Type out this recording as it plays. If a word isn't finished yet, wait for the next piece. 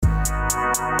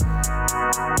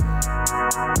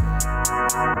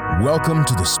Welcome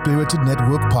to the Spirited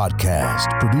Network podcast,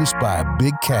 produced by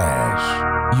Big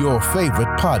Cash, your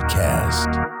favorite podcast.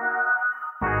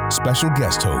 Special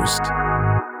guest host,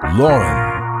 Lauren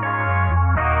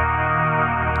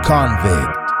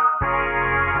Convict.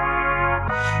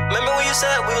 Remember when you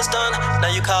said we was done?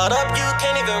 Now you caught up, you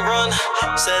can't even run.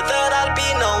 Said that I'd be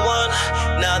no one.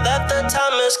 Now that the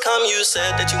time has come, you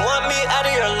said that you want me out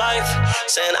of your life.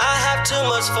 Saying I have too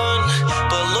much fun.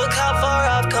 But look how far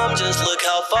I've come, just look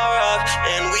how far I've.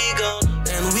 And we go.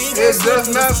 It does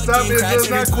not stop. It does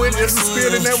not quit. It's the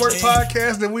Spirited Network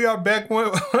podcast, and we are back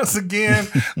once again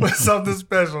with something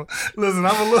special. Listen,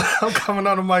 I'm coming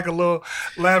on the mic a little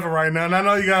laughing right now, and I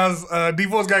know you guys.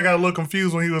 D-Voice guy got a little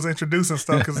confused when he was introducing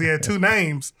stuff because he had two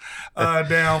names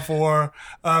down for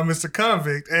Mr.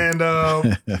 Convict, and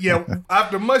yeah,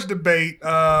 after much debate.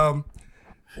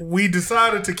 We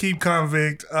decided to keep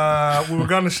Convict. We were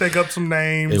going to shake up some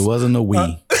names. It wasn't a we.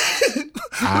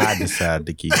 I decided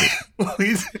to keep it.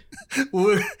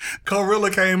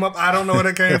 Corilla came up. I don't know where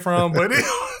that came from, but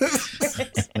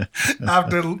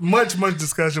after much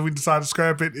discussion, we decided to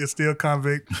scrap it. It's still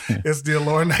Convict. It's still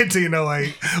Lauren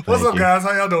 1908. What's up, guys?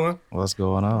 How y'all doing? What's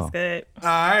going on? Good. All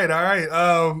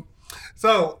right.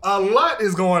 So a lot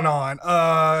is going on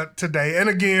today. And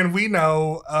again, we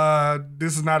know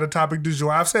this is not a topic du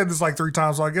jour. I've said this like 3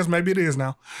 times, so I guess maybe it is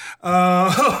now.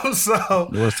 So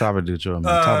what's topic du jour?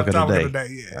 Topic of the day.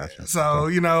 Yeah. Gotcha.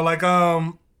 So,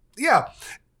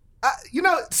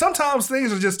 sometimes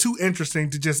things are just too interesting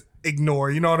to just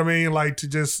ignore. You know what I mean? Like to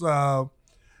just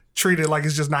treat it like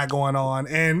it's just not going on.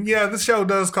 And yeah, this show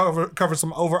does cover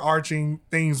some overarching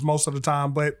things most of the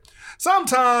time, but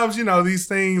sometimes, these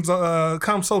things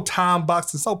come so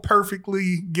time-boxed and so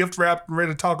perfectly gift-wrapped and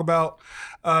ready to talk about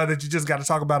that you just got to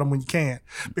talk about them when you can.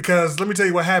 Because let me tell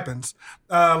you what happens.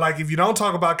 Like if you don't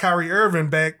talk about Kyrie Irving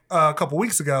back a couple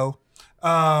weeks ago,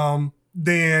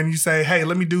 then you say, hey,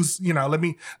 let me do, let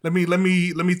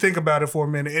me think about it for a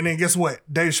minute. And then guess what?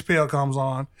 Dave Chappelle comes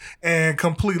on and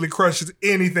completely crushes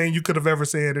anything you could have ever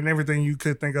said, and everything you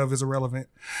could think of is irrelevant.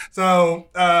 So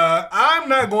I'm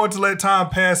not going to let time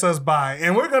pass us by.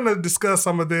 And we're going to discuss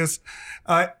some of this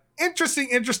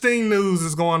interesting news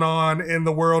is going on in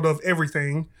the world of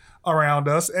everything around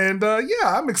us. And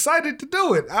I'm excited to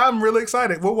do it. I'm really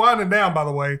excited. We're winding down, by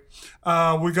the way.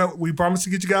 We promised to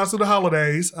get you guys through the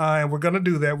holidays, and we're going to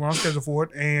do that. We're on schedule for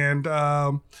it. And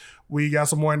we got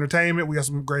some more entertainment. We got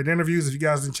some great interviews. If you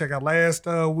guys didn't check out last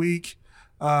week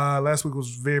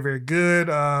was very, very good.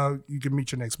 You can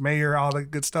meet your next mayor, all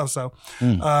that good stuff. So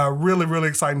really, really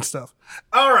exciting stuff.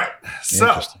 All right.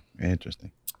 So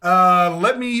Interesting.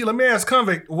 let me ask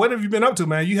Convict, what have you been up to,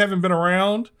 man? You haven't been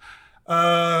around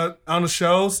on the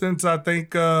show since I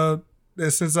think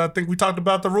we talked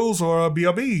about the rules for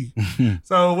BLB.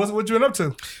 So what you been up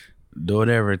to? Doing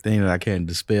everything that I can to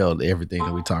dispel everything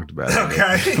that we talked about in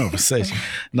that conversation.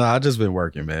 No, I just been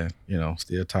working, man.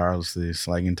 Still tirelessly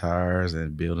slanging tires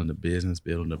and building the business,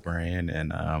 building the brand,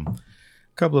 and a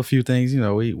few things.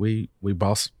 We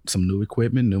bought some new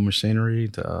equipment, new machinery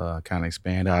to kind of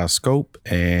expand our scope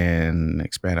and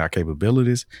expand our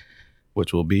capabilities,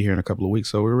 which will be here in a couple of weeks.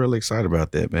 So we're really excited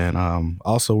about that, man.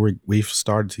 Also, we've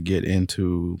started to get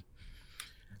into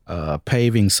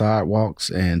paving sidewalks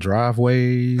and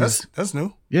driveways. That's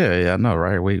new. Yeah, I know,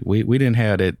 right? We didn't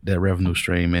have that revenue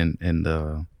stream in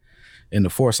the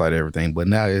foresight of everything, but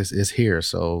now it's here.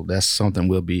 So that's something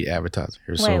we'll be advertising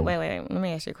here. Wait. Let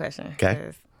me ask you a question.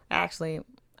 Okay. Actually,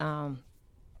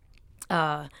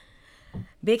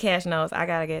 Big Cash knows I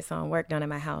gotta get some work done in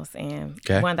my house, and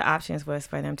one of the options was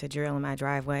for them to drill in my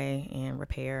driveway and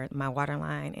repair my water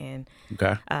line. And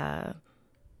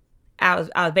I was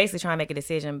basically trying to make a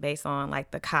decision based on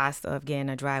like the cost of getting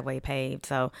a driveway paved.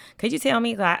 So could you tell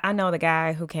me? I know the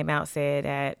guy who came out said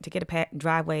that to get a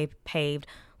driveway paved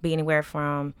be anywhere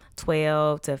from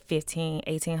 $1,200 to $1,500,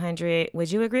 $1,800.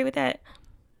 Would you agree with that?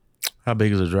 How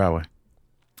big is the driveway?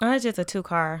 It's just a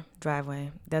 2-car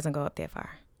driveway. Doesn't go up that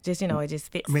far. Just, it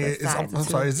just fits. I mean, I'm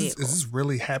sorry, is this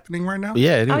really happening right now?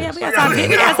 Yeah, it is. Oh, yeah, we got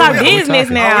our business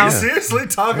now. Are we seriously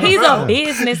talking He's about a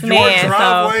businessman. your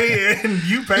driveway and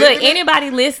you pay? Look,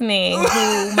 anybody listening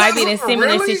who might be in a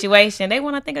similar situation, they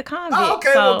want to think of Convict. Oh,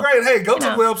 okay, well, great. Hey, go to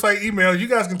the website, email. You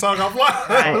guys can talk offline.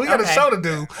 Right, we got a show to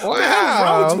do.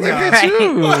 Wow, look at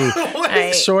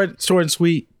you. Short and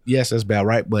sweet. Yes, that's about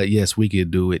right. But yes, we could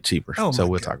do it cheaper. So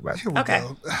we'll talk about it. Okay.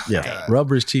 Yeah.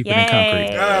 Rubber is cheaper than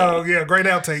concrete. Oh, yeah. Great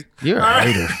outtake. You're a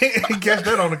hater. Catch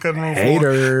that on the cutting room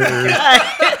floor.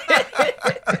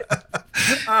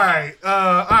 All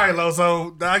right, Lo.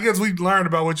 So I guess we learned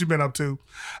about what you've been up to.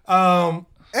 And,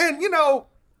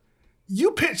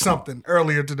 you pitched something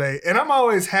earlier today, and I'm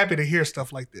always happy to hear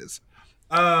stuff like this.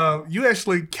 You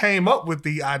actually came up with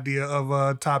the idea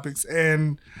of topics,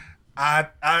 and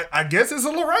I guess it's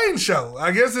a Lorraine show.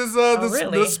 I guess it's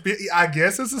I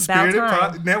guess it's a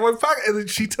Spirited Network podcast.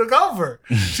 She took over.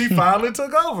 She finally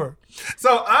took over.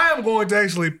 So I am going to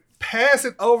actually pass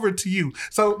it over to you.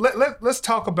 So let's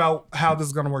talk about how this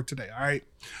is going to work today. All right.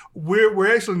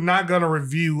 We're actually not going to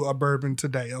review a bourbon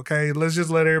today. Okay. Let's just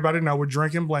let everybody know we're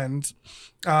drinking Blanton's.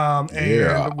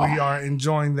 And we are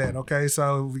enjoying that. Okay.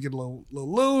 So if we get a little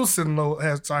loose and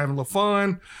having a little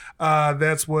fun,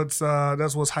 that's what's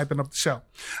hyping up the show.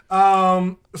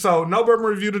 So no bourbon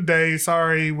review today.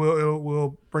 Sorry.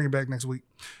 We'll bring it back next week,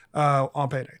 on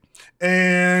payday.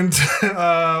 And,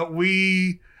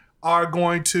 we are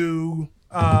going to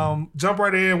jump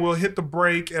right in. We'll hit the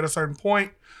break at a certain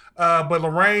point. But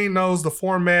Lorraine knows the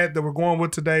format that we're going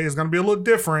with today is going to be a little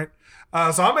different.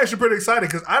 So I'm actually pretty excited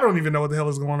because I don't even know what the hell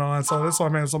is going on. So that's why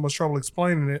I'm having so much trouble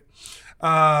explaining it.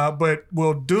 But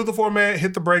we'll do the format,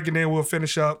 hit the break, and then we'll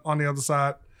finish up on the other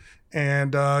side.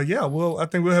 And I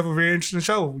think we'll have a very interesting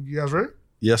show. You guys ready?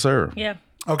 Yes, sir. Yeah.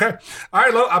 Okay. All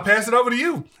right, Lo, I'll pass it over to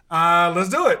you. Let's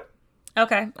do it.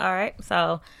 Okay. All right.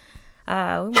 So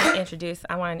I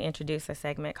want to introduce a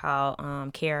segment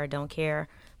called Care or Don't Care,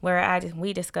 where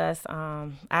we discuss,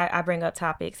 I bring up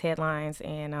topics, headlines,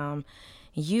 and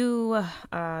you,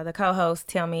 the co-host,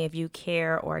 tell me if you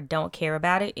care or don't care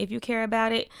about it. If you care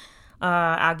about it,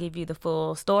 I'll give you the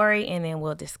full story, and then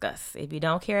we'll discuss. If you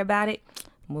don't care about it,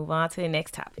 move on to the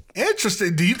next topic.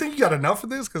 Interesting. Do you think you got enough of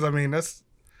this? Because, I mean, that's...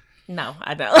 No,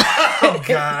 I don't. Oh,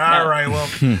 God. All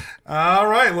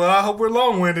right. Well, I hope we're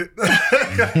long-winded. This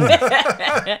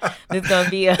is going to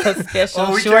be a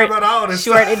special short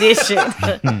edition.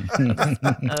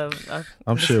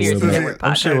 I'm sure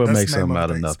we'll make something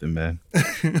out of nothing, man.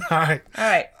 All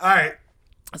right.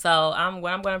 So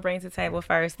what I'm going to bring to the table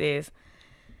first is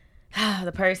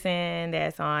the person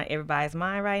that's on everybody's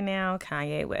mind right now,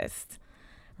 Kanye West.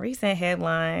 Recent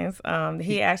headlines.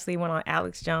 He actually went on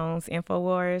Alex Jones'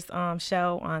 InfoWars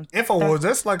show on InfoWars.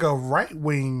 That's like a right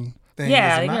wing thing.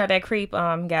 Yeah, that creep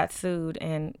got sued,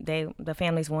 and the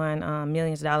families won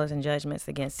millions of dollars in judgments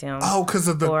against him. Oh, because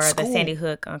of the Sandy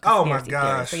Hook conspiracy Oh my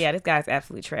gosh! theory. So yeah, this guy's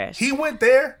absolutely trash. He went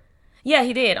there. Yeah,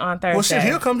 he did on Thursday. Well, shit,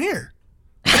 he'll come here.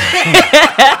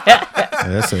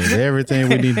 That's everything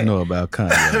we need to know about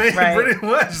Kanye. I mean, right. Pretty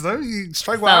much. Let me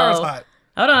strike while iron's hot.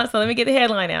 Hold on. So let me get the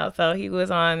headline out. So he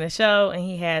was on the show and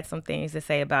he had some things to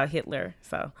say about Hitler.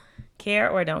 So care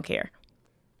or don't care?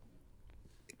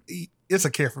 It's a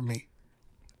care for me.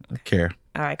 Care.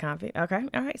 All right, Comfy. Okay.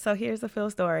 All right. So here's the full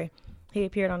story. He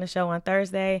appeared on the show on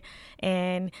Thursday,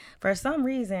 and for some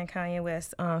reason, Kanye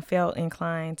West felt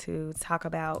inclined to talk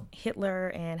about Hitler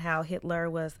and how Hitler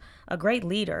was a great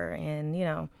leader,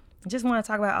 and just want to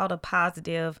talk about all the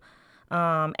positive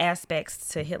aspects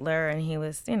to Hitler, and he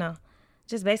was,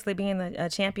 just basically being a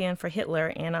champion for Hitler.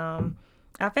 And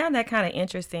I found that kind of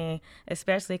interesting,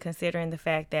 especially considering the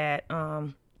fact that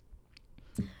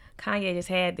Kanye just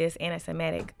had this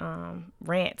anti-Semitic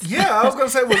rant. Yeah, I was going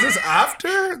to say, was this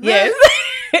after that?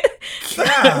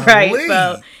 Yes. Right.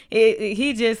 So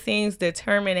he just seems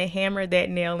determined to hammer that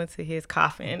nail into his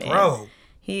coffin. Bro. And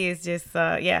he is just,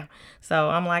 So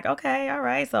I'm like, okay, all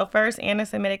right. So first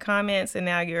anti-Semitic comments, and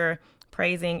now you're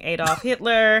praising Adolf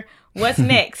Hitler. What's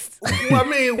next? Well, I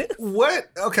mean,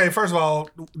 what? Okay, first of all,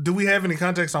 do we have any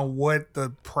context on what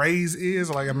the praise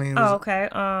is? Okay.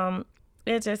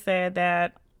 It just said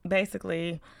that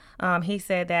basically, he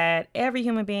said that every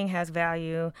human being has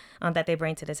value that they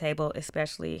bring to the table,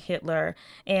 especially Hitler.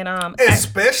 And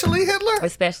especially Hitler?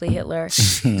 Especially Hitler.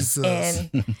 Jesus.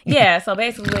 And yeah, so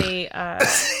basically,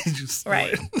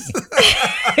 right.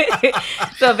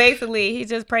 So basically, he's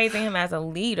just praising him as a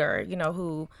leader,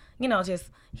 who, just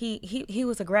he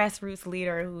was a grassroots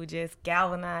leader who just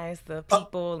galvanized the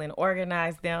people and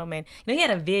organized them, and he had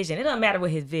a vision. It doesn't matter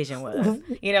what his vision was,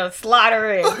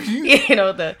 slaughter and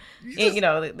the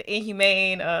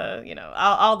inhumane,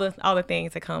 all the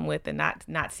things that come with the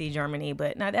Nazi Germany.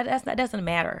 But no, that doesn't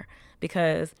matter,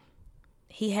 because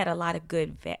he had a lot of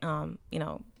good, character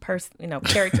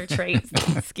traits,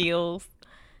 skills,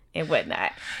 and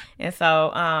whatnot. And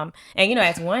so,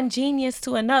 as one genius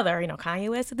to another, Kanye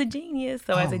West is the genius.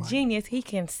 So as a genius, he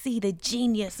can see the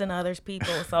genius in other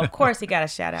people. So of course he got to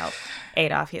shout out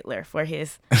Adolf Hitler for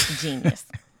his genius.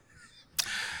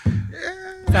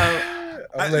 So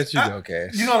I'll let you go,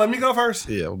 Cash. You gonna let me go first?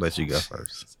 Yeah, I'll let you go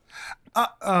first.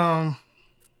 All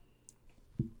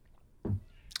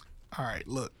right,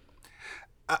 look.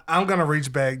 I'm going to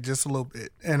reach back just a little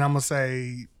bit, and I'm going to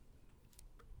say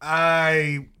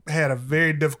I had a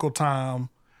very difficult time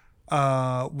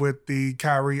with the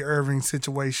Kyrie Irving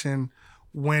situation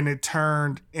when it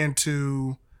turned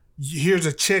into here's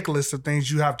a checklist of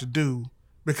things you have to do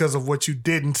because of what you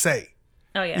didn't say.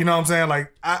 Oh yeah. You know what I'm saying?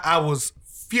 Like I was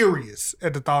furious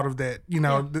at the thought of that. You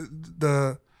know,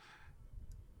 the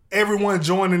everyone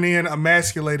joining in,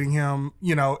 emasculating him,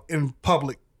 you know, in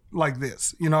public like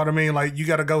this. You know what I mean? Like you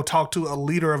got to go talk to a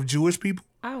leader of Jewish people.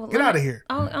 Get out of here.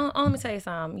 Let me tell you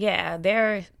something. Yeah,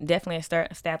 they're definitely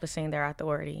establishing their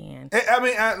authority. And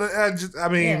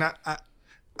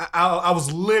I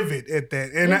was livid at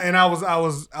that, and I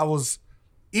was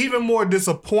even more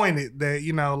disappointed that,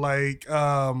 you know, like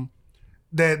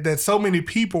that so many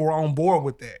people were on board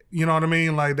with that. You know what I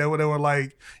mean? Like they were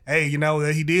like, hey, you know,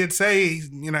 he did say,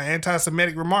 you know,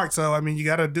 anti-Semitic remarks, so I mean, you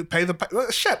got to pay the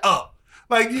shut up.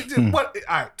 Like you just, what?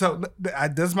 All right, so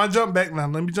that's my jump back now.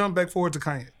 Let me jump back forward to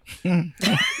Kanye.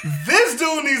 This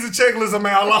dude needs a checklist of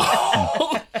how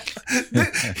long.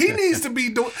 He needs to be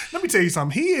doing. Let me tell you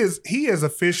something. He has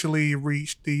officially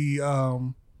reached the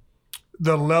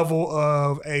level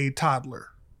of a toddler,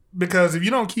 because if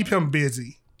you don't keep him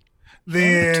busy,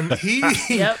 then he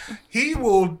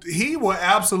will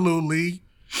absolutely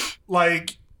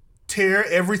like tear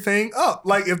everything up.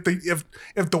 Like if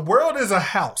the world is a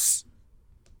house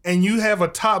and you have a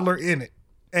toddler in it,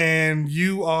 and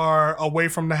you are away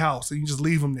from the house, and you just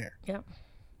leave them there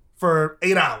for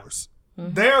 8 hours,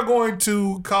 they're going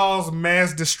to cause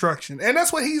mass destruction. And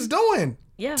that's what he's doing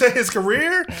to his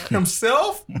career,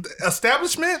 himself,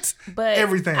 establishments, but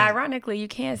everything. Ironically, you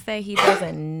can't say he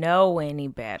doesn't know any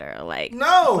better. Like,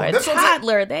 no, for a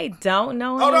toddler, they don't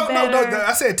know any better. No,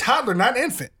 I said toddler, not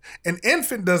infant. An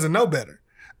infant doesn't know better.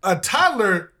 A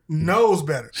toddler knows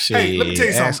better. Hey, let me tell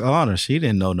you something. Ask Honor, she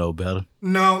didn't know no better.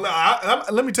 No,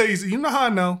 let me tell you. You know how I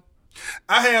know?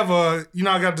 I have I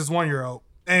got this 1-year-old,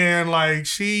 and like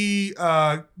she,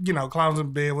 climbs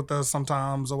in bed with us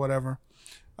sometimes or whatever.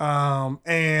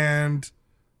 And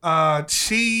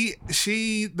she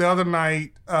the other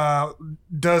night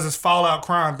does this Fallout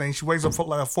crying thing. She wakes up for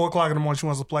like 4 o'clock in the morning. She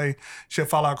wants to play. She'll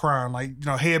fall out crying, like, you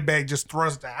know, head back, just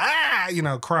thrust,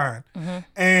 crying.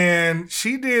 And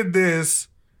she did this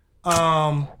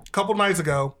a couple nights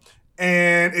ago,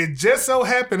 and it just so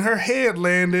happened her head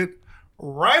landed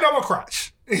right on my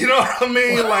crotch. You know what I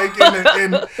mean? Like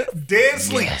in dead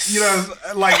sleep. Yes. You know,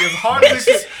 like as hard as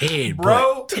it could.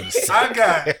 Bro, I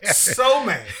got so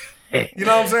mad. You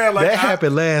know what I'm saying? Like that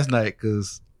happened last night,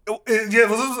 because it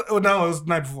was the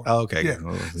night before. Oh, okay. Yeah.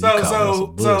 Oh,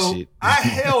 so I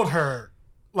held her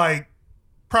like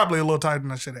probably a little tighter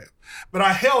than I should have, but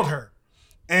I held her,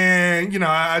 and you know,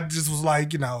 I just was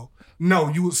like, you know, no,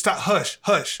 you would stop, hush,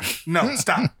 no,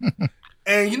 stop.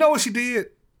 And you know what she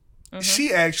did?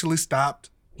 She actually stopped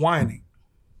whining,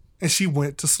 and she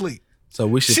went to sleep. So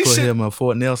we should put him on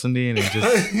Fort Nelson then and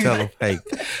just tell him, hey.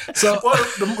 So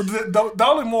the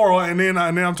only moral, and then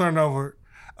I'm turning over.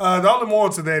 The only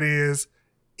moral to that is,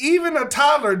 even a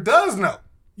toddler does know.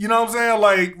 You know what I'm saying?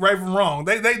 Like right from wrong.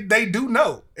 They do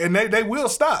know, and they will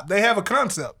stop. They have a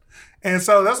concept, and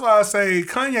so that's why I say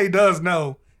Kanye does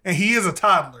know, and he is a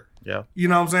toddler. Yeah. You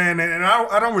know what I'm saying? And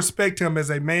I don't respect him as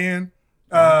a man.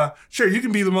 Sure, you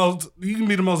can be the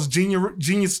most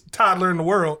genius toddler in the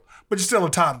world, but you're still a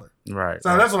toddler. Right.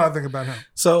 So that's what I think about him.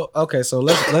 So okay, so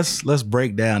let's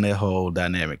break down that whole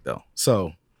dynamic though.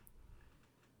 So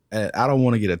I don't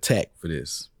want to get attacked for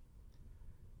this.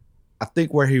 I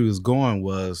think where he was going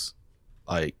was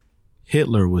like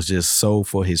Hitler was just so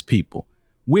for his people,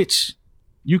 which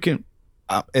you can,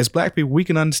 as black people, we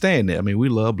can understand that. I mean, we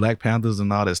love Black Panthers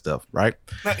and all that stuff, right?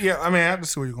 Yeah, I mean, I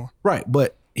just see where you're going. Right,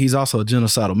 but he's also a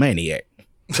genocidal maniac.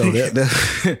 So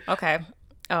that okay.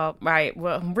 Right.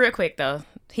 Well, real quick though,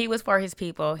 he was for his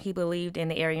people. He believed in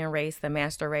the Aryan race, the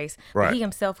master race. Right. But he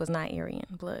himself was not Aryan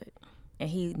blood, and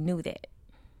he knew that.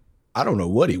 I don't know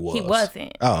what he was. He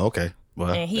wasn't. Oh, okay.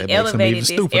 Well, and he elevated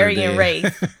this Aryan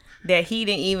race that he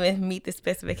didn't even meet the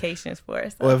specifications for.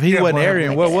 So. Well, if he wasn't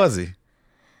Aryan, what was he?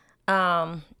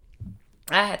 I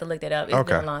had to look that up. It's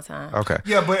been a long time. Okay.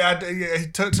 Yeah, but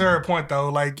to her point though,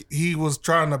 like he was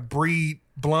trying to breed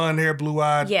blonde hair, blue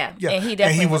eyed. Yeah, and he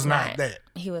definitely was not that.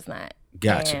 He was not.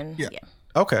 Gotcha. And, yeah.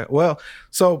 Okay. Well,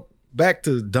 so back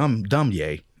to dumb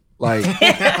Ye. Like,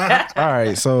 all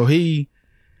right. So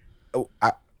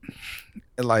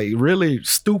like really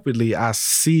stupidly, I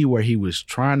see where he was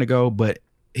trying to go, but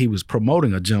he was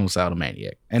promoting a genocidal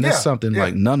maniac, and that's something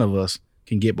like none of us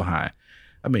can get behind.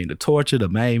 I mean, the torture, the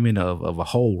maiming of a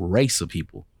whole race of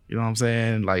people. You know what I'm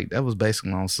saying? Like that was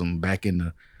basically on some back in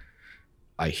the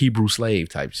like Hebrew slave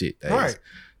type shit days. Right.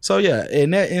 So yeah,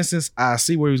 in that instance, I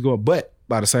see where he was going, but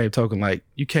by the same token, like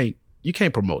you can't you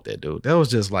can't promote that, dude. That was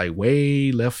just like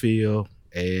way left field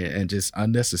and just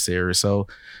unnecessary. So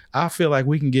I feel like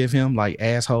we can give him like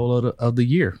asshole of the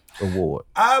year award.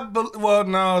 Well,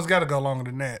 no, it's got to go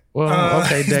longer than that. Well,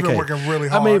 okay, he's been working really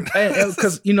hard. I mean,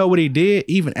 because you know what he did,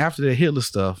 even after the Hitler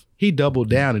stuff, he doubled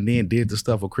down and then did the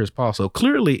stuff with Chris Paul. So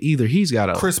clearly, either he's got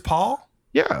a Chris Paul.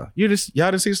 Yeah, y'all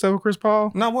didn't see the stuff with Chris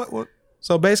Paul? No, what?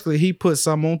 So basically, he put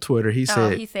something on Twitter. He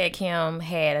said Kim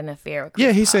had an affair with Chris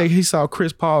Paul. He said he saw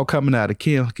Chris Paul coming out of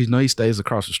Kim, because he stays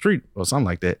across the street or something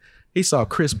like that. He saw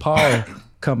Chris Paul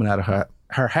coming out of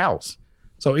her house.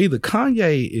 So either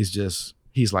Kanye is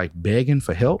he's like begging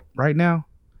for help right now,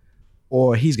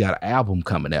 or he's got an album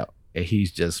coming out and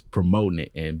he's just promoting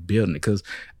it and building it. Because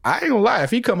I ain't gonna lie,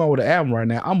 if he come out with an album right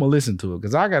now, I'm gonna listen to it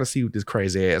because I got to see what this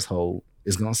crazy asshole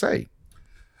is gonna say.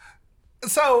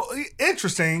 So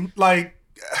interesting, like,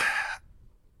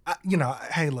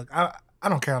 hey, look, I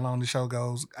don't care how long the show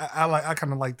goes. I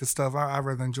kind of like this stuff. I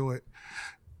rather enjoy it.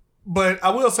 But I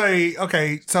will say,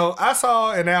 okay, so I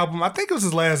saw an album, I think it was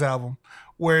his last album,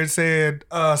 where it said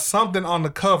something on the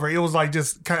cover. It was like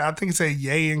I think it said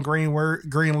 "Yay" in green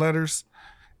letters,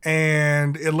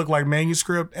 and it looked like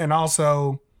manuscript, and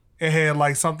also it had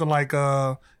like something like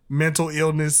mental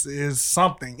illness is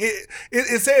something.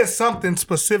 It says something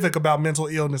specific about mental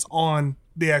illness on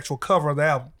the actual cover of the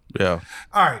album. Yeah.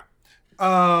 All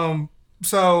right.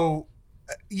 So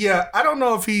yeah, I don't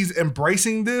know if he's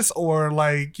embracing this or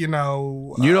like, you don't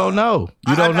know. You don't know.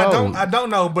 I don't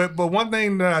know. But one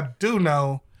thing that I do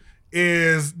know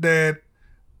is that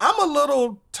I'm a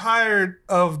little tired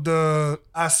of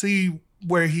I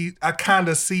kind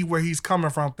of see where he's coming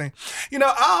from thing.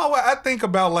 I think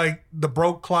about like the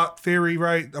broke clock theory,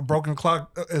 right? A broken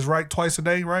clock is right twice a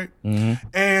day, right? Mm-hmm.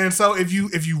 And so if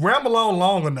you ramble on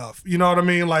long enough, you know what I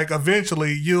mean? Like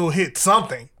eventually you'll hit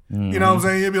something. Mm-hmm. You know what I'm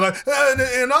saying? You'll be like,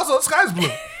 and also the sky's blue.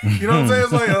 You know what I'm saying?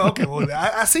 It's like, okay, well,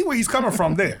 I see where he's coming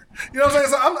from there. You know what I'm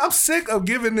saying? So I'm sick of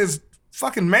giving this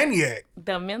fucking maniac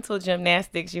the mental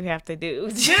gymnastics you have to do.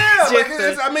 Yeah,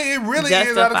 it really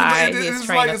is out of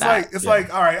control. It's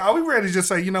like, all right, are we ready to just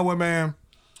say, you know what, man?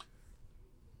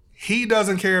 He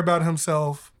doesn't care about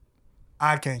himself.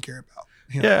 I can't care about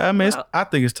him. Yeah, I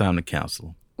think it's time to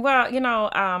counsel. Well,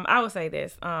 I would say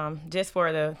this, just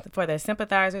for the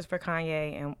sympathizers for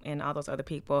Kanye and all those other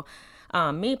people.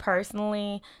 Me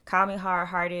personally, call me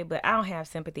hard-hearted, but I don't have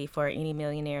sympathy for any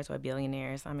millionaires or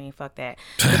billionaires. I mean, fuck that.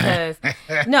 Because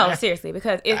no, seriously,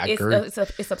 because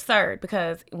it's absurd.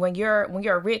 Because when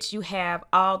you're rich, you have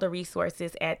all the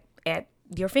resources at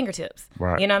your fingertips.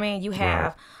 Right. You know what I mean? You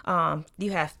have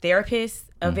therapists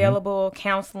available,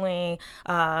 counseling,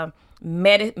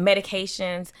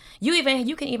 medications.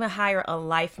 You can even hire a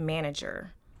life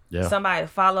manager. Yeah. Somebody to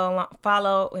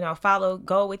follow,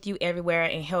 go with you everywhere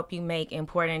and help you make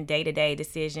important day-to-day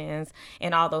decisions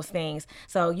and all those things.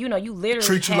 So, you literally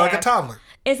treat you like a toddler.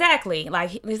 Exactly.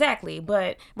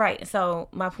 But right. So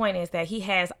my point is that he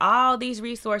has all these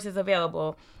resources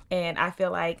available, and I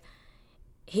feel like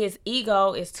his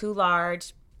ego is too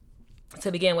large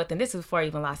to begin with, and this is before he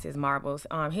even lost his marbles.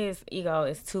 His ego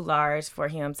is too large for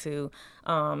him to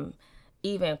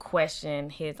even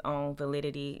question his own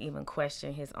validity, even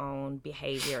question his own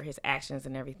behavior, his actions,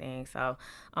 and everything. So,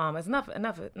 it's enough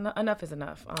is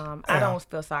enough. I don't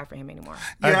feel sorry for him anymore.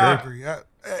 Yeah, I agree.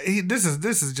 This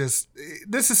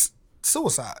is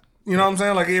suicide. You know what I'm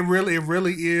saying? Like it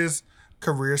really is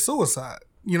career suicide.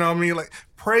 You know what I mean? Like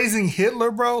praising Hitler,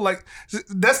 bro. Like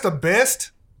that's the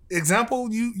best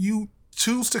example you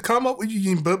choose to come up with.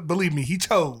 Believe me, he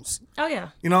chose. Oh yeah.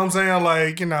 You know what I'm saying?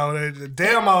 Like,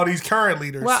 damn all these current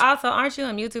leaders. Well, also, aren't you a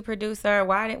YouTube producer?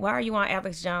 Why are you on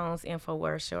Alex Jones'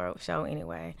 InfoWars show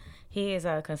anyway? He is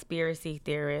a conspiracy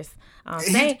theorist.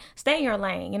 Stay in your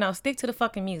lane. Stick to the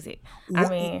fucking music. But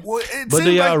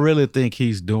do y'all really think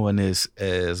he's doing this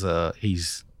as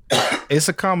it's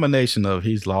a combination of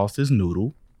he's lost his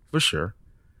noodle for sure,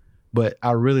 but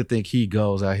I really think he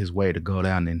goes out his way to go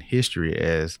down in history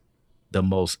as the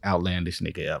most outlandish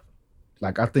nigga ever.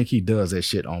 Like, I think he does that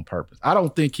shit on purpose. I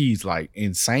don't think he's like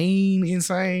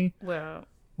insane. Well,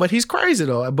 but he's crazy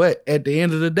though. But at the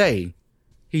end of the day,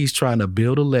 he's trying to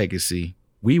build a legacy.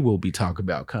 We will be talking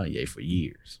about Kanye for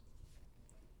years.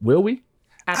 Will we?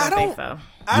 I don't think so.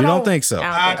 You don't think so?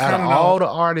 Out of all the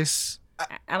artists,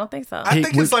 I don't think so. I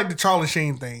think it's like the Charlie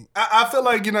Sheen thing. I feel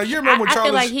like, you remember when I Charlie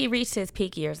feel like he reached his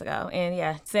peak years ago. And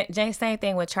yeah, same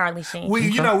thing with Charlie Sheen.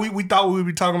 we thought we would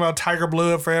be talking about Tiger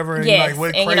Blood forever and Yes, like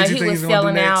what and crazy he things was he's gonna do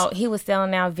selling next. out. He was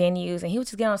selling out venues, and he would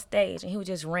just get on stage and he would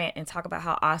just rant and talk about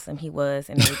how awesome he was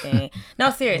and everything. No,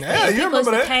 seriously, Yeah, you people remember used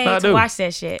to that. pay I to do. watch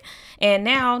that shit, and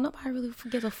now nobody really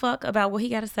gives a fuck about what he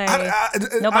got to say. I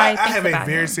Nobody thinks have a about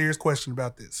very him. serious question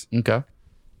about this. Okay.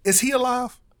 Is he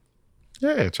alive?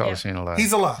 Yeah, Charlie Yeah. Sheen alive.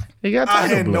 He's alive. He got I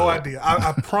Tiger had no blood. idea.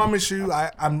 I promise you,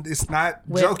 I'm. It's not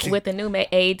joking. With the new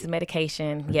AIDS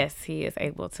medication, yes, he is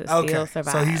able to still Okay,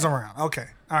 survive. so he's around. Okay,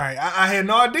 all right. I had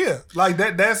no idea. Like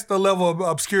that's the level of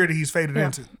obscurity he's faded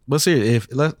into. But see,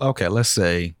 let's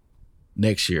say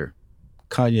next year,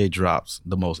 Kanye drops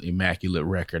the most immaculate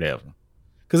record ever.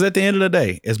 Because at the end of the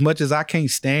day, as much as I can't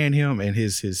stand him and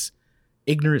his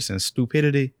ignorance and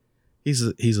stupidity, he's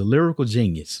a lyrical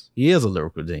genius. He is a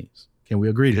lyrical genius. Can we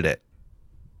agree to that?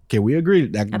 Can we agree to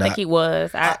that? I think he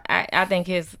was. I think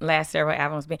his last several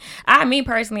albums been. Me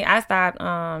personally, I stopped.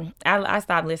 I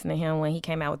stopped listening to him when he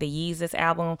came out with the Yeezus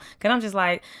album, because I'm just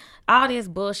like, all this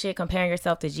bullshit comparing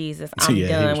yourself to Jesus. I'm Yeah,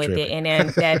 he done was with tripping. it. And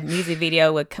then that music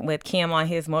video with Kim on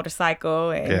his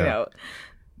motorcycle, and Yeah.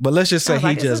 But let's just say I was he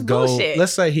like, this is just goes. bullshit.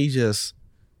 Let's say he just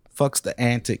fucks the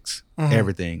antics,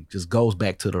 everything. Just goes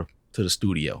back to the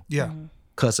studio, Yeah. Mm-hmm.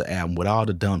 cuts an album with all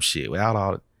the dumb shit, without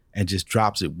all, and just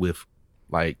drops it with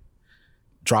like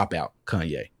Dropout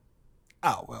Kanye.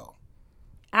 Oh well.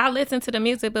 I'll listen to the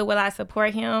music, but will I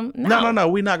support him? No.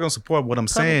 We're not gonna support. What I'm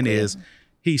saying Publicly. is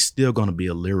he's still gonna be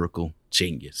a lyrical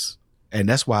genius. And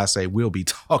that's why I say we'll be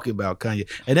talking about Kanye.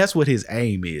 And that's what his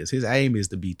aim is. His aim is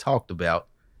to be talked about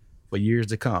for years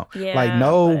to come. Yeah, like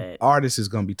no but- artist is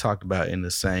gonna be talked about in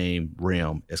the same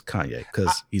realm as Kanye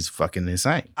because he's fucking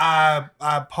insane. I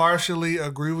partially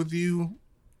agree with you.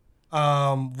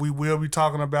 We will be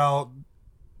talking about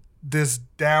this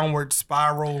downward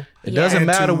spiral. It Yeah. doesn't And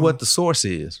matter to- what the source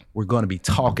is. We're gonna be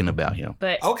talking about him.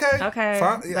 But Okay, okay.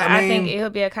 fine. But I I think mean-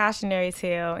 it'll be a cautionary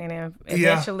tale, and then Yeah.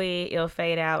 eventually it'll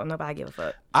fade out, and nobody give a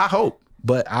fuck. I hope,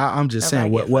 but I'm just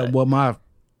saying Nobody what gives a what my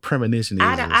premonition is.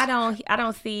 I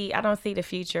don't see the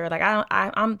future. Like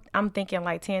I'm thinking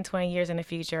like 10, 20 years in the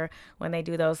future when they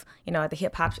do those, at the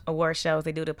hip hop award shows,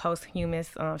 they do the posthumous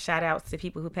shout outs to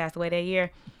people who passed away that year.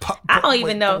 I don't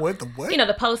even know. What the what?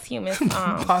 The posthumous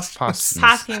Posthumous.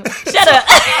 posthumous. Shut up.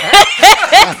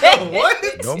 What?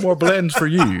 No more blends for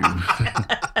you.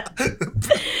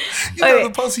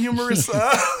 The posthumous.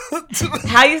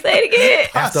 How you say it again?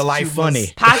 Afterlife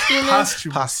funny. Posthumous.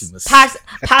 Posthumous.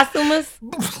 Posthumous.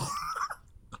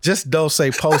 Just don't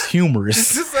say posthumous.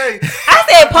 Just say. I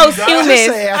said posthumous. Just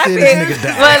say after this nigga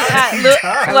died.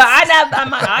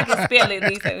 I can spell it at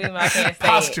least. Even I can't say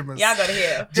Posthumous. it. Y'all go to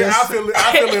hell. Yeah,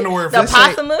 I feel in the word for The you.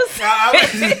 posthumous.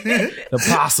 The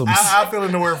possums. I feel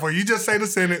in the word for you. You just say the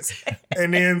sentence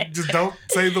and then just don't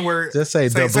say the word. Just say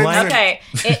the the blank.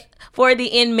 sentence. Okay. For the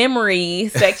in memory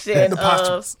section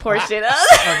posthumous. portion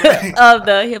Okay. of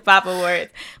the hip hop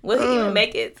awards, will he even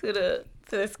make it to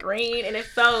the screen? And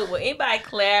if so, will anybody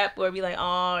clap or be like,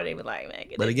 "Oh," they be like, "Man."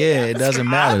 Get But that again, shit it out." doesn't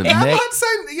matter. I'm not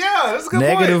saying, yeah, that's a good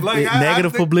Negative, point. Like, I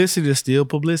negative think- publicity is still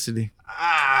publicity.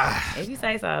 If you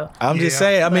say so. I'm just Yeah.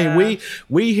 saying. I mean, But,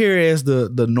 we here as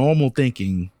the normal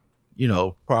thinking,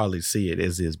 probably see it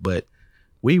as is, but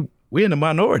we in the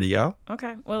minority, y'all.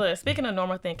 Okay. Well, look, speaking of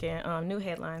normal thinking, new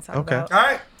headlines. Talk Okay. about. All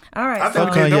right. All right. I so, think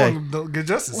Fuck we're Kanye. doing good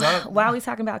justice. while we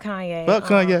talking about Kanye, Fuck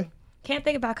Kanye. Can't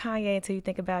think about Kanye until you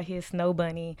think about his snow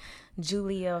bunny,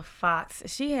 Julia Fox.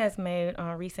 She has made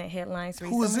recent headlines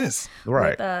recently. Who is this?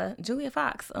 Right. With, Julia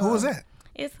Fox. Who is that?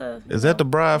 It's a. Is that the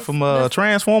bride from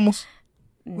Transformers?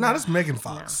 No, that's Megan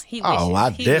Fox. He Oh, wishes. I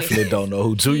He definitely wishes. don't know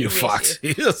who Julia He Fox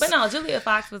wishes. is. But no, Julia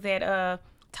Fox was that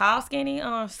tall, skinny,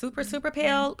 super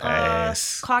pale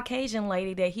Ass. Caucasian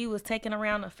lady that he was taking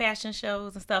around to fashion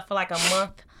shows and stuff for like a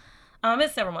month.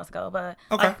 It's several months ago, but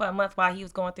Okay. like for a month while he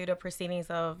was going through the proceedings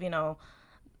of, His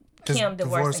Kim divorcing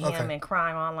divorce, him okay. and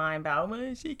crying online about,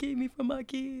 "Man, she keep me from my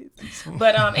kids."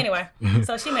 But anyway,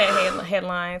 so she made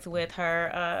headlines with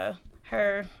her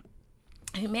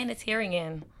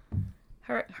humanitarian,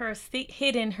 her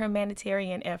hidden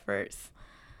humanitarian efforts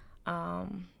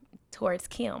towards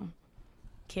Kim.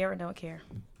 Care or don't care?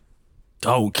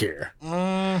 Don't care.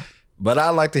 But I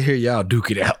like to hear y'all duke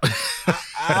it out.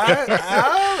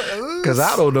 Because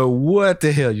I don't know what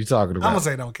the hell you talking I'm about. gonna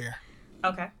say don't care.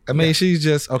 Okay. I mean, she's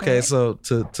just, okay, so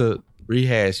to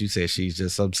rehash, you said she's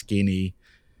just some skinny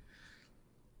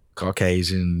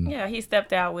Caucasian. Yeah, he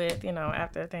stepped out with,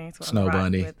 after things went Snow awry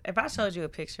bunny. with- if I showed you a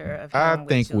picture of him I with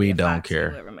think we Julia don't Fox, care.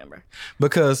 you would remember.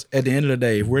 Because at the end of the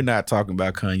day, if we're not talking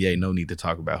about Kanye, no need to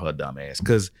talk about her dumb ass.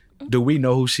 Because Do we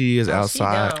know who she is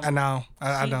outside? dumb. I know.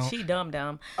 I don't. She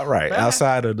dumb. All right. But-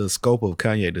 Outside of the scope of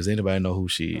Kanye, does anybody know who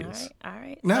she is? All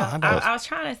right. No, So I don't. I was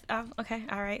trying to. Okay.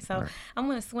 All right. So I'm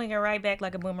gonna swing it right back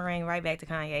like a boomerang, right back to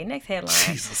Kanye. Next headline.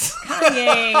 Jesus.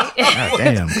 Kanye. God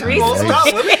damn. Well,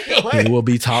 stop with it. He Like, will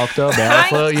be talked about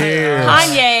for years.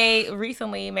 Kanye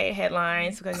recently made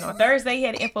headlines because on Thursday he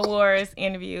had an InfoWars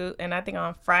interview, and I think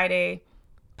on Friday,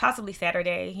 possibly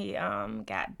Saturday, he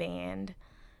got banned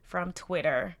from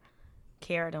Twitter.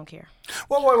 Care or don't care.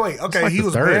 wait. Okay, like he the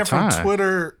was third banned from time.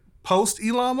 Twitter post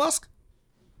Elon Musk.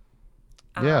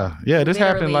 Yeah. This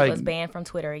happened Literally like was banned from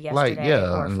Twitter yesterday.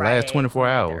 yeah, or in the Friday, last 24 at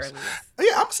the hours. earliest. Yeah,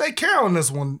 I'm gonna say care on this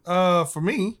one. For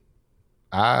me.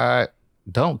 I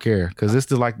don't care because this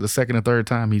is like the second or third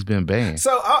time he's been banned.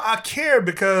 So I care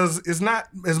because it's not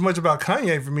as much about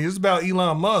Kanye for me. It's about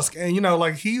Elon Musk, and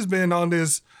like he's been on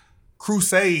this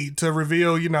crusade to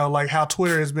reveal, like how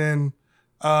Twitter has been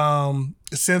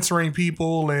censoring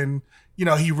people, and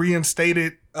he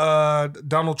reinstated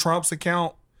Donald Trump's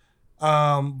account,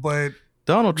 but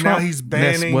Donald Trump now he's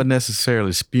banning. wasn't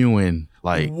necessarily spewing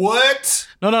like What?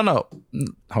 no.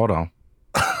 Hold on.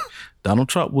 Donald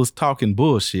Trump was talking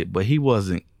bullshit, but he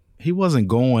wasn't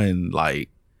going like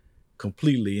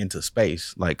completely into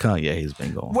space like Kanye has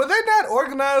been going. Were they not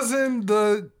organizing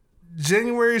the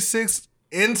January 6th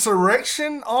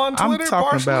insurrection on I'm Twitter? talking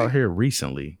partially? about here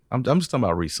recently. I'm just talking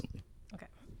about recently. Okay.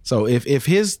 So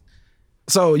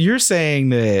so you're saying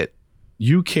that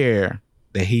you care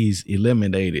that he's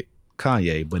eliminated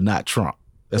Kanye, but not Trump.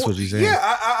 That's what you're saying. Yeah,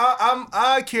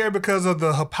 I care because of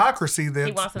the hypocrisy He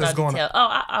that's wants to know going detail.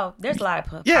 on. Oh, there's a lot of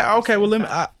hypocrisy. Yeah. Okay. Well, let me.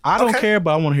 I don't Okay. care,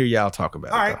 but I want to hear y'all talk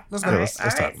about All it. right, though. let's Yeah, go. let's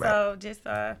talk about it. So just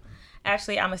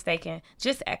actually, I'm mistaken.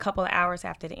 Just a couple of hours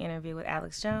after the interview with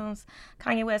Alex Jones,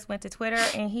 Kanye West went to Twitter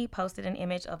and he posted an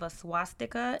image of a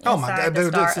swastika Oh my inside God, the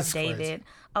dude, Star this of is David, crazy.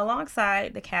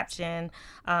 alongside the caption,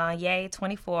 "Yay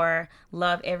 24,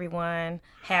 love everyone,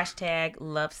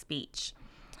 #love speech."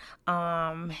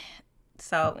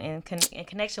 So in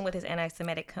connection with his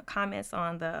anti-Semitic comments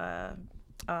on the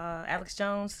Alex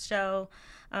Jones show,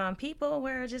 people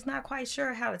were just not quite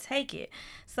sure how to take it.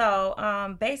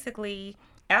 So basically,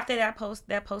 after that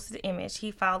posted image,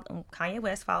 Kanye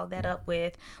West followed that up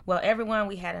with, "Well, everyone,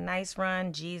 we had a nice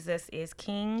run. Jesus is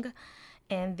king,"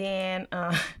 and then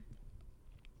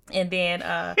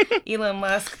Elon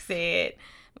Musk said.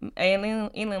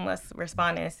 Elon Musk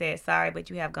responded and said, "Sorry,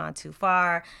 but you have gone too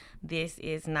far. This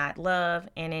is not love."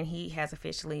 And then he has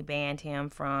officially banned him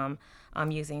from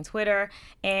using Twitter.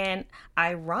 And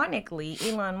ironically,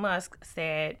 Elon Musk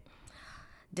said,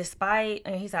 he said,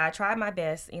 "I tried my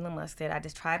best." Elon Musk said, "I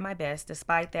just tried my best.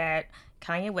 Despite that,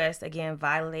 Kanye West again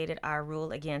violated our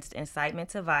rule against incitement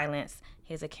to violence.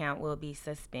 His account will be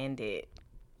suspended."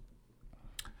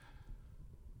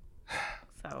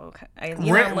 So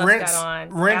Elon Musk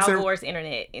got on Al Gore's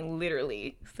internet and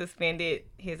literally suspended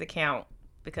his account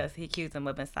because he accused him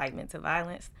of incitement to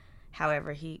violence.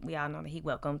 However, we all know that he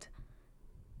welcomed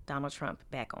Donald Trump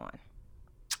back on.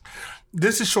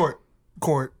 This is short,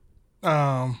 Court.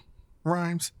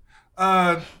 Rhymes.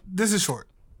 This is short.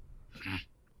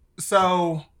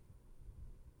 So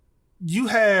you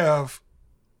have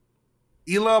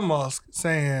Elon Musk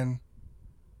saying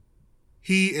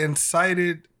he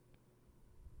incited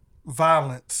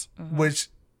violence, which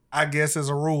I guess is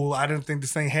a rule. I didn't think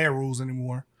this thing had rules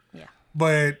anymore. Yeah.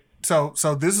 But so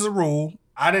this is a rule.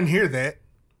 I didn't hear that.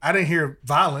 I didn't hear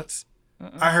violence.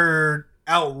 I heard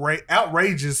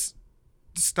outrageous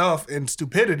stuff and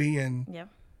stupidity and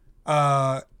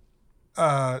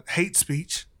hate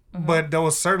speech. But there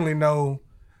was certainly no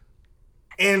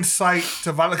incite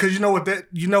to violence, because you know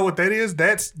what that is?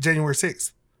 That's January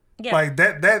 6th. Yeah. Like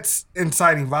that's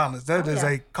inciting violence. That is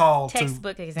a call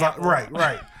textbook to example.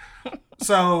 Right.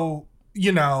 So,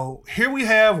 here we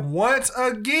have once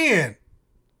again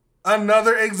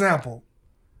another example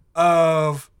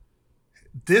of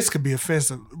this could be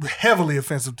offensive, heavily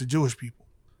offensive to Jewish people.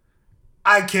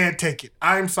 I can't take it.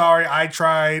 I'm sorry. I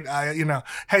tried.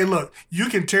 Hey, look, you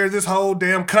can tear this whole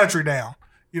damn country down.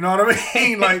 You know what I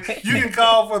mean? Like, you can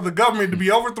call for the government to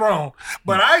be overthrown,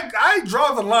 but I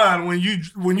draw the line when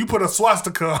you put a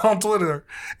swastika on Twitter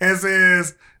and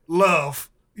says love.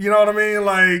 You know what I mean?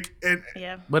 Like,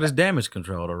 But it's damage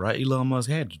control, though, right? Elon Musk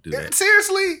had to do that.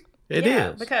 Seriously? It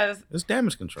is because it's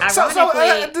damage control. So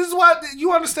this is why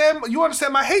you understand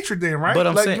my hatred then, right? But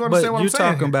I'm saying, you understand what I'm saying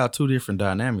talking here. about two different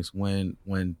dynamics. When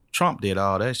Trump did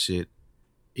all that shit,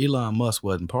 Elon Musk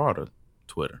wasn't part of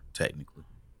Twitter technically.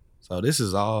 So this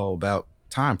is all about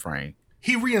time frame.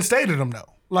 He reinstated him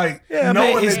though. Like, it's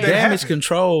that damage happened.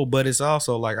 control, but it's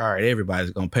also like, all right,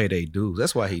 everybody's gonna pay their dues.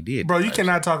 That's why he did. Bro, it, you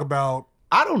cannot talk about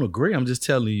I don't agree. I'm just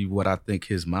telling you what I think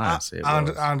his mindset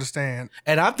was. I understand.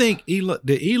 And I think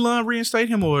did Elon reinstate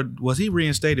him, or was he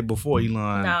reinstated before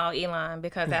Elon? No, Elon,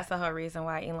 because that's the whole reason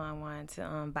why Elon wanted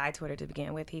to buy Twitter to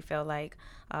begin with. He felt like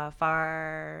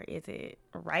far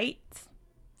right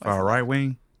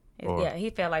wing? Yeah, he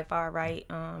felt like far right.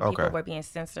 People were being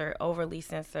censored, overly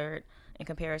censored in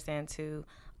comparison to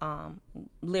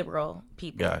liberal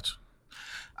people. Gotcha.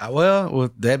 Well,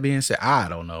 with that being said, I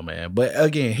don't know, man. But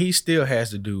again, he still has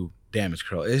to do damage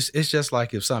control. It's just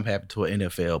like if something happened to an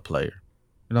NFL player.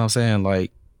 You know what I'm saying?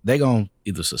 Like, they going to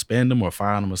either suspend him or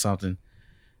fine him or something.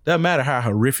 Doesn't matter how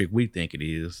horrific we think it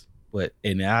is. But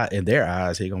in their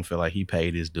eyes, he going to feel like he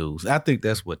paid his dues. I think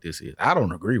that's what this is. I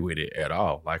don't agree with it at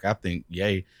all. Like, I think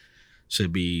Ye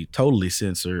should be totally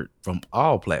censored from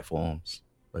all platforms,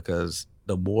 because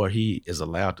the more he is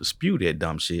allowed to spew that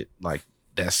dumb shit, like,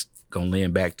 that's going to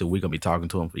lend back to we're going to be talking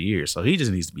to him for years. So he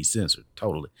just needs to be censored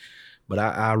totally. But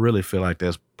I really feel like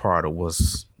that's part of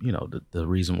what's, the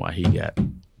reason why he got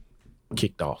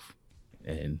kicked off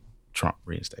and Trump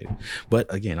reinstated.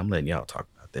 But again, I'm letting y'all talk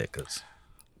about that because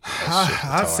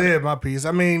I said my piece.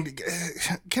 I mean,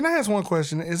 can I ask one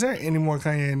question? Is there any more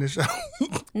Kanye in this show?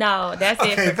 No, that's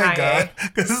it for thank Kanye. God,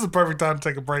 because this is a perfect time to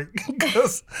take a break.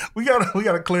 Because we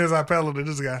gotta cleanse our palate to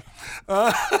this guy.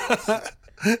 All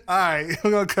right,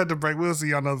 we're gonna cut the break. We'll see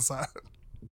you on the other side.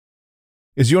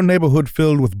 Is your neighborhood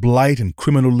filled with blight and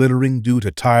criminal littering due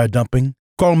to tire dumping?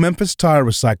 Call Memphis Tire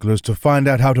Recyclers to find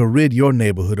out how to rid your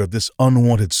neighborhood of this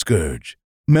unwanted scourge.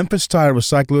 Memphis Tire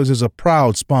Recyclers is a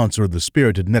proud sponsor of the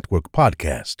Spirited Network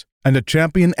podcast and a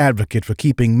champion advocate for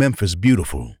keeping Memphis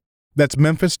beautiful. That's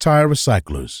Memphis Tire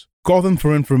Recyclers. Call them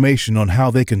for information on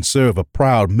how they can serve a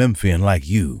proud Memphian like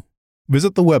you.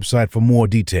 Visit the website for more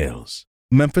details.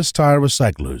 Memphis Tire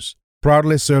Recyclers,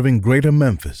 proudly serving greater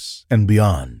Memphis and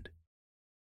beyond.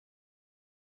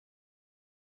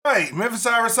 Right, Memphis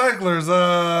Tire Recyclers.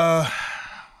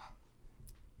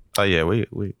 Oh yeah,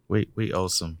 we owe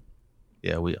some.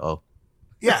 Yeah, we owe.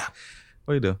 Yeah.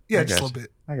 What do you do? Yeah, just a little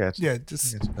bit. I got you. Yeah,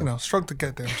 just stroke the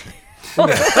goddamn shit.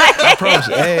 I promise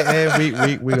you.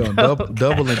 Hey, we gonna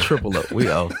double and triple up. We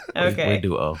owe. Okay. We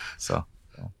do owe. So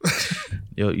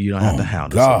you don't have to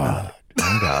hound us. God.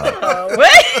 Oh God.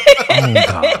 What? Oh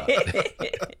God.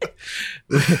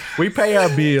 We pay our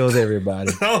bills,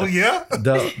 everybody. Oh yeah.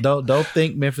 Don't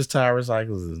think Memphis Tire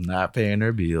Recyclers is not paying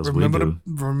their bills. Remember the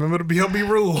BLB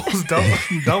rules.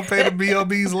 Don't pay the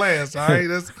BLBs last. All right,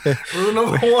 that's rule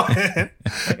number one. Okay.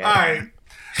 All right.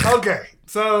 Okay.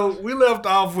 So we left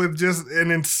off with just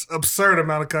an absurd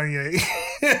amount of Kanye.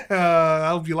 I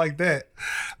hope you like that.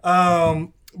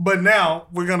 But now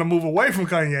we're gonna move away from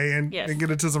Kanye and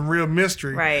get into some real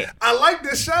mystery. Right. I like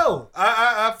this show.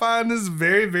 I find this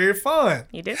very, very fun.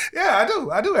 You do? Yeah, I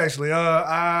do. I do actually.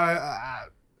 I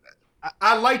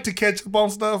like to catch up on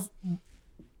stuff.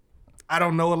 I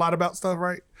don't know a lot about stuff,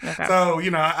 right? Okay. So,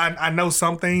 I know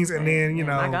some things, and then,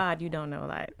 My God, you don't know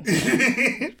that.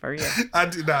 For real. I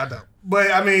don't.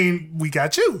 But, I mean, we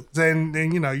got you. And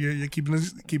you're keeping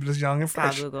us young and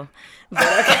fresh. I'll Google. But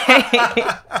okay.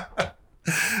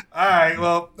 All right.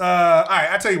 Well, all right.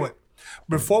 I tell you what.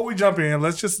 Before we jump in,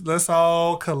 let's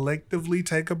all collectively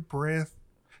take a breath,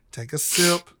 take a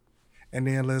sip, and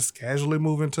then let's casually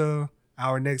move into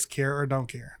our next care or don't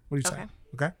care. What do you say?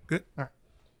 Okay. Good. All right.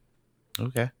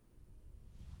 Okay.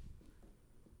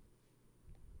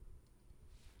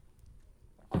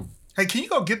 Hey, can you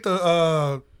go get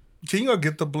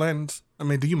the blends? I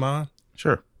mean, do you mind?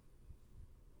 Sure.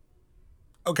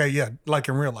 Okay. Yeah. Like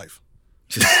in real life.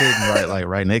 Just sitting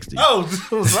right next to you. Oh,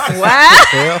 sorry. Wow.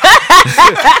 Well,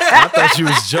 I thought you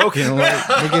was joking.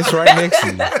 Like, it's right next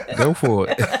to you. Go for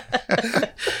it.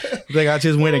 You think I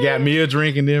just went and got me a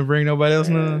drink and didn't bring nobody else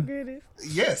none?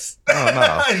 Yes. Oh,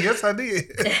 no. Yes, I did.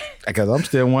 Because I'm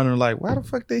still wondering, like, why the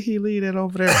fuck did he leave that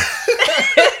over there?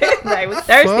 Right, we're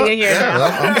thirsty in here now.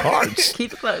 I'm parched.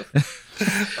 Keep it close.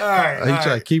 All right. Are you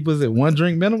trying to keep us at one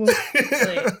drink minimum? Look,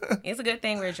 it's a good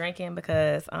thing we're drinking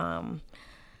because,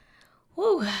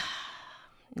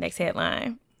 next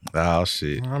headline. Oh,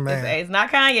 shit. Oh, man. It's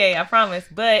not Kanye, I promise.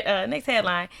 But next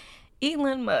headline,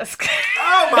 Elon Musk.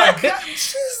 Oh, my God.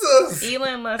 Jesus.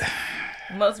 Elon Musk,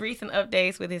 most recent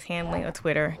updates with his handling of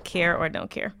Twitter. Care or don't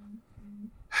care?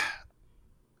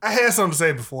 I had something to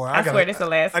say before. I swear this is the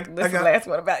last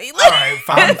one about Elon. All right,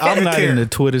 fine. I'm not in the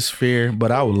Twitter sphere,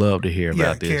 but I would love to hear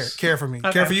about this. Care for me.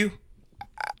 Okay. Care for you?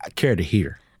 I care to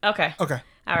hear. Okay. Okay.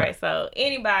 All right. So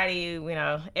anybody,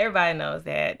 everybody knows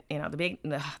that,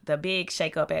 the big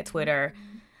shakeup at Twitter,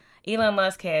 Elon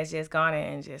Musk has just gone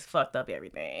in and just fucked up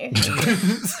everything.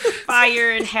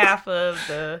 Fired half of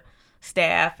the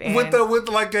staff. And with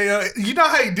like a, you know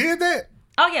how he did that?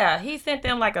 Oh yeah, he sent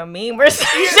them like a meme or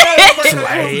something.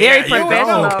 Yeah, Very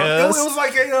professional. It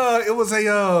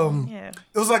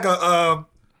was like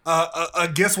a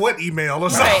guess what email or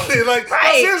something. Like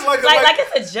seriously, like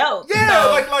it's a joke. Yeah,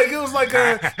 so. like it was like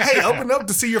hey, open up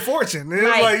to see your fortune. It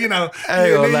was Right. like, you know, I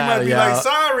ain't and then gonna you lie might to be y'all. like,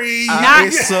 sorry.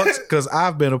 It sucks because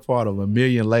I've been a part of a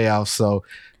million layoffs. So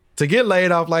to get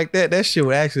laid off like that shit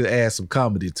would actually add some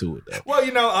comedy to it, though. Well,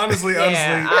 you know, honestly,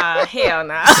 Hell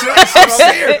no.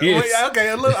 Serious.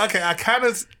 Okay, I kind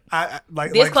of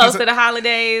like This like close he's to the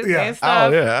holidays Yeah. and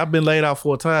stuff. Oh yeah, I've been laid off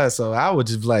 4 times, so I would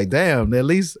just be like, damn. At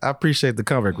least I appreciate the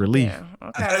comic relief. Yeah,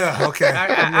 okay. Okay. I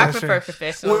Yeah, prefer sure.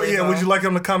 professional. Well, yeah, would you like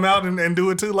him to come out and do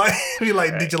it too? Like, be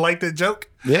like, did you like that joke?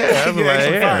 Yeah, I'd be You're like,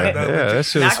 actually yeah, fired, though, yeah, but that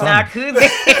shit is Knock, knock, funny.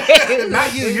 could be.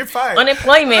 Not you. You're fired.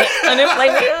 Unemployment.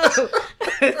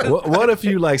 What if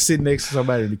you like sit next to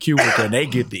somebody in the cubicle and they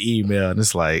get the email and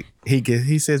it's like he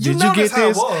says, You did you notice get how it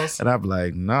this? was. And I'm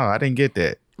like, no, I didn't get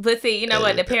that. But see, you know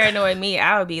what? The paranoid me,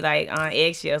 I would be like on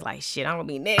eggshells, like shit. I'm gonna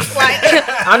be next. Like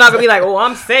I'm not gonna be like, oh,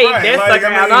 I'm safe. Right, That's like,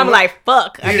 sucker I out. mean, I'm like,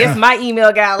 fuck. I yeah. guess my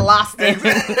email got lost. Like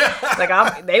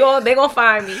they gonna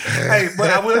find me. Hey,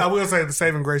 but I will say the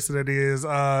saving grace to that is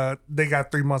they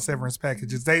got 3 month severance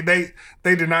packages. They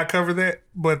did not cover that,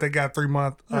 but they got 3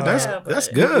 month. That's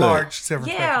good. Large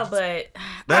severance Yeah, packages. but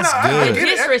That's I the good. get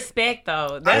it. disrespect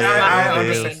though. That's I my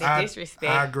understand. thing. The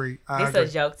disrespect. I agree. It's a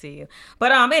joke to you.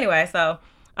 But anyway, so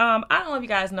I don't know if you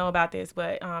guys know about this,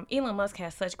 but Elon Musk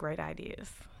has such great ideas.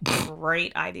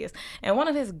 Great ideas. And one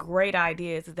of his great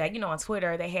ideas is that, you know, on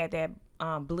Twitter they had that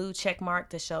blue check mark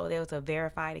to show there was a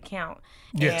verified account.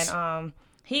 Yes. And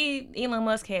Elon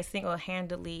Musk has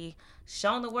single-handedly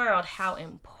shown the world how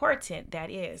important that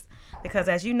is. Because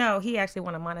as you know, he actually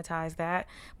want to monetize that,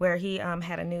 where he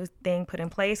had a new thing put in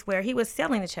place where he was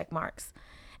selling the check marks.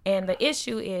 And the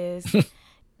issue is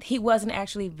he wasn't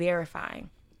actually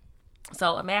verifying.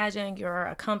 So imagine you're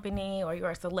a company or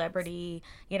you're a celebrity,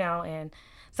 you know, and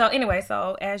so anyway,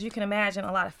 so as you can imagine,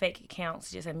 a lot of fake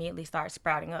accounts just immediately start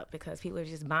sprouting up because people are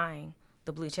just buying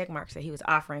the blue check marks that he was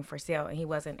offering for sale and he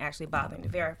wasn't actually bothering to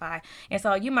verify. And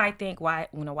so you might think, why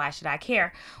should I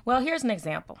care? Well, here's an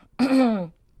example.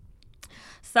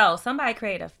 So somebody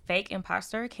created a fake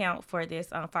imposter account for this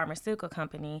pharmaceutical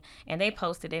company and they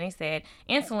posted it and said,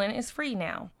 insulin is free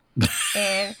now.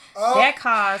 And that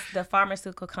caused the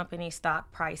pharmaceutical company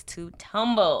stock price to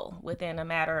tumble within a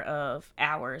matter of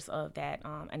hours of that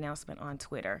announcement on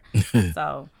Twitter.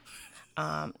 So,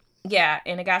 yeah,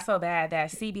 and it got so bad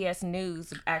that CBS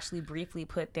News actually briefly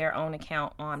put their own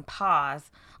account on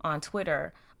pause on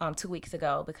Twitter 2 weeks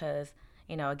ago because,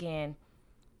 you know, again,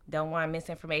 don't want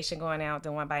misinformation going out,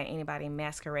 don't want anybody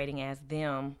masquerading as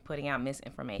them putting out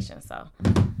misinformation. So,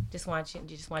 just want you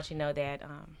to know that.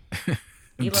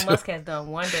 Elon Musk has done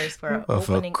wonders for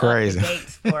opening up the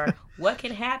gates for what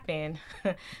can happen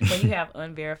when you have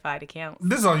unverified accounts.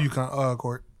 This is on you,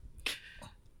 Court.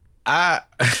 It's not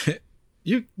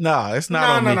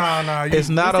on me. No. It's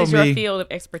not This on is your me field of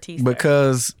expertise.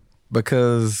 because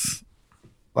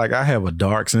like I have a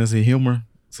dark sense of humor.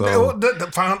 So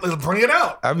Bring it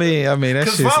out. I mean that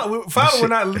Because shit. finally we're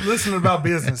not listening about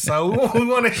business, so we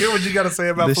want to hear what you got to say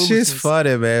about The foolishness. shit's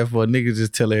funny, man, for a nigga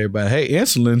just tell everybody, hey,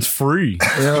 insulin's free.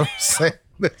 You know what I'm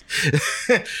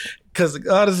saying? Because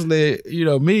honestly, you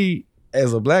know, me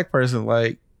as a black person,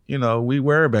 like, you know, we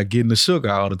worry about getting the sugar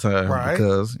all the time Right.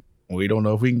 because we don't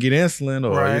know if we can get insulin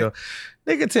or, Right. you know.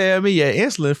 Nigga tell me, yeah,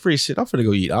 insulin free shit. I'm finna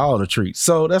go eat all the treats.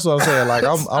 So that's what I'm saying. Like,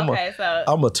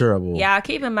 I'm a terrible. Y'all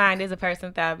keep in mind, there's a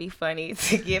person thought it'd be funny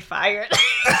to get fired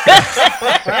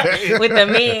with the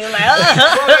meme.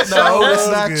 Like, No, that's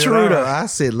not good. true All though. right. I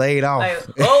said laid off. like,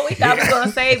 oh, we thought we were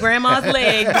gonna save grandma's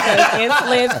leg because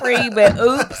insulin's free, but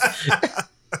oops.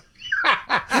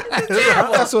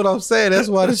 That's what I'm saying. That's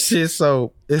why the shit.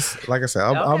 So it's like I said,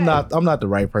 I'm not the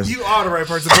right person. You are the right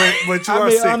person, but you I are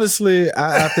mean, sick. honestly,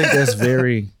 I think that's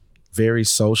very, very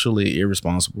socially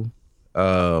irresponsible.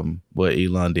 What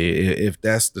Elon did, if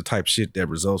that's the type of shit that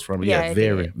results from it, Yeah, yeah, it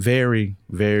very, did. very,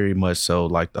 very much so,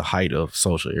 like the height of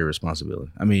social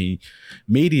irresponsibility. I mean,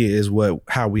 media is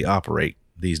how we operate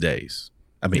these days.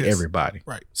 I mean, Yes. everybody,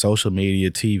 Right. social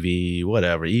media, TV,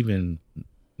 whatever, even,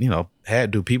 you know,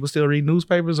 do people still read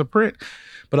newspapers or print?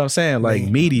 But I'm saying, like,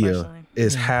 media Unfortunately.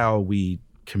 is how we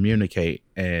communicate,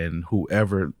 and who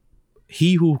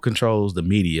controls the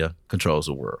media controls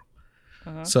the world.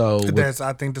 So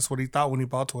I think that's what he thought when he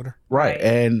bought Twitter. right. Right.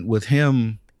 And with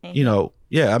him, you know,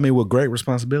 yeah, I mean, with great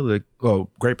responsibility,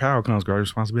 great power comes great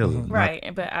responsibility.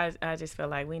 Right, but I just feel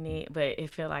like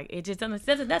it just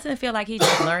doesn't feel like he's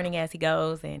just learning as he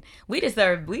goes, and we as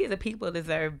a people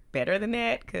deserve better than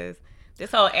that because This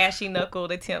whole ashy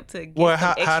knuckled attempt to get Well, some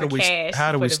how extra do we cash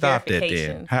how do for we the stop that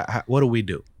then? verifications. What do we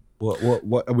do?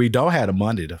 What we don't have the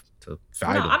money to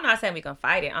fight No, them. I'm not saying we can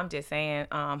fight it. I'm just saying,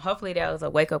 hopefully that was a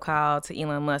wake up call to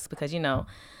Elon Musk because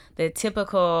the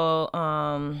typical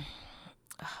out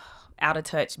of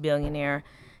touch billionaire.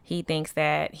 He thinks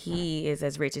that he is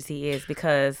as rich as he is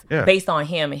because based on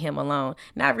him and him alone.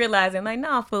 Not realizing like,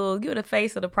 nah, fool, you're the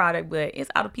face of the product, but it's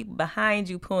all the people behind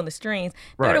you pulling the strings.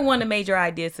 They're the one that made your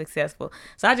idea successful.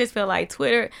 So I just feel like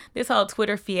Twitter, this whole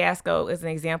Twitter fiasco is an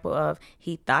example of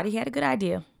he thought he had a good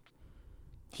idea.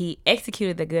 He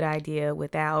executed the good idea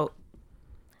without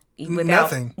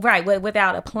nothing. Right,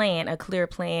 without a plan, a clear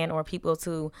plan, or people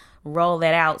to roll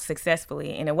that out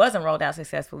successfully. And it wasn't rolled out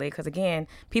successfully because, again,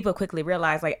 people quickly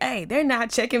realized, like, hey, they're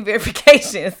not checking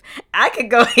verifications. I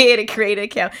could go ahead and create an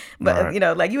account. But,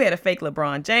 like you had a fake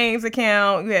LeBron James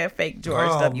account. You had a fake George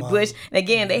W. Bush. And,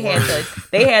 again, they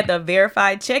had the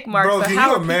verified check mark. Bro, so can how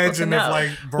you are people imagine to if, know? like,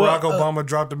 Barack Obama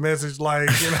dropped a message like,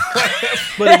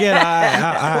 But again,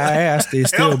 I asked, it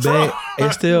still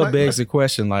begs the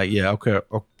question, like, okay,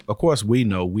 of course we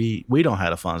know we don't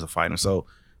have the funds to fight them. So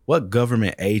what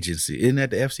government agency, isn't that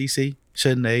the FCC?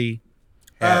 Shouldn't they?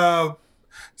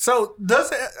 So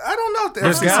does it? I don't know if the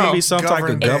There's FCC got to be some type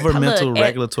of governed that. governmental Look,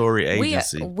 regulatory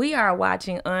agency. We are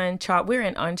watching we're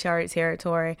in uncharted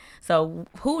territory. So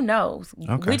who knows?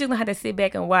 Okay. We just gonna have to sit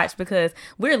back and watch because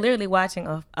we're literally watching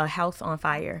a house on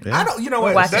fire. Yeah. I don't. You know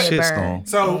We're what? watching That, it burn. shitstorm.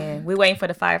 So- and we're waiting for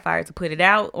the firefighter to put it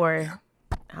out, or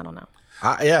I don't know.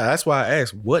 That's why I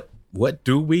asked, what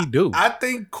do we do? I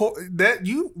think that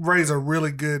you raise a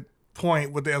really good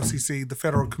point with the FCC, the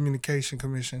Federal Communication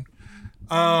Commission.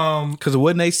 Because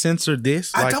wouldn't they censor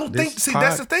this? I don't think. See,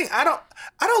 that's the thing. I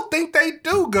don't think they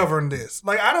do govern this.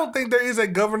 Like, I don't think there is a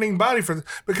governing body for this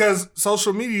because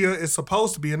social media is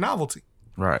supposed to be a novelty.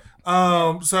 Right.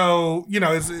 So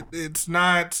it's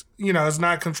not it's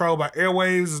not controlled by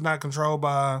airwaves. It's not controlled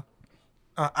by.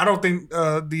 I don't think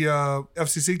the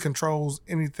FCC controls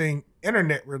anything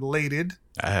internet related.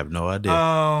 I have no idea.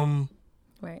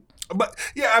 Right. But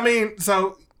yeah, I mean,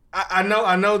 so I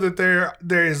know that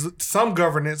there is some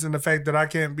governance in the fact that I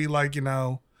can't be like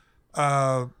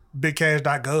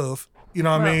bigcash.gov. You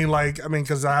know what I mean? Like, I mean,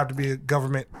 because I have to be a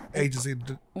government agency.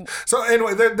 So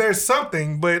anyway, there's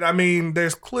something, but I mean,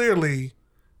 there's clearly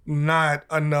not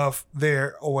enough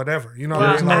there or whatever. You know what I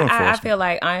There's mean? no Like, I enforcement. feel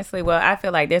like honestly, I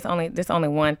feel like there's only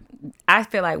one. I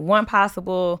feel like one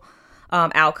possible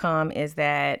outcome is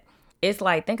that it's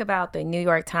like, think about the New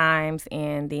York Times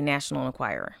and the National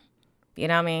Enquirer. You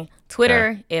know what I mean?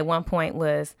 Twitter at one point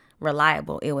was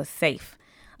reliable. It was safe.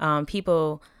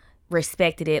 People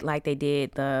respected it like they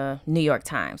did the New York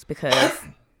Times because,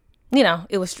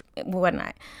 it was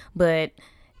whatnot. But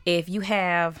if you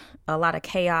have a lot of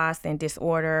chaos and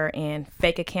disorder and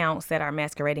fake accounts that are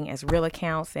masquerading as real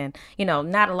accounts and,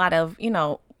 not a lot of,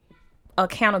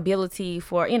 accountability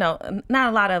for, not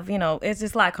a lot of, it's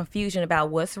just a lot of confusion about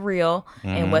what's real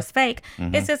and what's fake.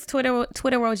 It's just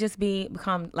Twitter will just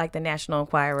become like the National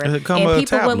Enquirer and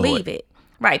people will leave it.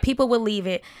 Right. People will leave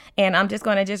it. And I'm just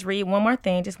going to read one more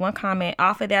thing, just one comment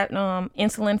off of that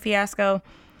insulin fiasco.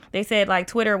 They said like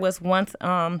Twitter was once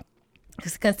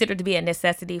considered to be a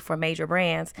necessity for major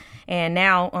brands. And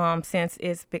now, since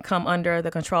it's become under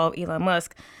the control of Elon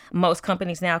Musk, most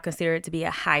companies now consider it to be a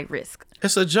high risk.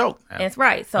 It's a joke. That's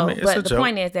right. So, but the joke.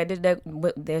 point is that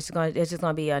there's just going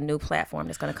to be a new platform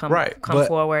that's going to come but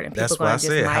forward, and people that's are going why I to just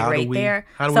said, migrate there.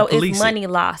 how do we So police it's money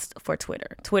lost for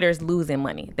Twitter. Twitter's losing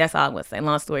money. That's all I'm going to say.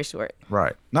 Long story short.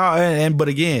 Right. No, but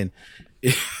again,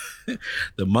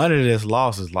 the money that's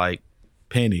lost is like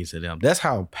pennies to them. That's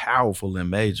how powerful and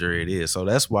major it is. So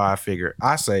that's why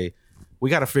I say we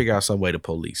got to figure out some way to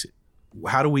police it.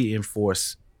 How do we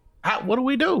enforce? What do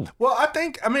we do? well,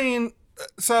 I mean,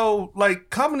 so like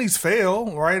companies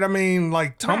fail, right? I mean,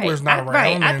 like Tumblr's not around.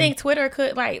 Right. I and- think Twitter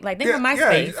could think of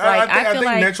MySpace. I think feel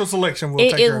like natural selection will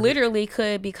take care it of it. literally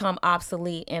could become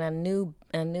obsolete in a new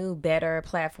better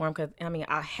platform because I mean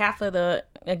half of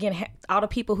all the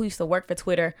people who used to work for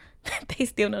Twitter, they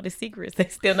still know the secrets. They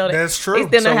still know That's true.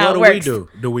 They still know So how what it do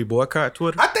works. we do? Do we boycott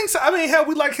Twitter? I think so. I mean, hell,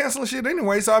 we like canceling shit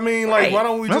anyway. So I mean, like, Right. why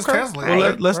don't we just Okay. cancel it?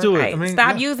 Well, let's do it. Right. I mean,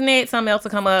 Stop yeah. using it. Something else will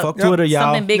come up. Fuck Twitter,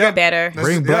 y'all. Something bigger, Yeah. better. That's-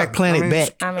 Bring Black Planet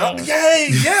back. I mean, Yay!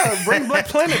 Yeah, bring Black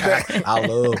Planet back. I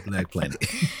love Black Planet.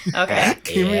 okay.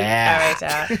 Yeah. All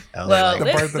right, y'all. I Well, the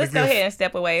birth of let's the go gift. ahead and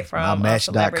step away from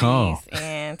MyMatch.com. celebrities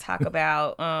and talk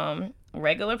about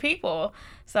regular people.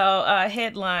 So,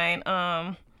 headline: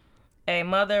 a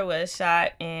mother was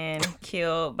shot and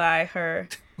killed by her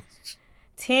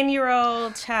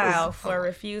 10-year-old child for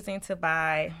refusing to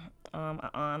buy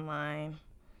an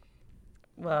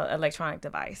electronic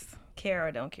device. care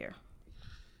or don't care?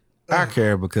 I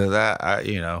care because I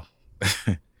you know,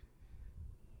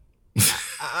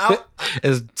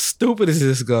 as stupid as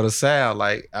this is gonna sound,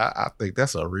 like I think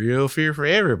that's a real fear for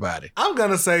everybody. I'm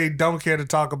gonna say don't care to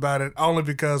talk about it only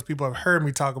because people have heard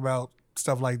me talk about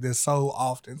stuff like this so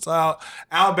often. So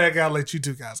I'll back out. Let you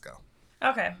two guys go.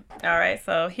 Okay. All right.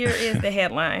 So here is the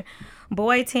headline.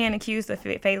 Boy 10 accused of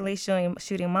fatally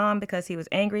shooting mom because he was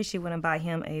angry. She wouldn't buy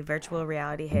him a virtual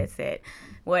reality headset.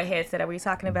 What headset are we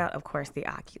talking about? Of course, the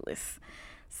Oculus.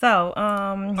 So,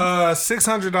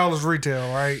 $600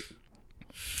 retail, right?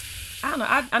 I don't know.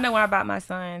 I know when I bought my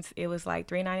son's, it was like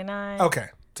 $399. Okay.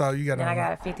 So you got. And I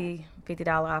got a $50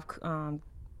 off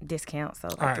discount, so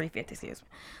like $350, excuse me.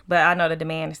 But I know the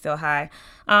demand is still high.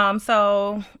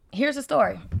 So here's the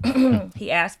story.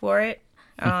 He asked for it.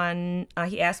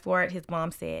 His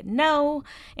mom said no,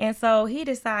 and so he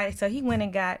decided. So he went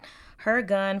and got her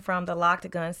gun from the locked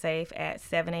gun safe at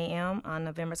 7 a.m. on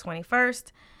November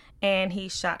 21st, and he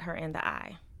shot her in the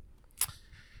eye.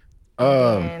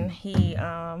 And he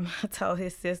told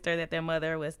his sister that their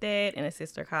mother was dead, and his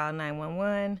sister called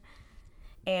 911.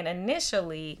 And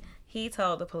initially, he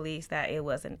told the police that it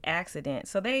was an accident.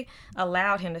 So they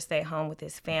allowed him to stay home with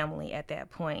his family at that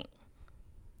point.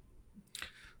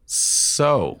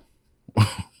 So, but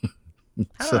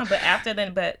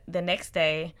the next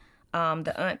day,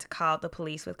 the aunt called the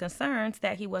police with concerns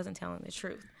that he wasn't telling the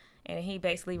truth. And he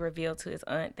basically revealed to his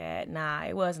aunt that, nah,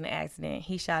 it wasn't an accident.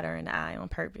 He shot her in the eye on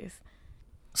purpose.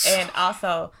 And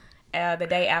also, the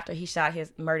day after he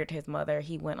murdered his mother,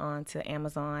 he went on to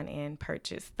Amazon and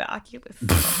purchased the Oculus from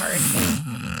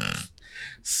her.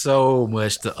 So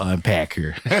much to unpack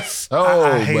here. I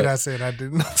said I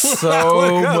didn't.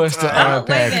 So much to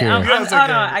unpack here. Hold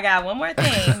on, I got one more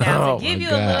thing. Now to give you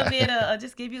a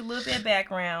little bit of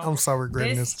background. I'm so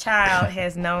regretting this. This child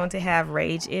has known to have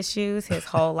rage issues his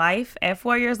whole life. At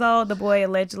 4 years old, the boy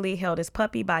allegedly held his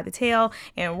puppy by the tail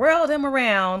and whirled him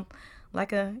around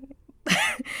until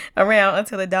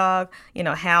the dog,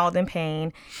 howled in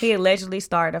pain. He allegedly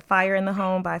started a fire in the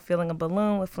home by filling a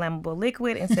balloon with flammable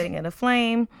liquid and setting it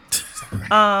aflame.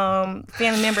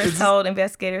 Family members told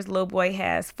investigators the little boy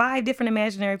has 5 different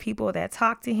imaginary people that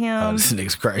talk to him. Oh, this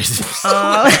nigga's crazy. This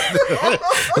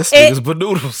nigga's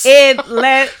banoodles.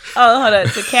 Hold on.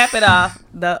 To cap it off,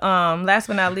 the last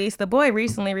but not least, the boy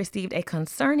recently received a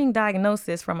concerning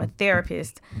diagnosis from a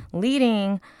therapist,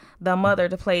 leading the mother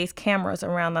to place cameras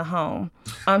around the home.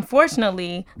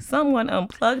 Unfortunately, someone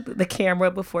unplugged the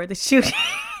camera before the shooting.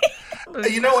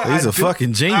 You know what? He's a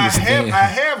fucking genius. I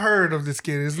have heard of this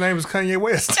kid. His name is Kanye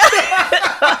West.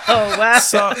 Oh, wow.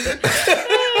 So,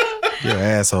 you're an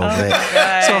asshole,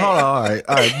 man. So hold on.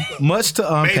 All right. Much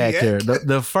to unpack here.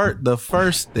 The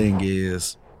first thing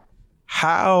is,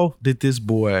 how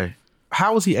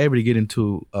was he able to get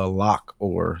into a lock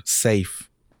or safe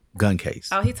gun case?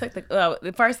 Oh, he took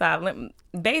first off,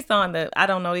 based on I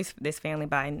don't know this family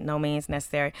by no means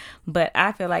necessary, but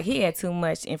I feel like he had too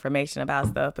much information about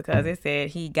stuff because it said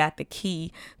he got the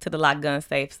key to the locked gun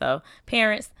safe. So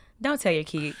parents, don't tell your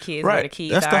kids where the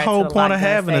keys That's are. That's the whole to point of locked gun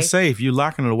having a safe. You're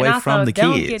locking it away and also, from the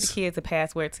don't kids. Don't give the kids a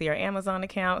password to your Amazon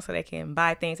account so they can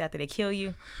buy things after they kill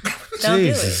you.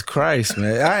 Jesus Christ,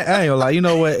 man. I ain't gonna lie. You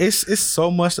know what? It's so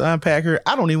much to unpack here.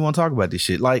 I don't even want to talk about this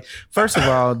shit. Like, first of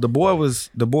all, the boy's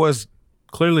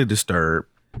clearly disturbed.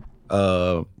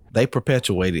 They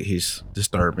perpetuated his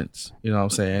disturbance. You know what I'm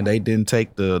saying? They didn't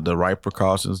take the right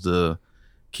precautions to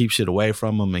keep shit away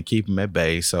from him and keep him at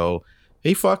bay. So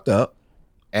he fucked up,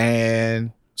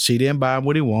 and she didn't buy him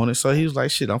what he wanted. So he was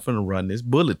like, "Shit, I'm finna run this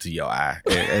bullet to your eye,"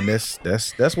 and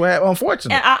that's what happened.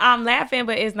 Unfortunately, and I'm laughing,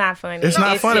 but it's not funny. It's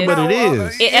not funny, but it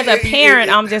is. As a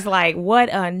parent, I'm just like, what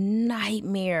a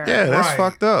nightmare. Yeah, that's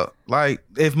fucked up. Like,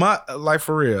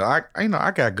 for real, I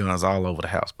got guns all over the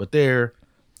house, but they're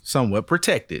somewhat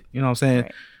protected. You know what I'm saying?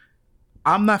 Right.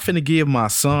 I'm not finna give my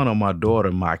son or my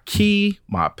daughter my key,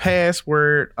 my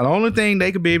password. The only thing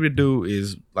they could be able to do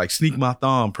is like sneak my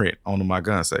thumbprint onto my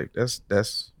gun safe. That's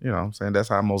you know what I'm saying? That's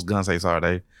how most gun safes are.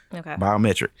 They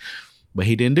biometric. But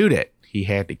he didn't do that. He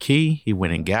had the key. He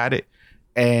went and got it.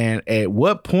 And at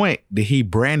what point did he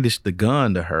brandish the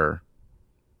gun to her?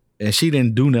 And she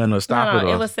didn't do nothing to stop it.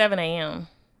 It was 7 a.m.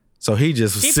 So he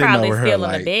just was sitting over her. She probably still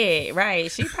in the bed,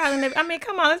 right? She probably.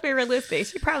 Come on, let's be realistic.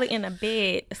 She probably in the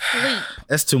bed asleep.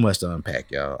 That's too much to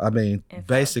unpack, y'all. I mean,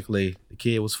 basically, the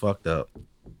kid was fucked up.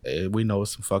 We know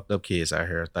some fucked up kids out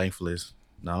here. Thankfully, it's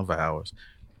none of ours.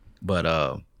 But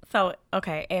So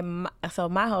okay, and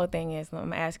my whole thing is,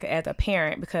 I'm asking as a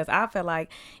parent, because I feel like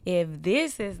if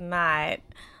this is not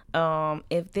an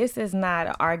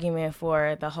argument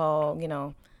for the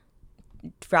whole,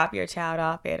 drop your child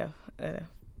off at a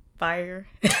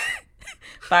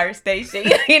fire station.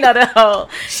 You know the whole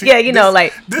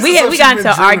like we got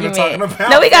into an argument.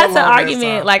 No, we got into an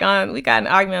argument we got an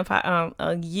argument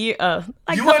a year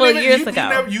like a couple of years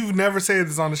ago. You've never said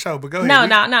this on the show, but go ahead. No,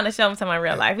 not on the show. I'm talking about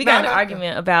real life. We got an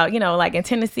argument about like in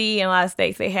Tennessee and a lot of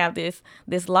states they have this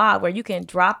law where you can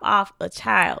drop off a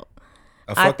child.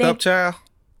 A fucked up child?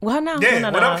 Well, no.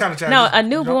 Whatever kind of child. No, a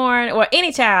newborn or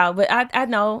any child, but I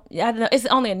know it's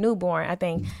only a newborn, I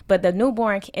think. But the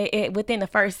newborn, within the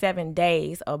first 7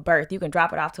 days of birth, you can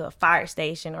drop it off to a fire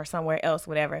station or somewhere else,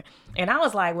 whatever. And I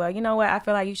was like, well, you know what? I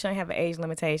feel like you shouldn't have an age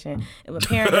limitation. If a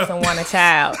parent doesn't want a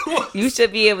child, you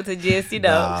should be able to just,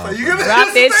 drop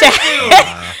that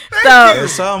child. So at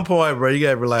some point, bro, you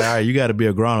gotta be like, all right, you gotta be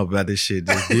a grown up about this shit.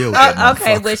 Just deal with it.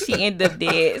 Okay, but she ended up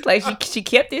dead. It's like she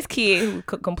kept this kid who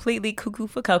completely cuckoo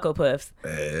for Cocoa Puffs.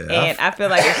 And I feel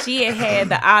like if she had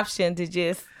the option to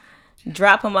just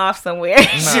drop him off somewhere,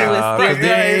 she was like,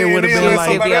 it would have been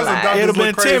like, it would have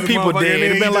been 10 people dead. It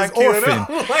would have been like Orphan.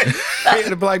 It would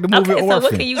have been like the movie Orphan. So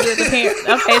what can you do as a parent?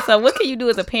 Okay, so what can you do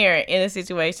as a parent in a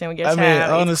situation where your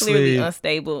child is clearly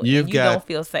unstable and you don't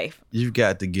feel safe? You've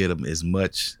got to get them as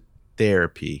much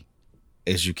therapy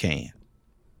as you can.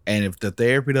 And if the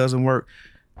therapy doesn't work,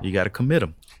 you got to commit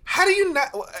them. How do you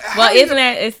not?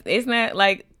 Isn't that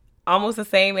like almost the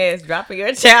same as dropping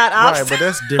your child off? Right, but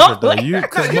that's different though. You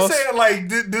saying like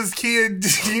this kid.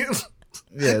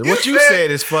 Yeah, what you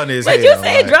said is funny as hell. But you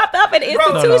said dropped off at the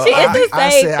institution. It's the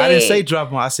same thing. I didn't say drop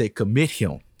him. I said commit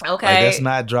him. Okay, like, that's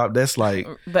not drop. That's like.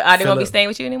 But are they gonna be staying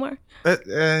with you anymore?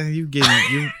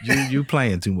 You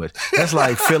playing too much. That's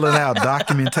like filling out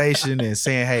documentation and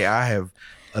saying, "Hey, I have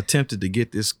attempted to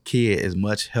get this kid as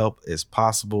much help as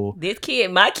possible." This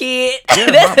kid, my kid.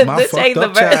 Yeah, my fucked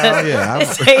up child. Yeah,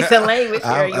 let's change the language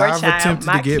here. Your I've child, attempted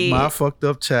my to get kid. my fucked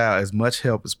up child as much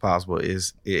help as possible.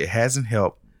 It hasn't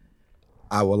helped.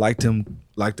 I would like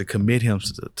to commit him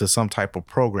to some type of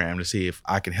program to see if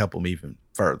I can help him even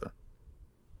further.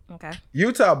 Okay.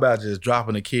 You talk about just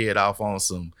dropping a kid off on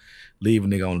some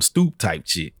leaving nigga on the stoop type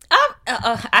shit.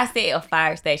 I said a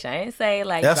fire station. I didn't say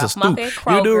like that's drop a him off stoop. at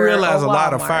Kroger. You do realize or a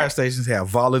lot of Walmart. fire stations have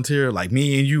volunteer, like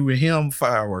me and you and him,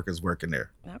 fire workers working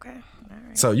there. Okay. All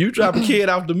right. So you drop a kid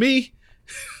off to me,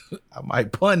 I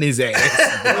might pun his ass.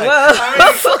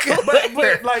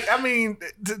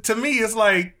 To me, it's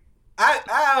like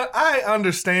I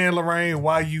understand, Lorraine,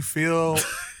 why you feel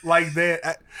like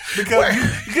that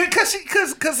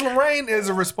because Lorraine is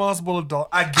a responsible adult.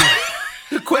 I get it.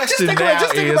 The question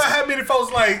just think about how many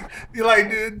folks you're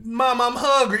like, Mom, I'm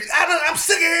hungry. I'm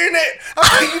sick of hearing that.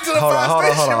 I'm taking you to the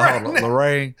fire station right now.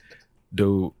 Lorraine,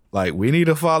 dude, like we need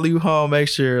to follow you home. Make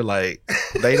sure like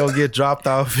they don't get dropped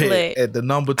off at the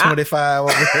number 25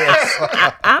 over there.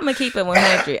 I'm gonna keep it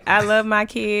 100. I love my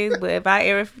kids, but if I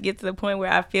ever get to the point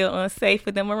where I feel unsafe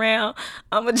with them around,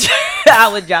 I would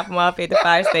drop them off at the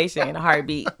fire station in a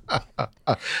heartbeat.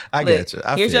 I get you.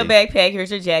 Here's your backpack.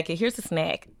 Here's your jacket. Here's a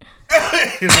snack.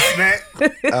 Here's a snack.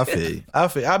 I feel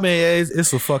you. I mean,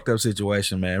 it's a fucked up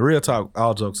situation, man. Real talk,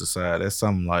 all jokes aside, that's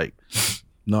something like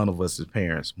none of us as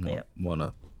parents want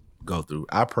to go through.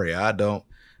 I pray I don't.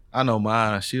 I know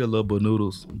mine, she a little bit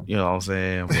noodles, you know what I'm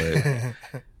saying?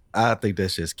 But I think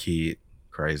that's just kid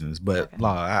craziness. But no,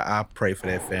 I pray for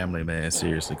that family, man,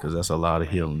 seriously, because that's a lot of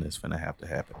healing that's finna have to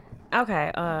happen.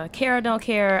 Okay, care or don't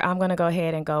care, I'm gonna go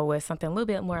ahead and go with something a little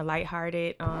bit more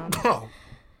lighthearted.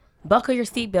 Buckle your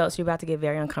seatbelts. You're about to get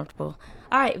very uncomfortable.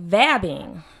 All right,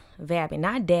 vabbing,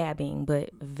 not dabbing,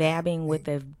 but vabbing with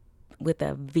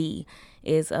a V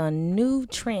is a new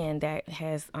trend that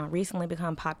has recently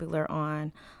become popular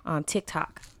on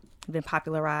TikTok. Been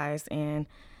popularized, and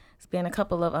it's been a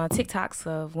couple of TikToks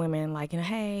of women like,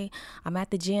 hey, I'm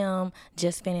at the gym,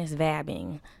 just finished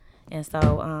vabbing, and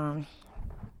so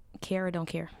care or don't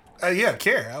care. Yeah,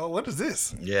 care. What is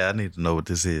this? Yeah, I need to know what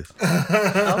this is.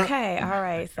 Okay, all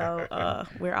right. So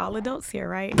we're all adults here,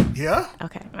 right? Yeah.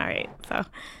 Okay, all right. So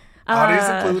audience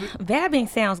included. Vabbing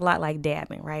sounds a lot like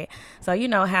dabbing, right? So you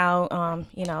know how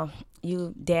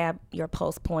you dab your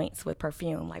pulse points with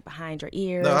perfume, like behind your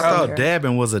ears. No, I thought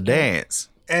dabbing was a dance.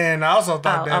 And I also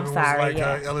thought dabbing was like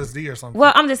yeah. LSD or something.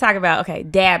 Well, I'm just talking about,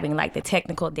 dabbing, like the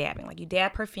technical dabbing. Like you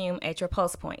dab perfume at your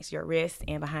pulse points, your wrists,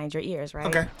 and behind your ears, right?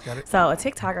 Okay, got it. So a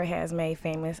TikToker has made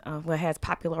famous, has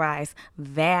popularized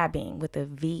vabbing with a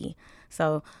V.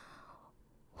 So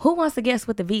who wants to guess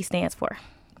what the V stands for?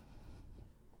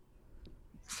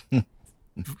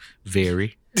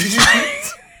 Very.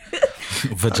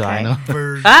 Vagina.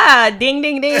 Okay. Ding,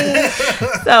 ding, ding.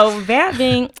 So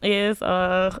vabbing is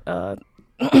a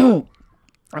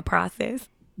process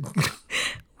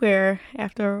where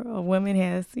after a woman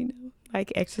has,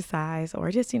 like exercised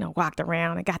or just, walked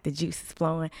around and got the juices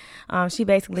flowing. She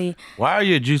basically... Why are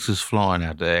your juices flowing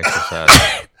after exercise?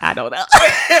 I don't know.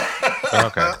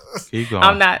 Okay. Keep going.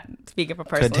 I'm not speaking for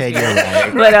personal Take experience.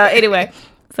 your life. But anyway,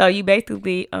 so you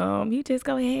basically, you just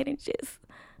go ahead and just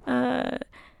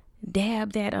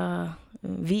dab that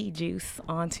V juice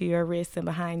onto your wrist and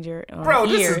behind your Bro,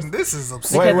 ears. this is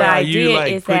absurd. Because Wait, the are you idea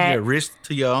like is putting that- your wrist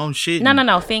to your own shit?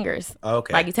 No, fingers.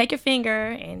 Okay. Like you take your finger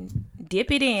and dip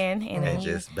it in and then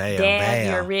you just bam, dab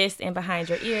bam. your wrist and behind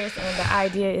your ears. And the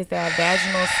idea is that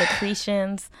vaginal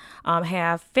secretions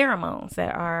have pheromones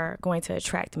that are going to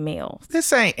attract males.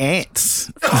 This ain't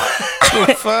ants.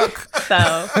 The fuck?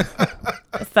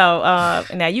 So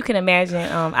now you can imagine.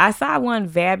 I saw one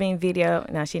vabbing video.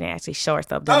 Now she didn't actually show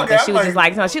herself doing it. Okay, But she was I'm just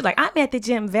like- like, she was like, I'm at the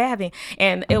gym vabbing,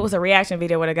 and it was a reaction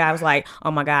video where the guy was like,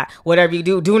 oh my god, whatever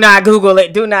you do not Google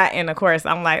it, do not. And of course,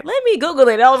 I'm like, let me Google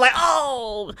it. I was like,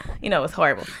 oh, it's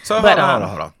horrible. So But,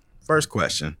 hold on. First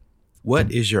question: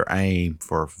 what is your aim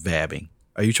for vabbing?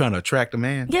 Are you trying to attract a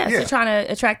man? Yes, Yeah. you're trying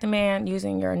to attract a man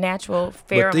using your natural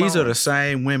pheromones. But these are the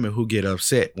same women who get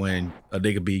upset when a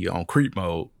nigga be on creep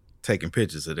mode taking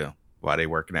pictures of them while they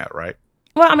working out, right?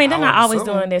 Well, I mean, they're I not would always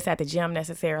assume. doing this at the gym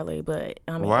necessarily, but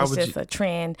I mean, Why it's would just you- a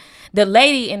trend. The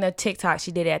lady in the TikTok,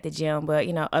 she did it at the gym, but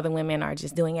other women are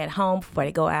just doing it at home before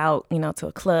they go out, to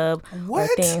a club or What?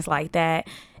 things like that.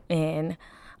 And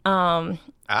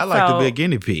I like to So- be a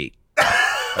guinea pig.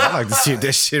 I like to see if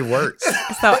that shit works.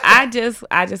 so I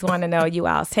just want to know you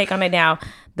all's take on it. Now,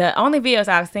 the only videos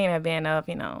I've seen have been of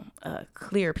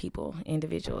clear people,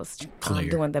 individuals Clear.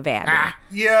 doing the vabbing.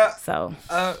 Yeah. So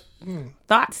Uh,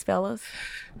 thoughts, fellas?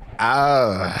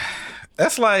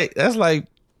 That's like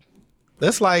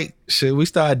should we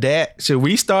start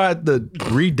the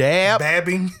redab?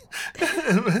 Babbing.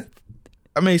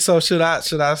 I mean, so should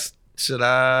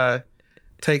I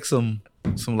take some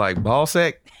like ball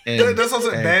sack and, That's what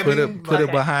I'm saying, and babbing? put it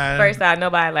Okay. behind? First off,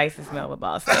 nobody likes to smell with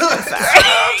balls. I'm sorry.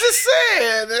 I'm just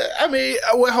saying. I mean,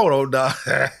 well, hold on, dog.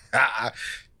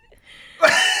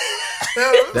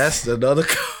 That's another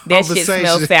That shit conversation.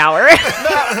 smells sour.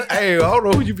 Hey, hold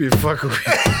on, who you been fucking with?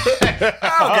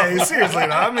 Okay, seriously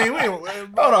though. I mean,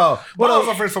 Hold on. Balls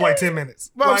are first for like 10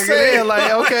 minutes. But I'm Like, saying,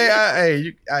 like,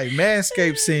 okay,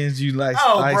 Manscaped sends you like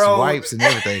Oh, nice bro. wipes and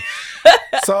everything.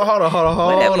 So hold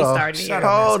What have we started here?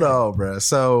 Hold on, bro.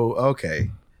 So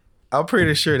okay, I'm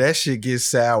pretty sure that shit gets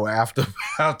sour after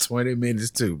about 20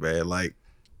 minutes too, man. Like,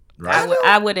 right?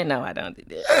 I wouldn't know. I don't do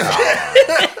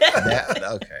that.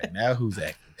 Okay, now who's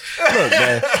acting? Look,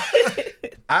 man.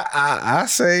 I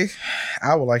say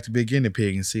I would like to be a guinea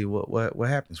pig and see what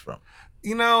happens from it.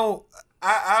 You know,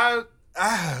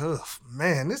 ugh,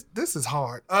 man, this is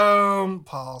hard.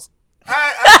 Pause.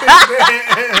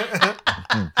 I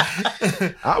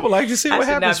I would like to see I what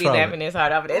should not happens be from laughing it. this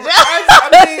hard over this.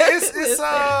 I mean, it's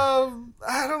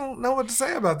I don't know what to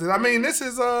say about this. I mean, this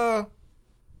is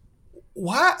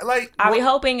why like Are we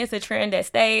hoping it's a trend that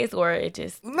stays, or it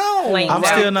just no. flames I'm out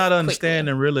still not quickly?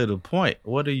 understanding really the point.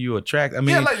 What do you attract? I mean,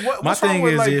 Yeah, like, what- my what's wrong thing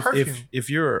with, is like, if perfume?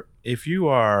 if you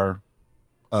are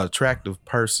an attractive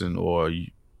person, or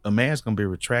a man's gonna be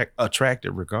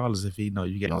attracted regardless if he know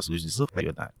you get no solutions or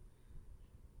not.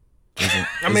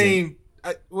 I mean,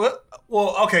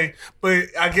 well, okay, but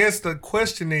I guess the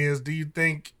question is, do you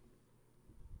think?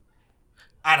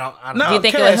 I don't No, Do you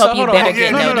think it okay, would help so you hold on, better hold on.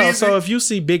 get No. noticed? So if you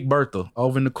see Big Bertha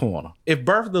over in the corner, if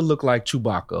Bertha looked like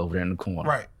Chewbacca over there in the corner,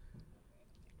 right.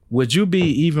 would you be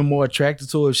even more attracted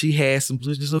to her if she had some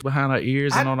blisters behind her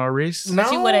ears and on her wrists? No,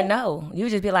 But you wouldn't know. You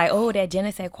would just be like, oh, that je ne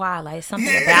sais quoi, like something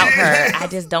about her. I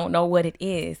just don't know what it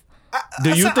is. Do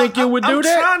you think you would do I'm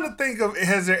that? trying to think of,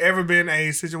 has there ever been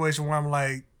a situation where I'm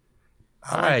like,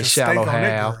 I All like right, the steak shallow on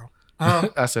that Hal. girl. Huh?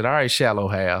 I said, all right, shallow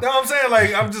Hal. No, I'm saying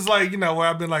like I'm just like where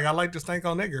I've been like I like to stank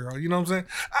on that girl. You know what I'm saying?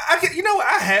 I can, you know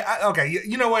what okay.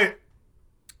 You know what?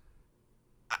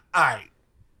 All right,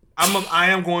 I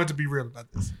am going to be real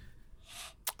about this.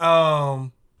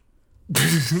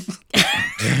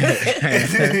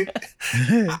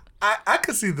 I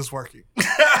could see this working.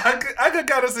 I could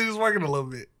kind of see this working a little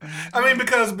bit. I mean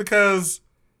because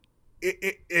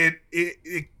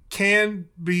it can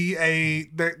be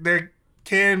there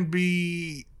can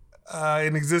be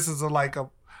an existence of like a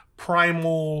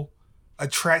primal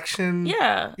attraction.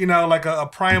 Yeah. You know, like a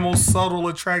primal, subtle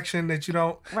attraction that you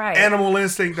don't. Right. Animal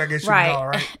instinct, I guess you Right. can call,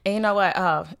 right? And you know what?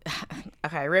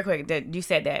 Okay, real quick, you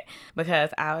said that because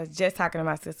I was just talking to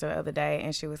my sister the other day,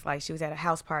 and she was at a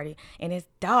house party, and this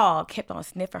dog kept on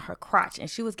sniffing her crotch, and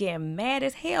she was getting mad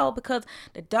as hell because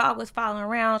the dog was following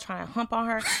around trying to hump on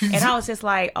her, and I was just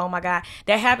like, oh my God,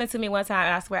 that happened to me one time,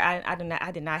 and I swear I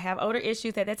did not have odor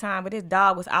issues at that time, but this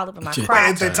dog was all over my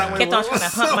crotch, kept on trying to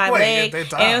hump my leg,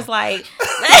 and it was like.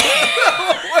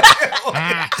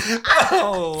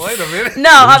 Oh, wait a minute. No,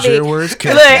 I mean,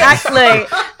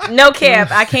 look, no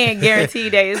cap. I can't guarantee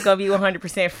that it's gonna be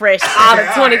 100% fresh all the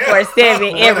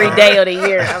 24/7 every day of the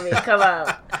year. I mean, come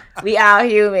on, we all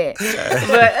human.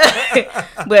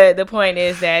 But the point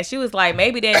is that she was like,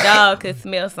 maybe that dog could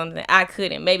smell something I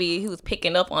couldn't. Maybe he was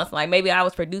picking up on something. Like maybe I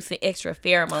was producing extra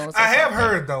pheromones. I have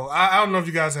heard though. I don't know if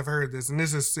you guys have heard this, and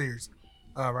this is serious.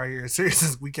 Right here, serious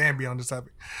as we can be on this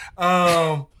topic.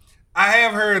 I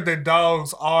have heard that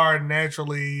dogs are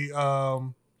naturally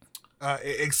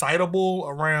excitable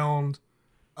around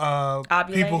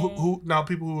people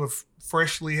who have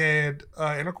freshly had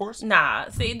intercourse. Nah,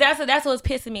 see that's what's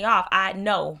pissing me off.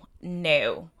 No,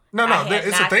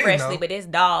 it's a thing freshly, though. but this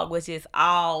dog was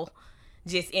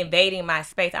just invading my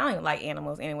space. I don't even like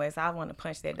animals anyway, so I want to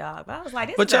punch that dog. But I was like,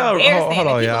 this is embarrassing. Hold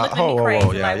on, y'all. Hold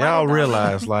on. Y'all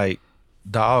realize like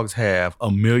dogs have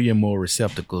a million more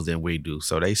receptacles than we do,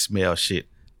 so they smell shit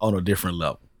on a different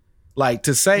level. Like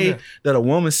to say that a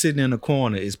woman sitting in the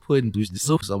corner is putting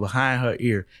the behind her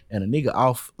ear and a nigga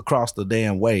off across the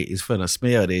damn way is finna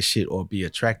smell that shit or be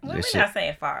attracted to that shit. We're not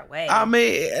saying far away. I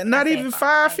mean, not even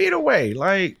 5 feet away.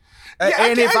 Like,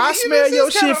 and if I smell your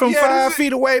shit from 5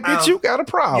 feet away, bitch, you got a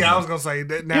problem. Yeah, I was gonna say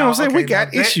that. Now, you know what I'm saying? We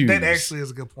got issues. That actually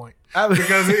is a good point.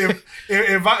 Because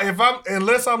if I'm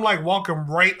unless I'm like walking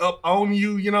right up on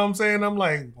you, you know what I'm saying? I'm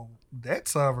like, well,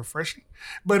 that's refreshing.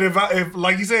 But if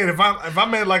like you said, if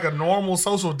I'm at like a normal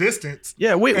social distance,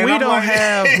 yeah, we don't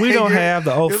have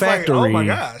the olfactory. Like, oh my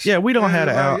gosh. Yeah, we don't have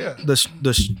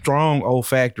the strong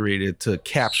olfactory to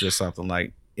capture something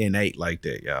like innate like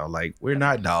that, y'all. Like, we're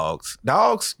not dogs.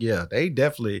 Dogs, yeah, they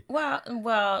definitely. Well,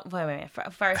 wait a minute.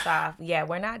 First off, yeah,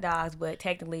 we're not dogs, but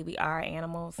technically we are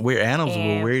animals. We're animals,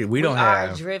 but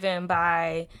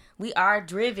we are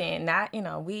driven, not,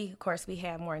 we, of course, we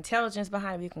have more intelligence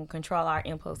behind it. We can control our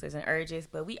impulses and urges,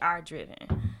 but we are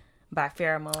driven by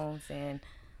pheromones and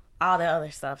all the other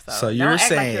stuff. So you're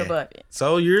saying, like you're above it.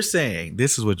 So you're saying,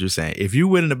 this is what you're saying. If you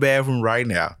went in the bathroom right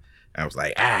now, I was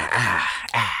like,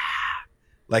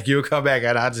 like you'll come back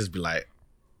and I'll just be like,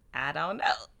 I don't know.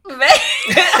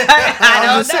 I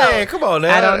don't know. Saying, come on,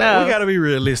 now. I don't know. We gotta be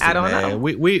realistic. I don't know.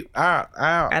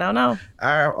 I don't know.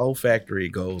 Our olfactory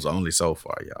goes only so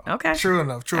far, y'all. Okay. True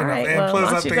enough. All And right, plus,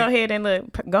 why don't you go ahead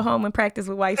and go home and practice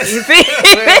with wifey.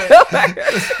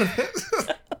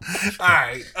 All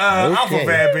right. Alpha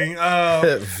vabbing. All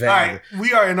right.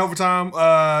 We are in overtime.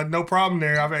 No problem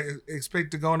there. I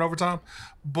expect to go in overtime.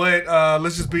 But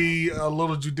let's just be a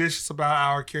little judicious about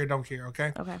our care, don't care,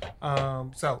 okay? Okay.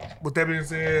 So, with that being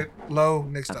said, Lo,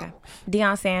 next up.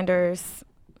 Deion Sanders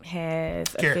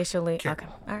has officially... Care. Okay.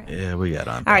 All right. Yeah, we got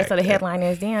on. All right, so the headline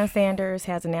is Deion Sanders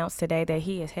has announced today that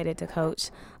he is headed to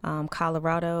coach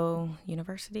Colorado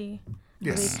University.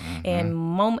 Yes.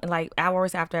 And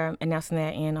hours after announcing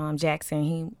that in Jackson,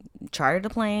 he chartered a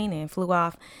plane and flew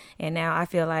off. And now I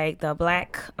feel like the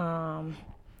black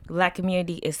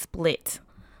community is split.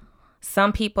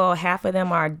 Some people, half of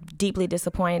them are deeply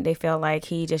disappointed. They feel like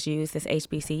he just used this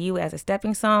HBCU as a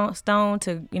stepping stone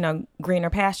to, greener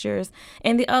pastures.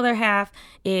 And the other half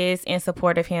is in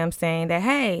support of him, saying that,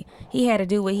 hey, he had to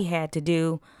do what he had to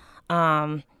do.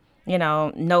 No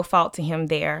fault to him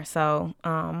there. So,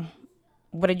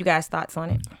 what are you guys' thoughts on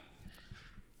it?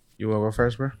 You want to go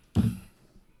first, bro?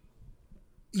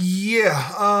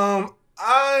 Yeah.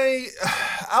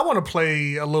 I want to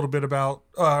play a little bit about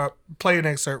play an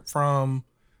excerpt from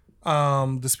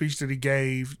the speech that he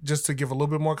gave, just to give a little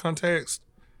bit more context,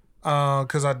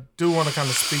 because I do want to kind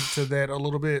of speak to that a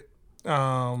little bit.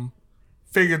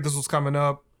 Figured this was coming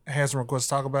up. Had some requests to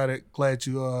talk about it. Glad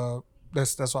you.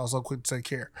 That's why I was so quick to take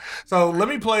care. So let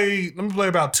me play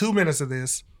about 2 minutes of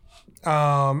this,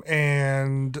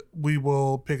 and we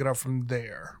will pick it up from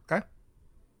there. Okay.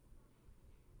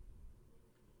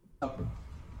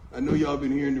 I know y'all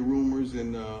been hearing the rumors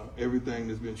and everything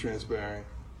that's been transpiring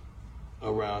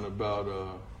around about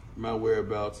my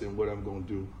whereabouts and what I'm going to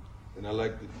do. And I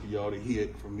like for y'all to hear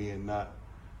it from me and not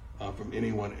from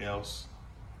anyone else.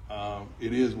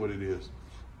 It is what it is.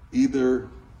 Either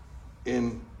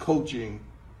in coaching,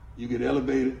 you get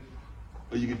elevated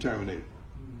or you get terminated.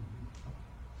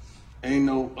 Ain't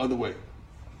no other way.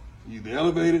 Either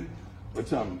elevated or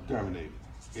terminated.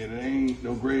 And it ain't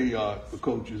no graveyard for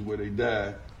coaches where they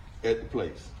die at the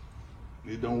place.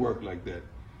 It don't work like that.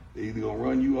 They either gonna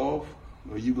run you off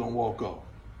or you gonna walk off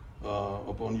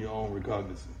upon your own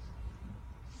recognizance.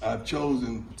 I've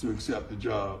chosen to accept the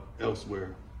job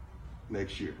elsewhere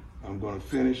next year. I'm gonna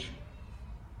finish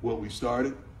what we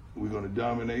started. We're gonna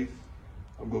dominate.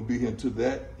 I'm gonna be here to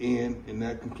that end and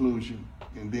that conclusion.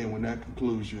 And then when that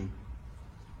conclusion,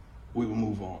 we will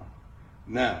move on.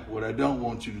 Now, what I don't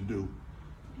want you to do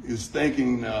is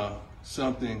thinking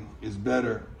something is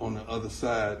better on the other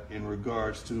side in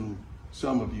regards to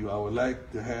some of you. I would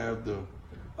like to have the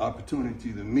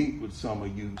opportunity to meet with some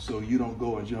of you so you don't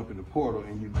go and jump in the portal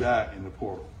and you die in the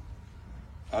portal.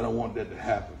 I don't want that to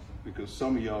happen because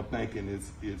some of y'all thinking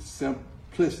it's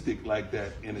simplistic like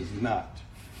that, and it's not.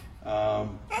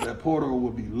 That portal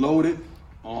will be loaded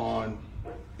on,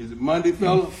 is it Monday,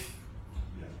 fella?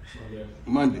 Yeah.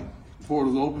 Monday.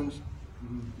 Portals opens,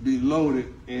 be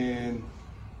loaded, and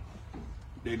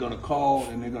they're gonna call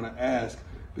and they're gonna ask,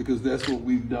 because that's what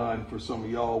we've done for some of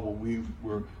y'all when we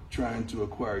were trying to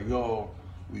acquire y'all.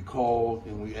 We called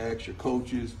and we asked your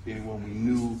coaches, anyone we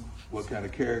knew, what kind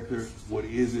of character, what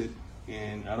is it?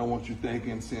 And I don't want you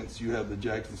thinking, since you have the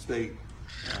Jackson State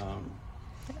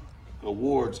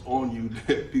awards on you,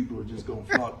 that people are just gonna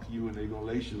flock to you and they're gonna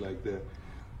lace you like that.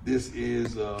 This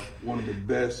is one of the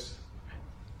best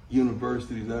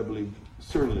universities, I believe,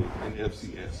 certainly in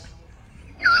FCS,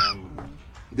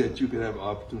 that you could have an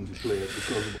opportunity to play at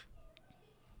because of.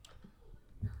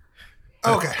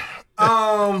 Okay.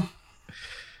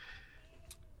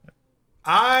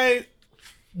 I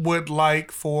would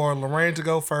like for Lorraine to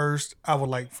go first. I would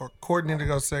like for Courtney to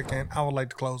go second. I would like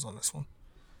to close on this one.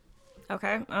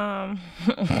 Okay. I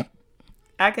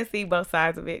can see both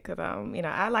sides of it because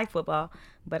I like football,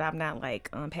 but I'm not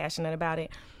like passionate about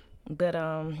it. But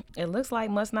it looks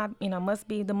like must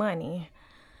be the money,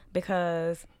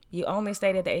 because you only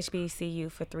stayed at the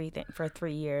HBCU for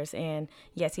 3 years, and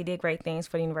yes, he did great things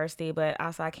for the university. But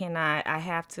also, I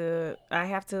have to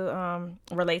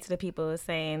relate to the people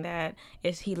saying that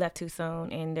he left too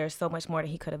soon, and there's so much more that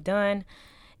he could have done,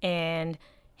 and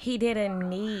he didn't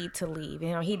need to leave.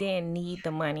 He didn't need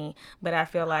the money. But I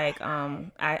feel like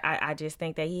I just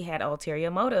think that he had ulterior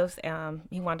motives.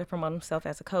 He wanted to promote himself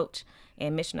as a coach,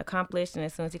 and mission accomplished. And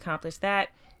as soon as he accomplished that,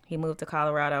 he moved to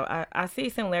Colorado. I see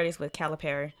similarities with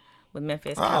Calipari, with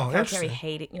Memphis. Calipari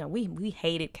hated, we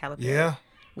hated Calipari. Yeah.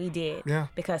 We did. Yeah.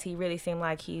 Because he really seemed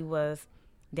like he was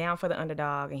down for the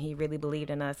underdog, and he really believed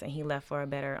in us, and he left for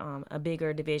a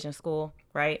bigger division school,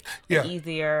 right? Yeah.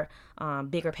 Easier,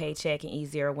 bigger paycheck and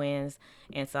easier wins.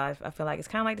 And so I feel like it's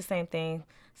kind of like the same thing.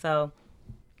 So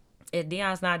if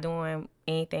Deion's not doing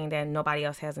anything that nobody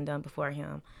else hasn't done before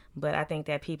him, but I think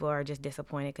that people are just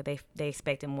disappointed because they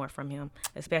expected more from him,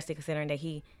 especially considering that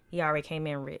he already came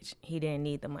in rich. He didn't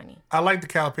need the money. I like the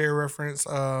Calipari reference.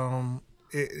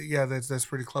 That's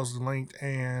pretty closely linked,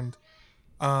 and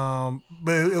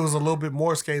but it was a little bit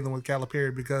more scathing with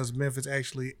Calipari because Memphis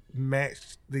actually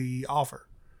matched the offer.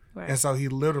 Right. And so he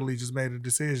literally just made a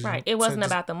decision. Right. It wasn't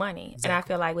about the money. Exactly. And I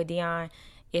feel like with Deion,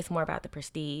 it's more about the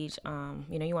prestige.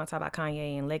 You want to talk about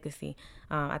Kanye and legacy.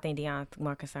 I think Deion's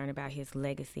more concerned about his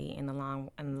legacy in the long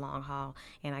haul.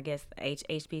 And I guess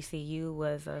HBCU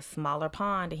was a smaller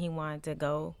pond, and he wanted to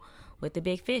go with the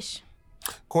big fish.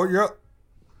 Court, you're up.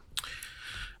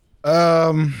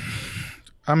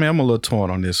 I'm a little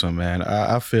torn on this one, man.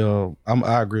 I feel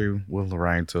I agree with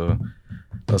Lorraine to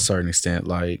a certain extent.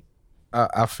 Like,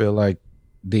 I feel like,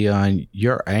 Deion,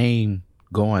 your aim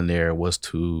going there was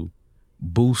to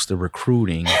boost the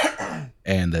recruiting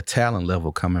and the talent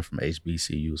level coming from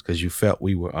HBCUs because you felt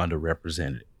we were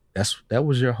underrepresented. That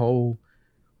was your whole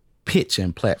pitch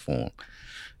and platform.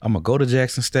 I'm gonna go to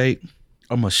Jackson State.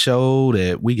 I'm gonna show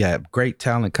that we got great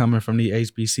talent coming from the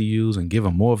HBCUs and give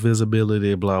them more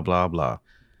visibility, blah, blah, blah.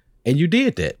 And you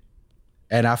did that.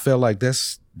 And I felt like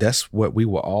that's what we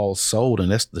were all sold,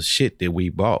 and that's the shit that we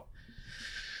bought.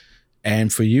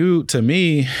 And for you, to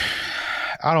me,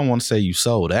 I don't want to say you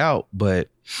sold out, but,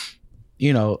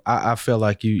 I feel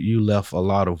like you left a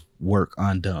lot of work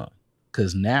undone.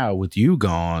 Because now with you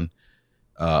gone,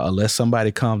 unless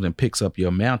somebody comes and picks up your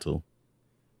mantle,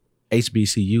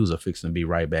 HBCUs are fixing to be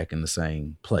right back in the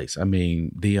same place. I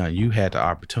mean, Deion, you had the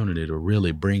opportunity to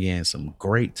really bring in some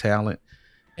great talent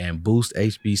and boost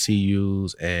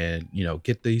HBCUs and,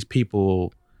 get these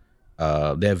people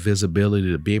that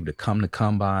visibility to be able to come to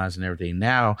combines and everything.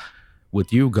 Now,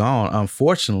 with you gone,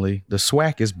 unfortunately, the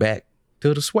SWAC is back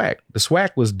to the SWAC. The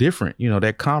SWAC was different.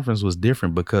 That conference was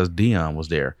different because Deion was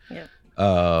there. Yeah.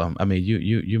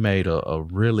 You made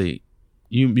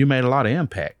you made a lot of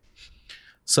impact.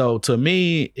 So to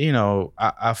me,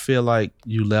 I feel like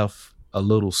you left a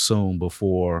little soon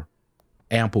before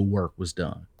ample work was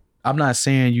done. I'm not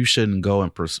saying you shouldn't go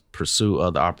and pursue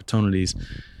other opportunities,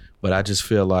 but I just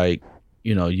feel like,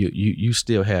 you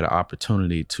still had an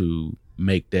opportunity to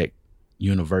make that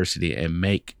university and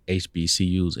make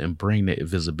HBCUs and bring that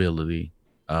visibility.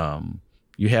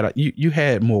 You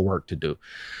had more work to do.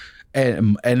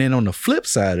 And then on the flip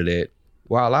side of that,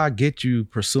 while I get you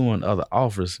pursuing other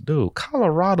offers, dude,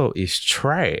 Colorado is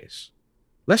trash.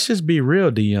 Let's just be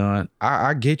real, Deion.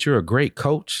 I get you're a great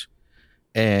coach,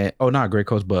 and not a great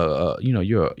coach, but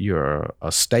you're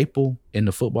a staple in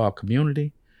the football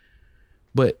community.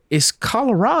 But it's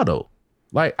Colorado.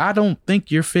 Like, I don't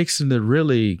think you're fixing to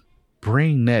really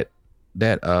bring that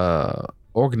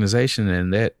organization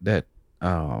and that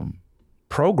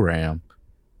program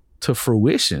to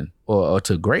fruition or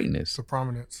to greatness, to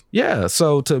prominence. Yeah.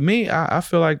 So to me, I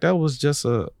feel like that was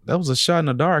a shot in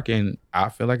the dark, and I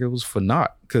feel like it was for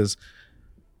naught, because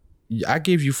I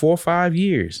give you 4 or 5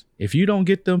 years. If you don't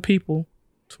get them people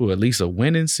to at least a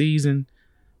winning season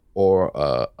or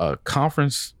a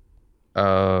conference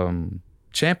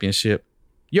championship,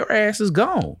 your ass is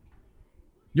gone.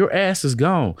 Your ass is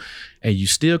gone. And you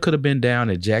still could have been down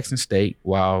at Jackson State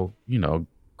while,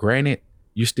 granted,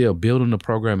 you still building the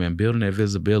program and building that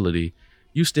visibility.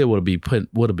 You still would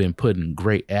have been putting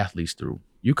great athletes through.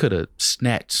 You could have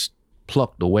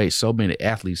plucked away so many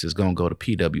athletes that's gonna go to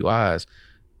PWIs.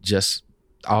 Just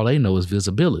all they know is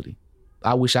visibility.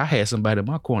 I wish I had somebody in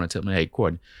my corner tell me, hey,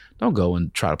 Courtney, don't go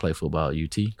and try to play football at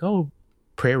UT. Go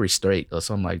Prairie State or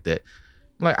something like that.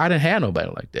 Like, I didn't have nobody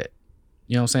like that.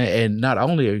 You know what I'm saying? And not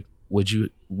only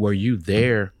were you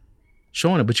there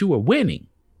showing it, but you were winning.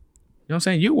 You know what I'm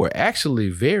saying? You were actually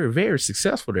very, very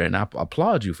successful there, and I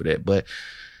applaud you for that. But,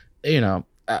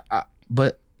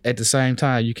 but at the same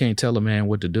time, you can't tell a man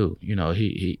what to do.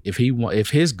 If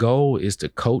his goal is to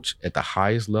coach at the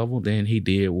highest level, then he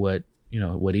did what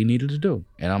he needed to do,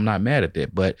 and I'm not mad at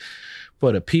that. But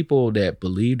for the people that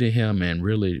believed in him and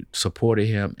really supported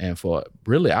him, and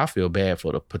I feel bad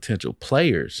for the potential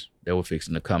players that were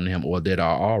fixing to come to him or that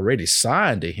are already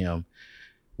signed to him.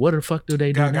 What the fuck do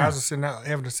they do now? Guys are sitting out,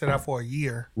 having to sit out for a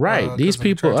year. Right. These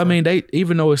people, I mean, they,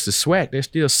 even though it's the SWAC, they're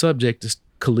still subject to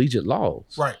collegiate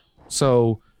laws. Right.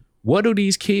 So what do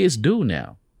these kids do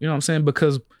now? You know what I'm saying?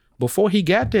 Because before he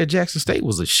got there, Jackson State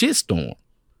was a shitstorm.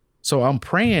 So I'm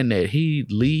praying that he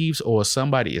leaves or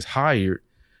somebody is hired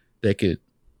that could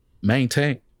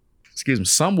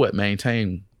somewhat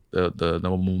maintain the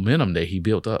momentum that he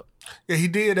built up. Yeah, he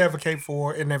did advocate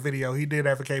for, in that video,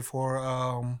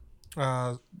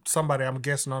 somebody, I'm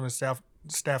guessing, on the staff.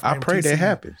 I pray that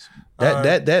happens.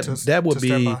 That would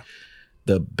be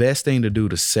the best thing to do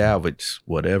to salvage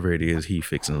whatever it is he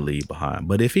fixing to leave behind.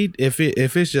 But if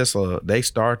it's just they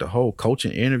start the whole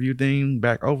coaching interview thing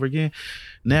back over again,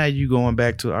 now you going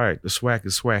back to, all right, the SWAC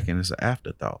is SWAC and it's an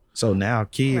afterthought. So now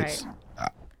kids,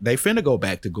 they finna go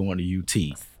back to going to UT,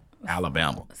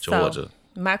 Alabama, Georgia.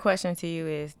 So my question to you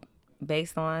is,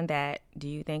 based on that, do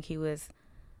you think he was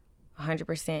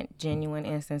 100% genuine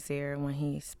and sincere when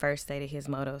he first stated his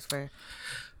motives for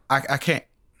I can't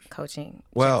coaching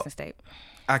Jackson State?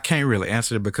 I can't really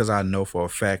answer it because I know for a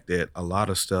fact that a lot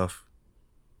of stuff,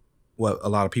 what a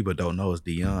lot of people don't know is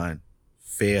Deion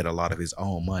fed a lot of his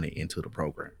own money into the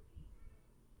program,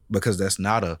 because that's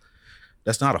not a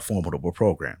formidable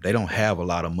program. They don't have a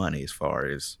lot of money as far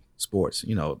as sports.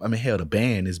 I mean, hell, the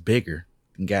band is bigger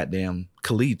than goddamn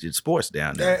collegiate sports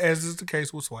down there, as is the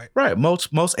case with SWAC. Right.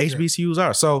 Most HBCUs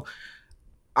are. So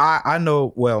I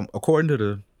know, well, according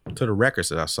to the records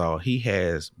that I saw, he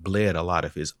has bled a lot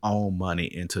of his own money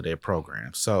into their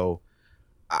program. So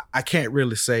I can't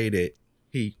really say that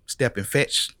he step and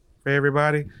fetch for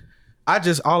everybody.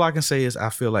 All I can say is I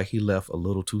feel like he left a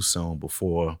little too soon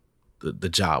before the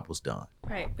job was done.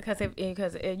 Right, because if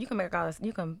you can make all this,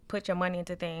 you can put your money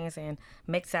into things and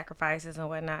make sacrifices and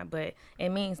whatnot, but it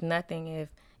means nothing if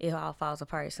it all falls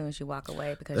apart as soon as you walk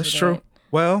away, because that's true.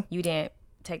 Well, you didn't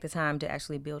take the time to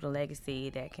actually build a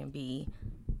legacy that can be,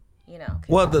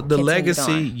 well, the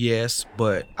legacy, yes,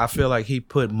 but I feel like he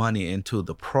put money into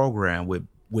the program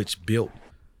which built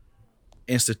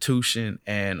institution,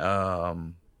 and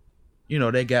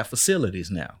they got facilities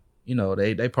now.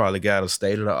 They probably got a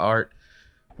state-of-the-art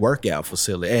workout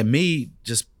facility. And me,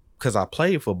 just because I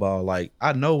played football, like,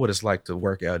 I know what it's like to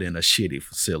work out in a shitty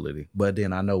facility, but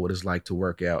then I know what it's like to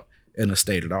work out in a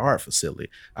state-of-the-art facility.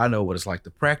 I know what it's like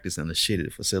to practice in a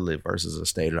shitty facility versus a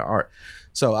state-of-the-art.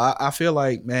 So I feel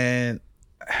like, man.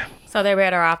 So they're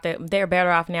better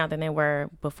off now than they were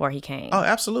before he came. Oh,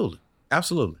 absolutely.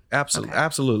 Okay.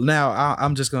 Absolutely. Now,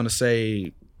 I'm just going to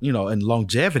say, and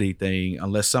longevity thing,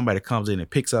 unless somebody comes in and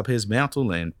picks up his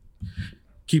mantle and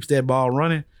keeps that ball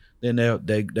running, then they're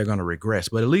going to regress.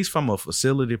 But at least from a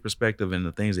facility perspective and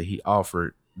the things that he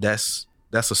offered, that's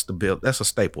a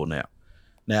staple now.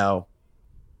 Now,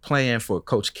 playing for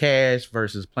Coach Cash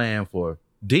versus playing for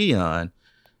Deion,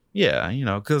 yeah,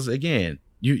 because again,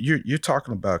 you're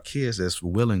talking about kids that's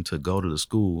willing to go to the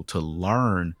school to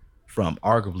learn from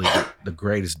arguably the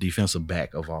greatest defensive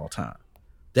back of all time.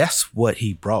 That's what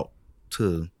he brought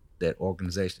to that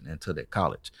organization and to that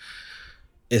college.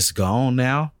 It's gone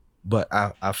now, but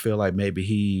I feel like maybe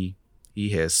he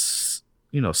has,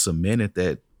 cemented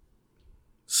that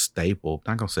staple,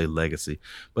 not gonna say legacy,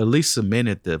 but at least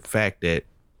cemented the fact that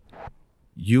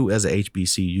you as a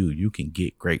HBCU, you can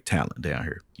get great talent down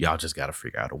here. Y'all just got to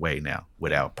figure out a way now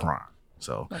without Prime.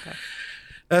 So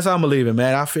that's how I'm believing,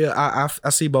 man. I feel I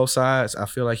see both sides. I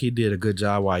feel like he did a good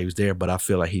job while he was there, but I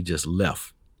feel like he just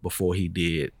left before he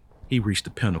reached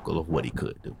the pinnacle of what he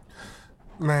could do.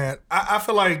 Man, I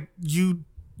feel like you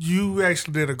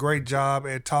actually did a great job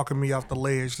at talking me off the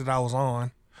ledge that I was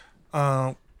on.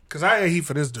 Because I had heat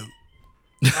for this dude.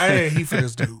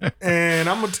 And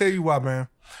I'm going to tell you why, man.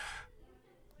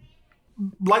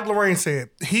 Like Lorraine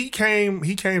said, he came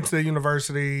to the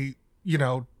university,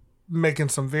 making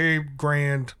some very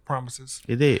grand promises.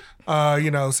 He did.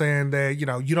 Saying that,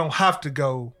 you don't have to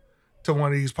go to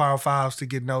one of these Power Fives to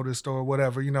get noticed or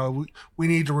whatever. We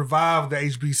need to revive the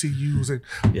HBCUs and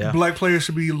black players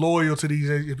should be loyal to these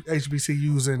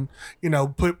HBCUs and,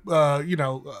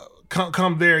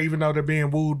 come there even though they're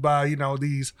being wooed by,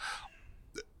 these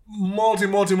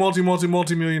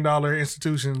multi-million dollar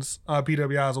institutions,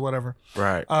 PWIs or whatever.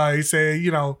 Right. He said,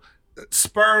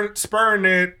 spurn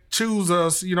that, choose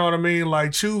us, you know what I mean?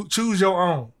 Like choose your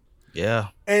own. Yeah.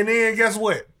 And then guess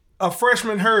what? A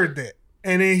freshman heard that.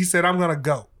 And then he said, I'm going to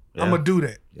go. Yeah. I'm going to do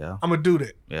that. Yeah. I'm going to do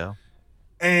that. Yeah.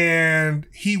 And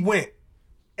he went.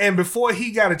 And before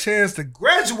he got a chance to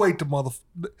graduate,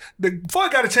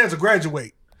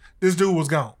 this dude was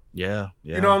gone. Yeah.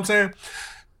 Yeah. You know what I'm saying?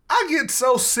 I get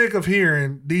so sick of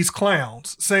hearing these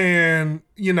clowns saying,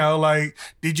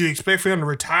 did you expect for him to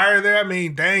retire there? I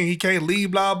mean, dang, he can't leave,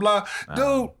 blah, blah.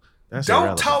 Dude,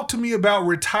 don't talk to me about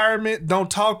retirement. Don't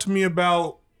talk to me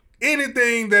about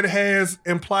anything that has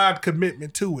implied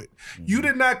commitment to it. Mm-hmm. You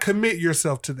did not commit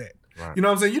yourself to that. Right. You know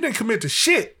what I'm saying? You didn't commit to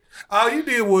shit. All you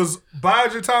did was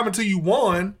bide your time until you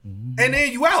won, and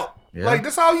then you out. Yeah. Like,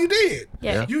 that's all you did.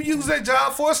 Yeah. You used that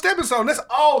job for a stepping stone. That's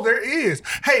all there is.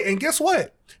 Hey, and guess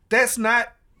what? That's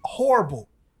not horrible.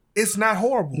 It's not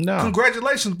horrible. No.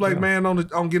 Congratulations, black man, on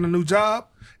getting a new job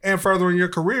and furthering your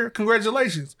career.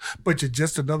 Congratulations. But you're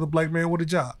just another black man with a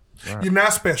job. Right. You're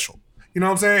not special. You know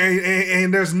what I'm saying?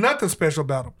 And there's nothing special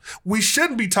about him. We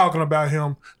shouldn't be talking about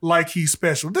him like he's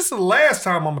special. This is the last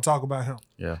time I'm going to talk about him.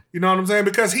 Yeah. You know what I'm saying?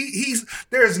 Because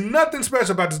there's nothing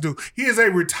special about this dude. He is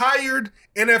a retired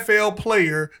NFL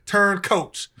player turned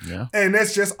coach. Yeah. And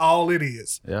that's just all it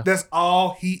is. Yeah. That's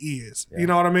all he is. Yeah. You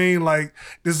know what I mean? Like,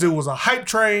 this dude was a hype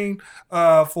train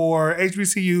for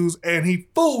HBCUs, and he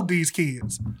fooled these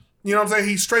kids. You know what I'm saying?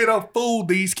 He straight up fooled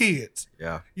these kids.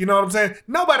 Yeah. You know what I'm saying?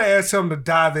 Nobody asked him to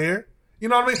die there. You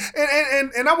know what I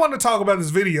mean? And I want to talk about this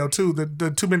video too, the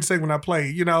 2-minute segment I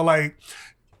played.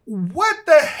 What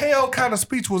the hell kind of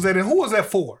speech was that, and who was that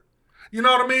for? You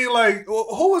know what I mean? Like,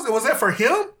 who was it? Was that for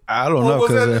him? I don't know,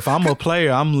 because if I'm a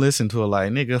player, I'm listening to it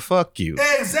like, nigga, fuck you.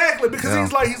 Exactly, because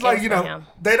he's like,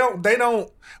 they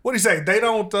don't. What do you say? They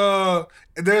don't.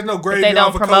 There's no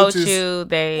graveyard for coaches.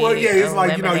 They don't promote you. It's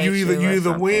like you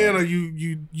either win or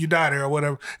you die there or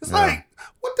whatever. It's like,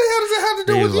 what the hell does it have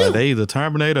to do with you? They either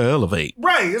terminate or elevate.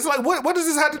 Right. It's like, what does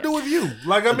this have to do with you?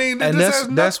 Like, I mean, and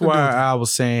that's why I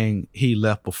was saying he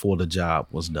left before the job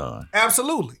was done.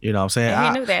 Absolutely. You know what I'm saying?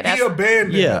 And he knew that. He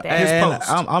abandoned his post.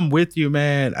 I'm with you,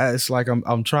 man. It's like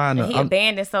I'm trying to. He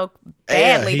abandoned so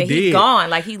badly that he's gone.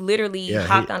 Like, he literally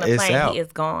hopped on a plane. Out. He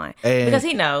is gone because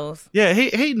he knows. Yeah,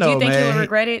 he knows. Do you think he will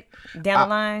regret it down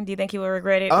the line? Do you think he will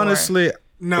regret it? Honestly.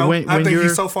 No, I think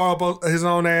he's so far up his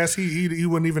own ass, he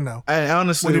wouldn't even know. And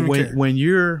honestly, when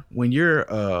you're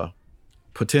a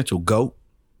potential GOAT,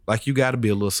 like, you got to be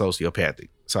a little sociopathic.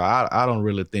 So I don't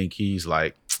really think he's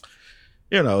like,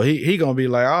 he gonna be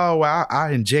like, oh, well, I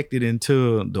injected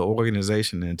into the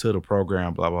organization, into the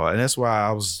program, blah blah. And that's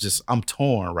why I'm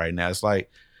torn right now. It's like,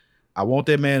 I want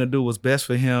that man to do what's best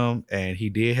for him, and he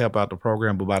did help out the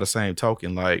program, but by the same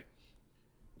token, like,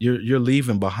 You're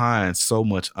leaving behind so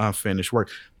much unfinished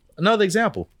work. Another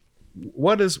example,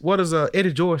 what does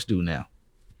Eddie George do now?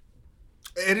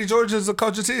 Eddie George is a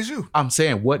coach at TSU. I'm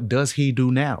saying, what does he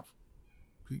do now?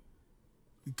 He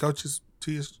coaches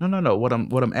 2 years. No. What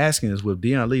I'm asking is, with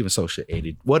Deion leaving, so should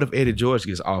Eddie. What if Eddie George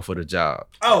gets offered a job?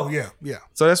 Oh yeah.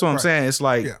 So that's what I'm saying. It's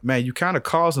like, man, you kind of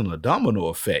causing a domino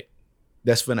effect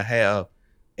that's gonna have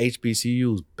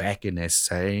HBCUs back in that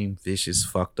same vicious,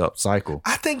 fucked up cycle.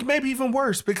 I think maybe even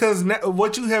worse, because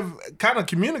what you have kind of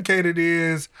communicated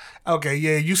is, okay,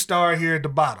 yeah, you start here at the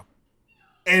bottom.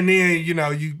 And then, you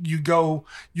go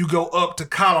up to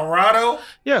Colorado.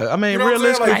 Yeah, I mean, you know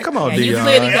realistically, like, come on, you Deion.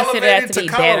 clearly consider that to be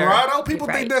Colorado. better. People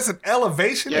Right. think that's an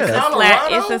elevation Yeah. to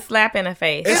Colorado. It's a slap in the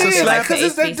face. It is, like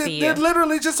because the they're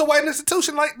literally just a white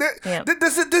institution like that. Yeah.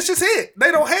 This is it.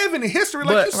 They don't have any history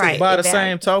like you said. Right. By the exactly.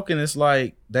 same token, it's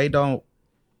like they don't.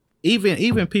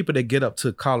 Even people that get up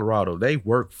to Colorado, they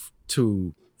work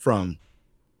from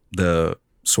the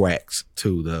SWACs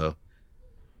to the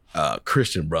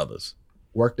Christian Brothers,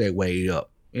 work their way up.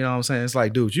 You know what I'm saying? It's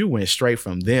like, dude, you went straight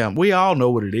from them. We all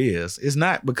know what it is. It's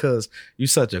not because you're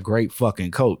such a great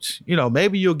fucking coach.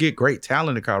 Maybe you'll get great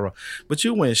talent in Colorado, but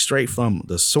you went straight from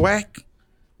the SWAC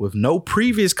with no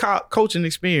previous coaching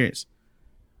experience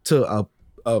to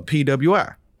a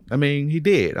PWI. I mean, he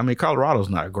did. I mean, Colorado's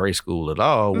not a great school at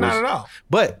all. Not at all.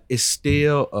 But it's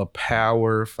still a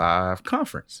Power 5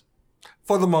 conference.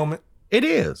 For the moment. It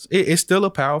is. It's still a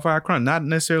Power 5 conference. Not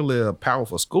necessarily a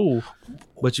powerful school,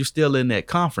 but you're still in that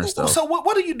conference, though. So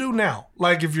what do you do now?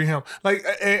 Like, if you're him, like,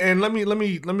 and let me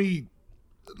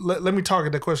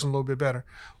target that question a little bit better.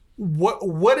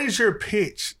 What is your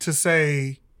pitch to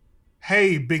say,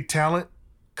 hey, big talent,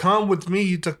 come with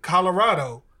me to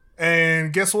Colorado,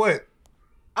 and guess what?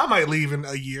 I might leave in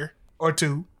a year or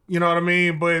two. You know what I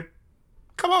mean? But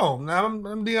come on,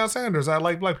 I'm Deion Sanders. I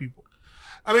like black people.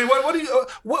 I mean, what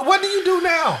do you do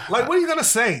now? Like, what are you gonna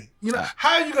say?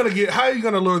 How are you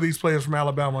gonna lure these players from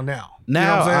Alabama now?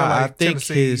 Now, I think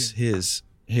Tennessee.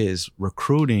 his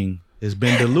recruiting has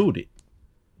been diluted,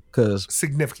 because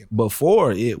Significant.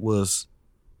 before it was,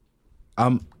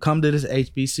 come to this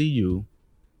HBCU,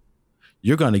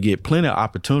 you're gonna get plenty of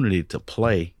opportunity to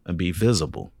play and be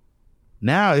visible.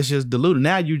 Now it's just diluted.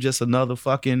 Now you just another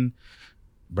fucking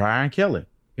Brian Kelly.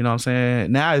 You know what I'm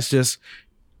saying? Now it's just.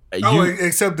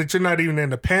 Except that you're not even in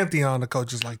the pantheon of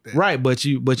coaches like that. Right, but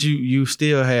you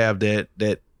still have that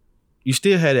you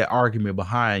still had that argument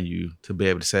behind you to be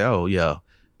able to say, oh yeah,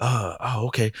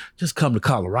 okay, just come to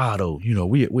Colorado.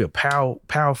 We're a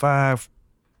Power 5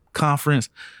 conference.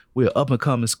 We're an up and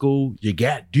coming school. You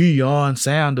got Deion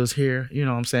Sanders here. You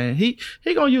know what I'm saying? He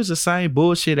gonna use the same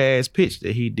bullshit ass pitch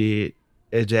that he did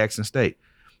at Jackson State.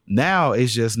 Now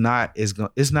it's just not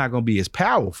gonna be as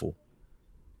powerful.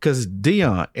 Because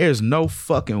Deion, there's no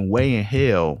fucking way in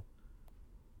hell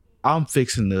I'm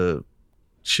fixing to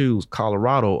choose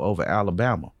Colorado over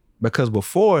Alabama. Because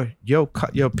before, your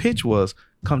pitch was,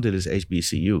 come to this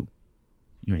HBCU.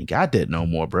 You ain't got that no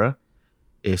more, bruh.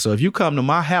 So if you come to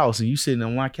my house and you sitting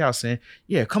on my couch saying,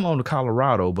 yeah, come on to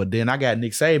Colorado, but then I got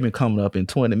Nick Saban coming up in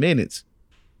 20 minutes.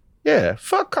 Yeah,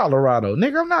 fuck Colorado.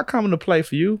 Nigga, I'm not coming to play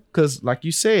for you. Because like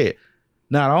you said,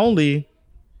 not only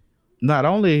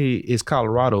is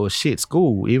Colorado a shit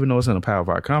school, even though it's in a Power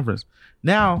 5 conference,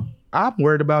 now I'm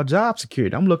worried about job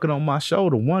security. I'm looking on my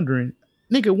shoulder wondering,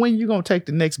 nigga, when you gonna take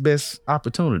the next best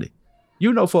opportunity?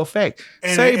 You know for a fact,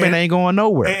 Saban ain't going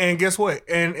nowhere. And guess what?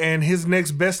 And his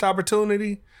next best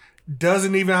opportunity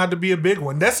doesn't even have to be a big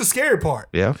one. That's the scary part.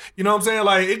 Yeah. You know what I'm saying?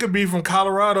 Like, it could be from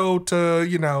Colorado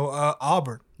to,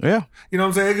 Auburn. Yeah. You know what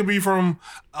I'm saying? It could be from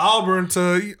Auburn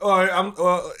to,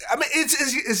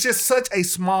 it's just such a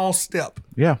small step.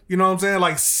 Yeah. You know what I'm saying?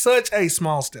 Like, such a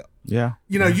small step. Yeah.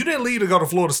 You didn't leave to go to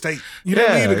Florida State. You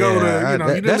didn't leave to go to, you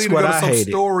didn't leave to go to some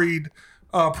storied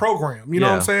program. You know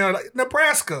what I'm saying? Like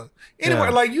Nebraska.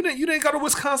 Anywhere. Like, you didn't go to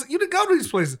Wisconsin. You didn't go to these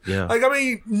places. Yeah. Like, I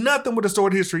mean, nothing with a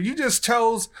storied history. You just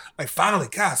chose, like, finally,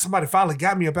 God, somebody finally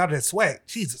got me about that swag.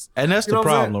 Jesus. And that's the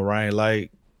problem, Lorraine.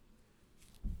 Like,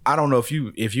 I don't know if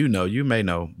you know, you may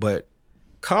know, but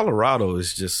Colorado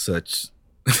is just such.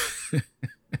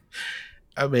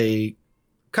 I mean,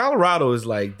 Colorado is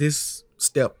like this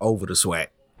step over the SWAC,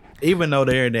 even though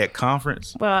they're in that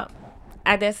conference. Well,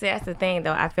 I guess that's the thing,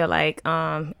 though. I feel like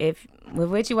if with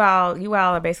which you all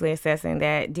are basically assessing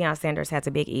that Deion Sanders has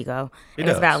a big ego.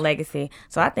 It's about legacy.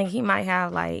 So I think he might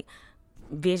have like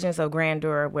visions of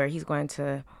grandeur where he's going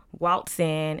to waltz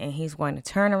in and he's going to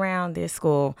turn around this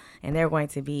school and they're going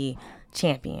to be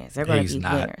champions. They're going to be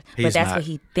winners. But that's what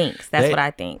he thinks. That's what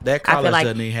I think. That college I feel like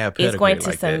doesn't even have pedigree it's going to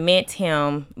like cement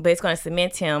him, but it's going to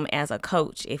cement him as a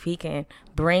coach if he can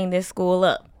bring this school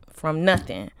up from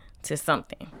nothing to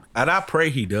something. And I pray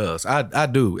he does. I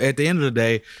do. At the end of the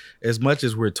day, as much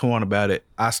as we're torn about it,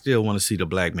 I still want to see the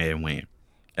black man win.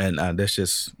 And that's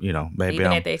just, maybe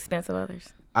even at the expense of others.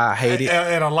 I hate it.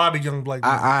 And a lot of young black men.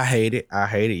 I hate it. I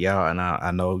hate it, y'all. And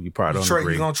I know you probably don't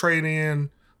agree. You're gonna trade in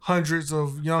hundreds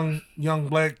of young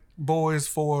black boys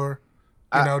for,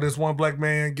 this one black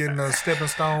man getting a stepping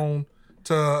stone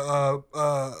to a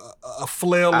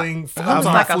flailing. I'm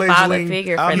like a father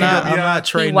figure for them. I'm not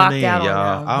trading in,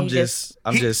 y'all. I'm just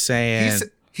saying.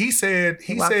 He said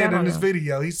in this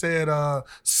video, he said,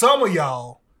 some of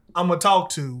y'all I'm gonna talk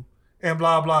to and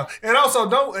blah blah, and also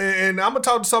I'm gonna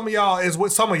talk to some of y'all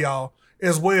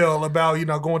as well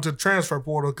about going to the transfer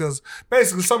portal, because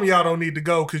basically some of y'all don't need to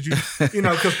go because you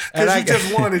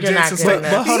just wanted Jackson State.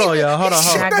 But hold on, y'all, hold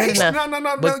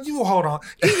on. No, you hold on.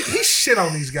 He shit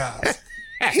on these guys.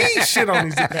 He shit on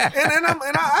these guys.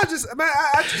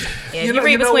 You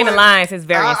read between the lines. It's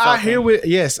very insulting. I hear with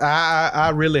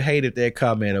I really hated that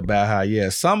comment about how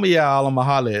some of y'all I'm gonna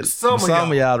holler at some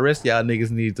of y'all, the rest of y'all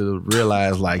niggas need to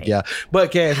realize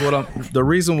But Cash, the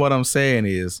reason why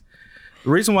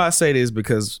I say this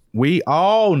because we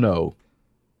all know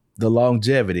the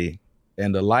longevity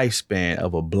and the lifespan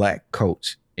of a black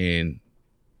coach in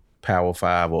Power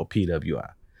 5 or PWI.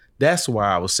 That's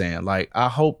why I was saying, I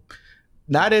hope.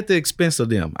 Not at the expense of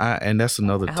them, and that's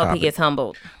another topic. I hope he gets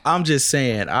humbled. I'm just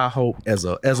saying, I hope as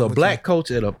a black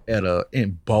coach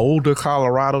in Boulder,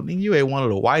 Colorado, then you ain't one of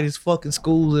the whitest fucking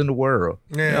schools in the world.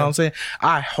 Yeah. You know what I'm saying?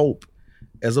 I hope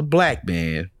as a black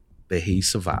man that he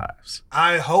survives.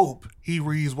 I hope he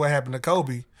reads what happened to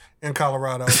Kobe in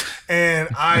Colorado, and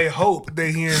I hope that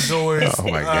he enjoys. Oh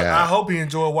my God! I hope he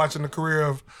enjoyed watching the career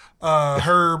of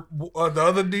Herb, the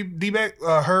other D-back,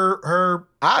 Herb.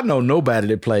 I know nobody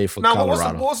that played for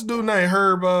Colorado. What's the dude's name?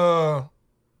 Herb.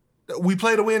 We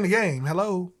played to win the game.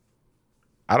 Hello.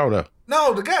 I don't know.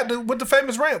 No, the guy with the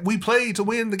famous rant. We played to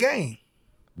win the game.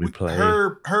 We played.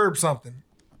 Herb something.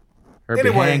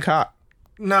 Herbie Hancock.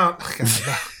 No.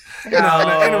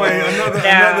 Anyway,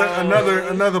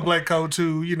 another black coach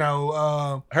who was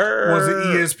an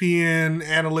ESPN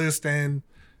analyst and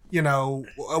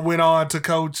went on to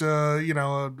coach a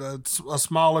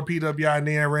smaller PWI and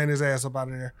then ran his ass up out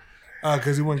of there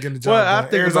because he wasn't getting the job. Well, I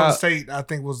think Arizona State, I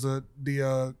think, was the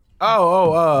dude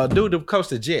that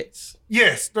coached the Jets.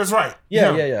 Yes, that's right.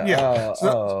 Yeah.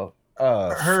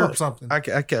 Herb something. I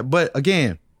can't. But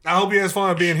again, I hope he has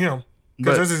fun being him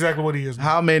because that's exactly what he is.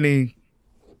 How many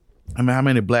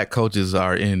black coaches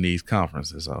are in these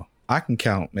conferences? So I can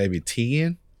count maybe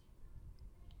 10.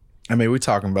 I mean, we're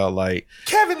talking about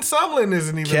Kevin Sumlin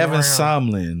isn't even Kevin around.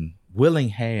 Sumlin,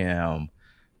 Willingham.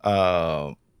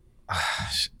 That's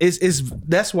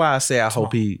why I say I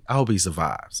hope he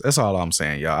survives. That's all I'm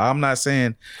saying, y'all. I'm not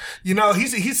saying. He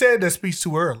said that speech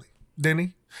too early, didn't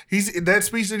he? That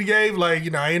speech that he gave,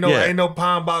 ain't no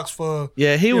pine box for.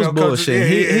 Yeah, he was bullshit.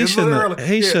 He shouldn't have let that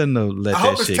shit go viral. I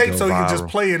hope it's taped so he can just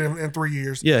play it in 3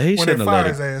 years. Yeah, he shouldn't have let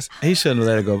it. Ass. He shouldn't have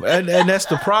let it go. And that's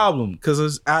the problem,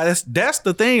 because that's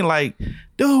the thing.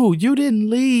 Dude, you didn't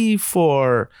leave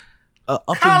for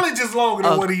college is longer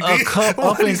than what he did.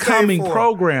 Up and coming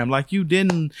program. You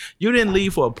didn't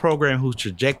leave for a program whose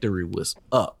trajectory was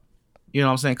up. You know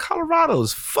what I'm saying? Colorado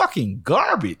is fucking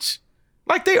garbage.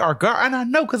 They are garbage. And I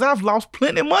know because I've lost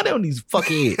plenty of money on these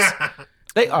fuckheads.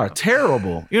 They are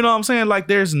terrible. You know what I'm saying?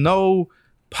 There's no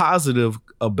positive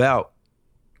about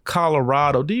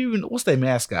Colorado. What's their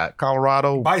mascot?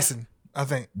 Colorado? Bison, I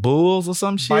think. Bulls or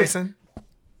some shit? Bison.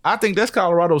 I think that's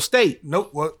Colorado State.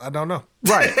 Nope. Well, I don't know.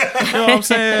 Right. You know what I'm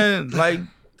saying?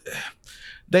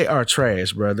 They are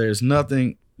trash, bro. There's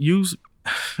nothing.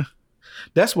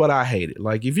 That's what I hated.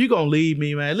 If you're going to leave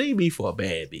me, man, leave me for a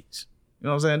bad bitch. You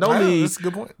know what I'm saying? That's a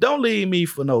good point. Don't leave me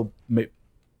for no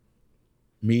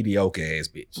mediocre ass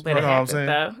bitch. But you know it happened,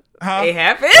 though. Huh? It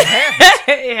happened. It happened.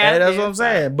 Hey, that's what I'm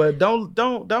saying. But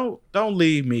don't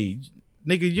leave me,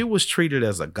 nigga. You was treated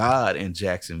as a god in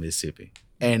Jackson, Mississippi,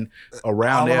 and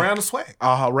around the swag,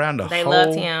 around the they whole.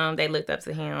 Loved him. They looked up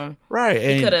to him. Right.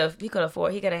 He could have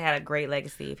had a great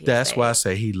legacy if he. That's why I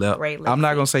say he left. I'm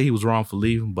not gonna say he was wrong for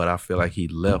leaving, but I feel like he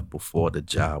left before the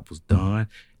job was done.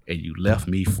 And you left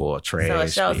me for a trash. So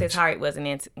it shows bitch. His heart wasn't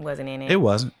in it. It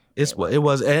wasn't. It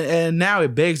was. And now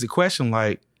it begs the question,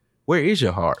 where is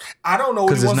your heart? I don't know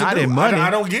what he wants to do. In money. I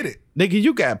don't get it. Nigga,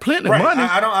 you got plenty of money.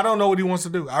 I don't know what he wants to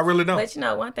do. I really don't. But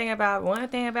one thing about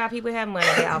people who have money,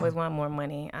 they always want more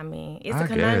money. I mean, it's a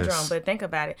conundrum, but think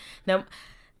about it. Now,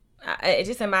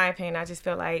 just in my opinion, I just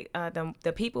feel like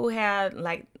the people who have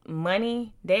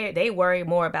money, they worry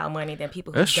more about money than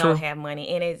people who don't have money,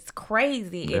 and it's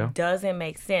crazy. Yeah. It doesn't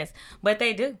make sense, but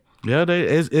they do. Yeah,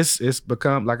 it's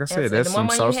become, like I said, that's some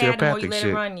sociopathic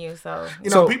shit. Run you, so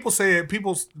people said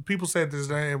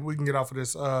this, and we can get off of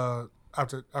this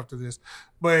after this,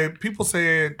 but people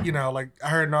said, I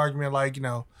heard an argument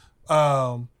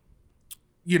JSU,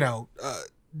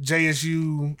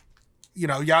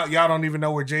 y'all don't even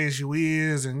know where JSU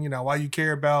is, and why you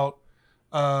care about.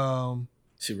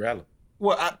 It's irrelevant.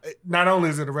 Well, not only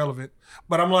is it irrelevant,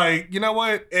 but I'm like, you know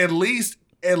what? At least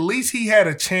he had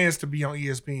a chance to be on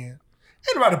ESPN.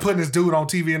 Ain't nobody putting this dude on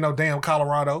TV in no damn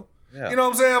Colorado. Yeah. You know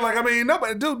what I'm saying? Like, I mean,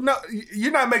 nobody, dude. No,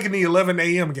 you're not making the 11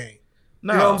 a.m. game.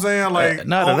 No, you know what I'm saying? Like,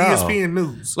 not on at all. ESPN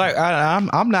News. Like,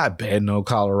 I'm not betting on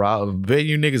Colorado. I'm betting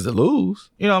you niggas to lose.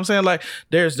 You know what I'm saying? Like,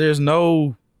 there's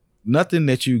nothing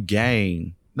that you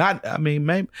gain.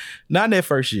 Maybe not in that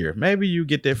first year. Maybe you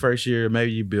get that first year.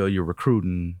 Maybe you build your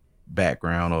recruiting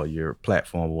background or your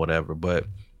platform or whatever. But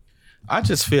I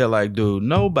just feel like, dude,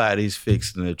 nobody's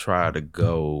fixing to try to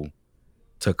go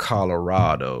to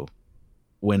Colorado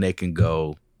when they can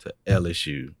go to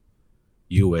LSU,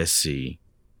 USC,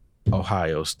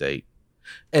 Ohio State.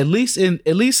 At least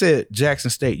at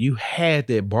Jackson State, you had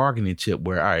that bargaining chip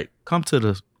where, all right, come to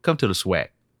the SWAC.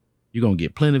 You're gonna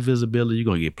get plenty of visibility. You're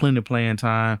gonna get plenty of playing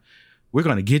time. We're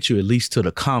gonna get you at least to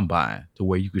the combine to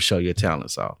where you can show your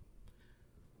talents off.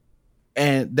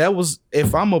 And that was,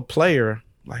 if I'm a player,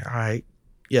 like, all right,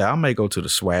 yeah, I may go to the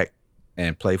SWAC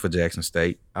and play for Jackson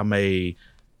State. I may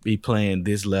be playing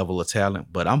this level of talent,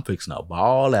 but I'm fixing to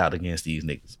ball out against these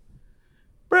niggas.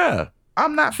 Bruh,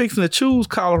 I'm not fixing to choose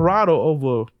Colorado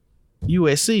over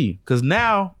USC, because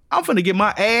now I'm finna get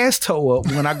my ass tore up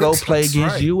when I go play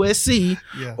against USC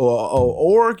or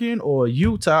Oregon or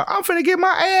Utah. I'm finna get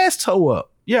my ass tore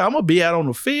up. Yeah, I'm gonna be out on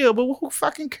the field, but who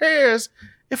fucking cares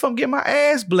if I'm getting my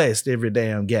ass blessed every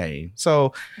damn game?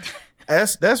 So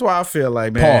that's why I feel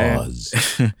like, man.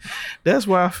 Pause. That's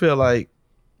why I feel like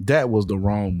that was the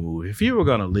wrong move. If you were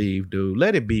gonna leave, dude,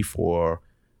 let it be for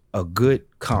a good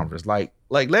conference. Like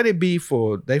let it be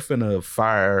for they finna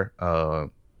fire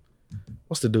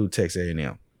what's the dude Texas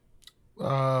A&M?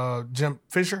 Jim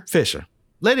Fisher.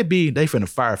 Let it be they finna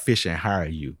fire Fisher and hire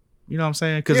you. You know what I'm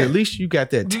saying? Because at least you got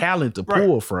that talent to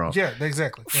pull from. Yeah,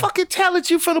 exactly. Yeah. Fucking talent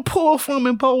you finna pull from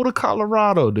in Boulder,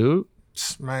 Colorado, dude.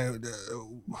 Man,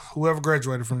 whoever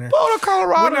graduated from there. Boulder,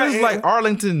 Colorado is like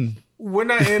Arlington. We're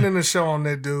not ending the show on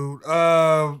that, dude.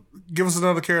 Give us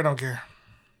another care or don't care.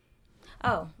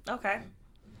 Oh, okay.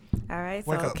 All right,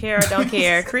 so care or don't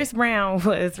care. Chris Brown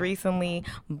was recently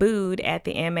booed at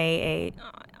the AMAs,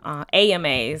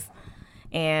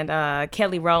 and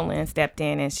Kelly Rowland stepped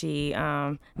in and she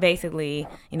basically,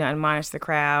 admonished the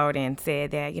crowd and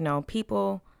said that,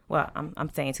 people. Well,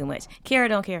 I'm saying too much. Care or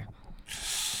don't care?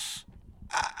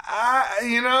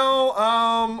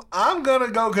 I'm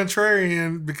gonna go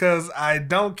contrarian because I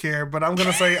don't care, but I'm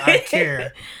gonna say I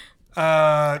care.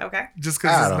 Okay. Just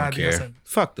because it's not care. decent.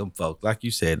 Fuck them folks. Like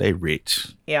you said, they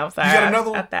rich. Yeah, I'm sorry. You got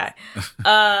another one?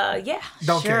 Yeah.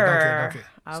 Don't care. Okay.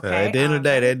 So at the end of the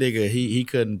day, that nigga, he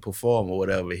couldn't perform or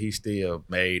whatever. He still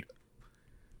made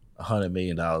 $100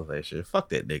 million that shit. Fuck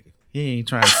that nigga. He ain't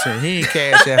trying to send. He ain't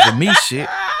cash after me shit.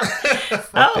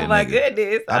 Oh my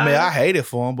goodness. I mean, I hate it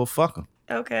for him, but fuck him.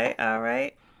 Okay. All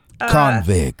right.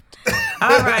 Convict.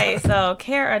 All right. So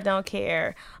care or don't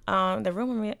care. The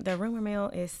rumor mill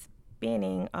is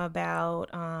spinning about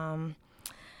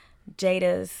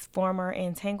Jada's former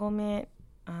entanglement,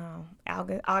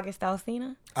 August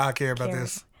Alsina. I care about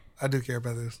this. I do care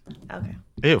about this. Okay.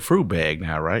 They're a fruit bag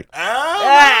now, right?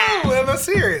 Well, let's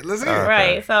hear it.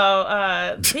 Right.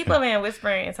 So people have been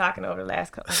whispering and talking over the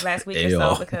last week or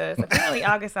so because apparently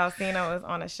August Alsina was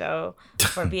on a show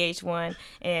for VH1,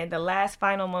 and the last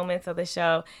final moments of the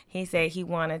show, he said he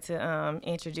wanted to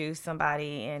introduce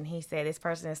somebody, and he said this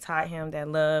person has taught him that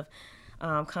love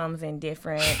comes in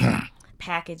different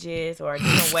packages or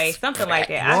different ways, something like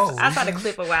that. I saw the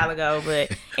clip a while ago,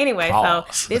 but anyway,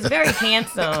 Pause. So this very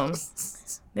handsome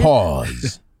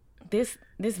This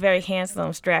very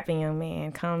handsome, strapping young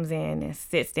man comes in and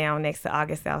sits down next to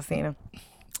August Alsina.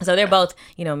 So they're both,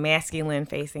 masculine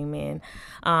facing men.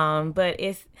 But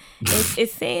it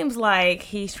seems like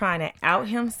he's trying to out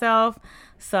himself.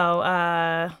 So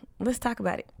let's talk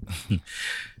about it.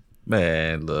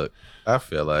 Man, look, I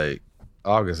feel like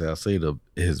August Alsina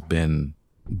has been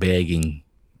begging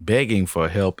for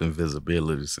help and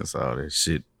visibility since all that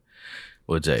shit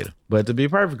with Jada. But to be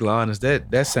perfectly honest,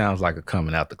 that sounds like a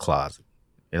coming out the closet.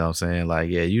 You know what I'm saying? Like,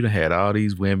 yeah, you done had all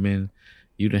these women.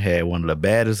 You done had one of the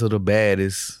baddest of the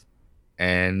baddest.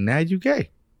 And now you gay.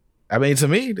 I mean, to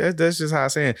me, that's just how I'm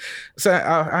saying. So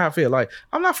I feel like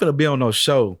I'm not finna be on no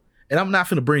show and I'm not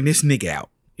finna bring this nigga out.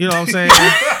 You know what I'm saying?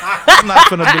 I'm not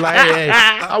finna be like, hey,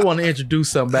 I want to introduce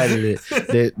somebody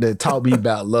that taught me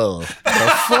about love.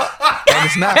 The fuck? And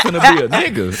it's not finna be a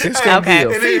nigga. It's gonna be a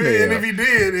female. And if he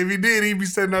did, he'd be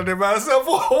sitting up there by himself.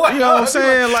 You know what I'm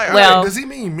saying? Like, well, does he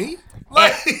mean me?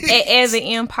 As an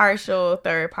impartial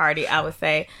third party, I would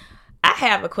say, I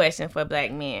have a question for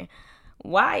black men.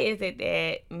 Why is it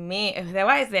that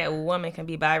a woman can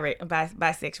be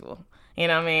bisexual? You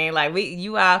know what I mean? Like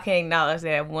you all can acknowledge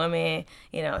that a woman,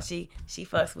 you know, she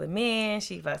fucks with men,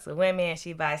 she fucks with women,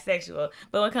 she bisexual.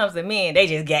 But when it comes to men, they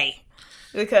just gay.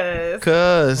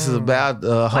 Because it's about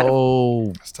the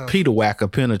whole Peter Whacker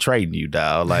penetrating you,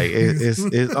 dog. Like it's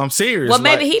I'm serious. Well,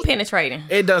 maybe he penetrating.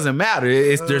 It doesn't matter.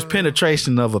 There's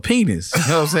penetration of a penis. You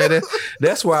know what I'm saying?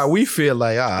 That's why we feel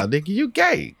like, nigga, you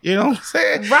gay. You know what I'm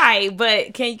saying? Right,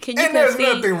 but can you? And there's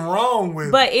nothing wrong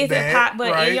with. But is that, it?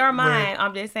 But right? in your mind,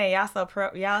 I'm just saying, y'all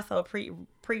so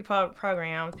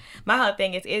pre-programmed. My whole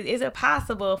thing is it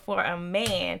possible for a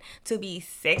man to be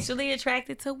sexually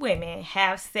attracted to women,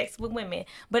 have sex with women,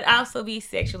 but also be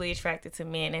sexually attracted to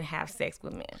men and have sex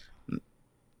with men?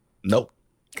 Nope.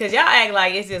 Because y'all act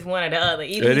like it's just one or the other.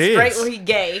 Either he's straight or he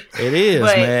gay. It is,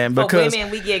 but man. Because for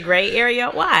women, we get gray area.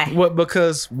 Why? Well,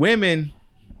 because women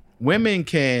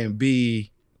can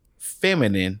be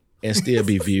feminine and still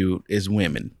be viewed as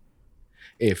women.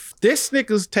 If this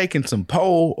nigga's taking some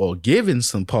pole or giving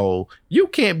some pole, you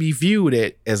can't be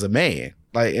viewed as a man.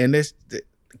 Like, and this,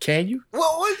 can you?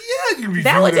 Well, yeah, you can be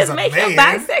that viewed would as just a make man. him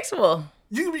bisexual.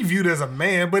 You can be viewed as a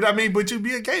man, but you'd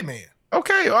be a gay man.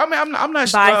 Okay, I mean, I'm not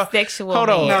bisexual. Hold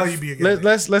on, no, you'd be a gay man.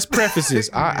 Let's preface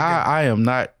this. I am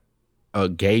not a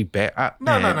gay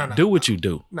No. Do what you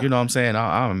do. No. You know what I'm saying?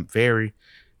 I'm very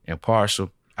impartial.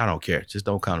 I don't care. Just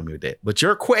don't come to me with that. But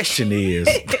your question is.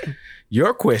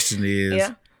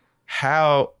 Yeah.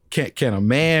 How can a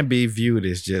man be viewed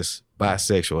as just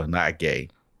bisexual and not gay?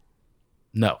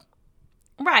 No.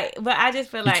 Right, but I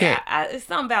just feel like it's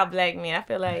something about black men. I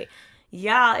feel like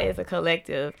y'all as a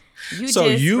collective,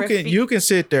 you can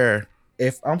sit there.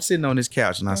 If I'm sitting on this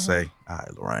couch and I say, "All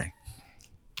right, Lorraine,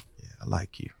 yeah, I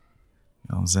like you. You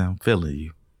know what I'm saying? I'm feeling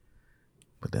you,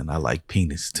 but then I like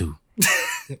penis too."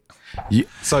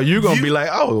 So you're gonna be like,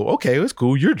 oh, okay, it's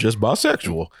cool. You're just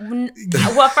bisexual.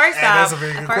 Well, first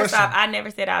off, I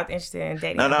never said I was interested in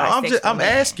dating. No, I'm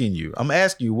asking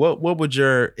you. What would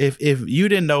your if you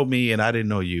didn't know me and I didn't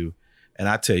know you, and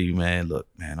I tell you, man, look,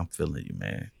 man, I'm feeling you,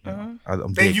 man. You know,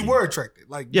 I'm then you were attracted,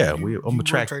 like I'm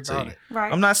attracted to you.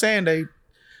 Right. I'm not saying they.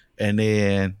 And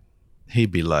then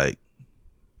he'd be like,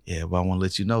 yeah, but I want to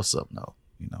let you know something though.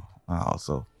 You know, I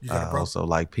also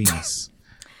like penis.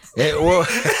 Well,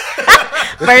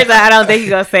 first, I don't think he's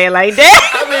gonna say it like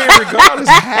that. I mean, regardless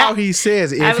of how he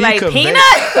says it, if he like peanut,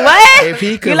 what?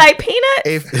 You like peanut?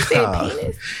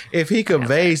 Penis? If he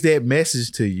conveys that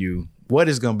message to you, what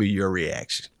is gonna be your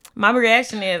reaction? My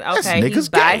reaction is okay. He's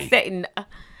bisexual.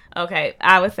 Okay,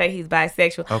 I would say he's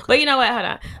bisexual. Okay. But you know what? Hold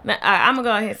on. I'm gonna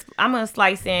go ahead. I'm gonna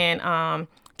slice in.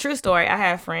 True story. I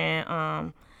had a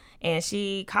friend. And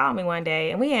she called me one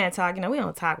day, and we hadn't talked. You know, we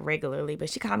don't talk regularly,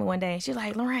 but she called me one day, and she's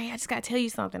like, "Lorraine, I just got to tell you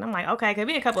something." I'm like, "Okay," because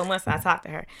been a couple of months since I talked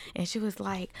to her, and she was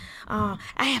like, "I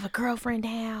have a girlfriend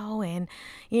now," and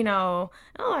you know,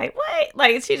 I'm like, "What?"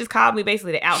 Like, she just called me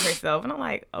basically to out herself, and I'm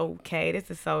like, "Okay, this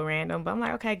is so random," but I'm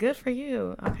like, "Okay, good for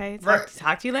you. Okay,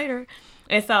 talk to you later."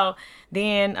 And so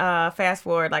then, fast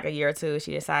forward like a year or two,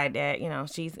 she decided that you know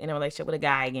she's in a relationship with a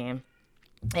guy again.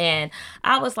 And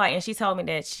I was like, and she told me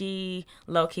that she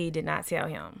low-key did not tell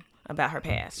him about her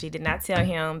past. She did not tell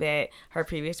him that her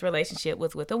previous relationship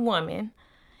was with a woman.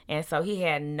 And so he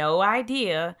had no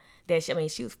idea that she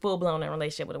was full-blown in a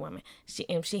relationship with a woman.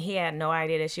 He had no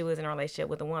idea that she was in a relationship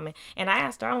with a woman. And I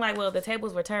asked her, I'm like, well, the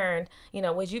tables were turned. You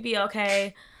know, would you be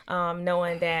okay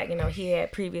knowing that, you know, he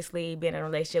had previously been in a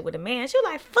relationship with a man? She was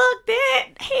like, fuck that.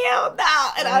 Hell no.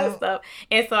 And all this stuff.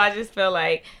 And so I just feel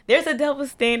like there's a double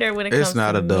standard when it comes to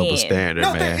men. It's not a double standard,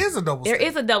 man. There is a double standard. There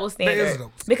is a double standard.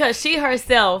 Because she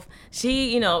herself,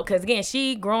 you know, because again,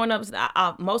 she growing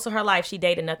up, most of her life, she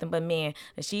dated nothing but men.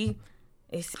 And she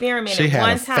experimented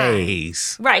one time.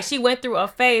 Phase. Right. She went through a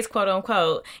phase, quote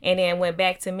unquote, and then went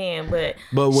back to men. But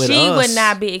she would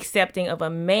not be accepting of a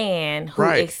man who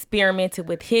experimented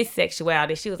with his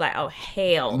sexuality. She was like, oh,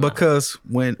 hell no. Because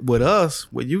when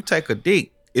you take a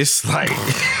dick, it's like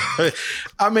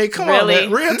I mean, come on,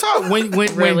 man. Real talk.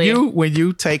 When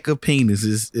you take a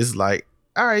penis, it's like,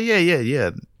 all right,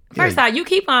 yeah. First off, you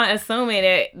keep on assuming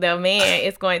that the man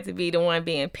is going to be the one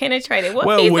being penetrated. What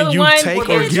well, he's when the you one take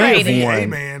or give one,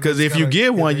 because if you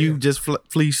give one, you just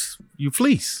fleece. You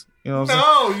fleece. You know what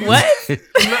I'm saying?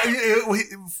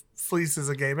 What? Fleece is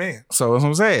a gay man. So that's what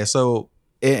I'm saying. So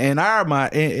in our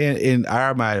mind, in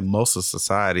most of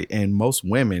society, and most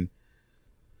women,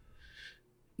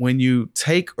 when you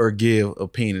take or give a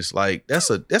penis, like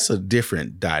that's a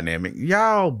different dynamic.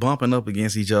 Y'all bumping up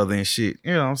against each other and shit.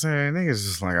 You know what I'm saying? Niggas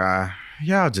just like,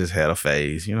 y'all just had a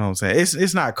phase. You know what I'm saying?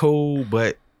 It's not cool,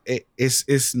 but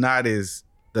it's not as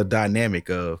the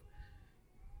dynamic of,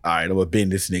 all right, I'm gonna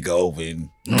bend this nigga over and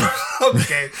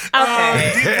okay.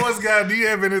 Deep Voice Guy, do you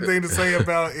have anything to say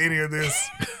about any of this?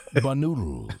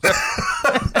 Banoodles.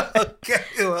 Okay,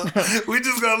 well, we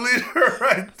just gonna leave her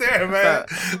right there, man.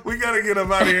 We gotta get him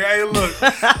out of here. Hey, look,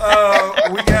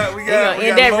 we got real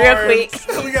quick.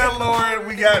 We got Lauren.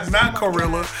 We got not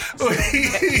Corilla.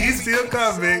 He's still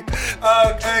convict.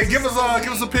 Hey, give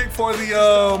us a pick for the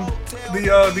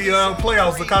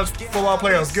playoffs, the college football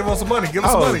playoffs. Give us some money. Give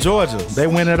us some money. Georgia, they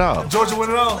win it all. Georgia win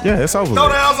it all. Yeah, it's over. Throw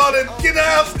the house on it. Get the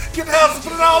house and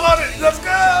put it all on it. Let's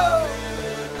go.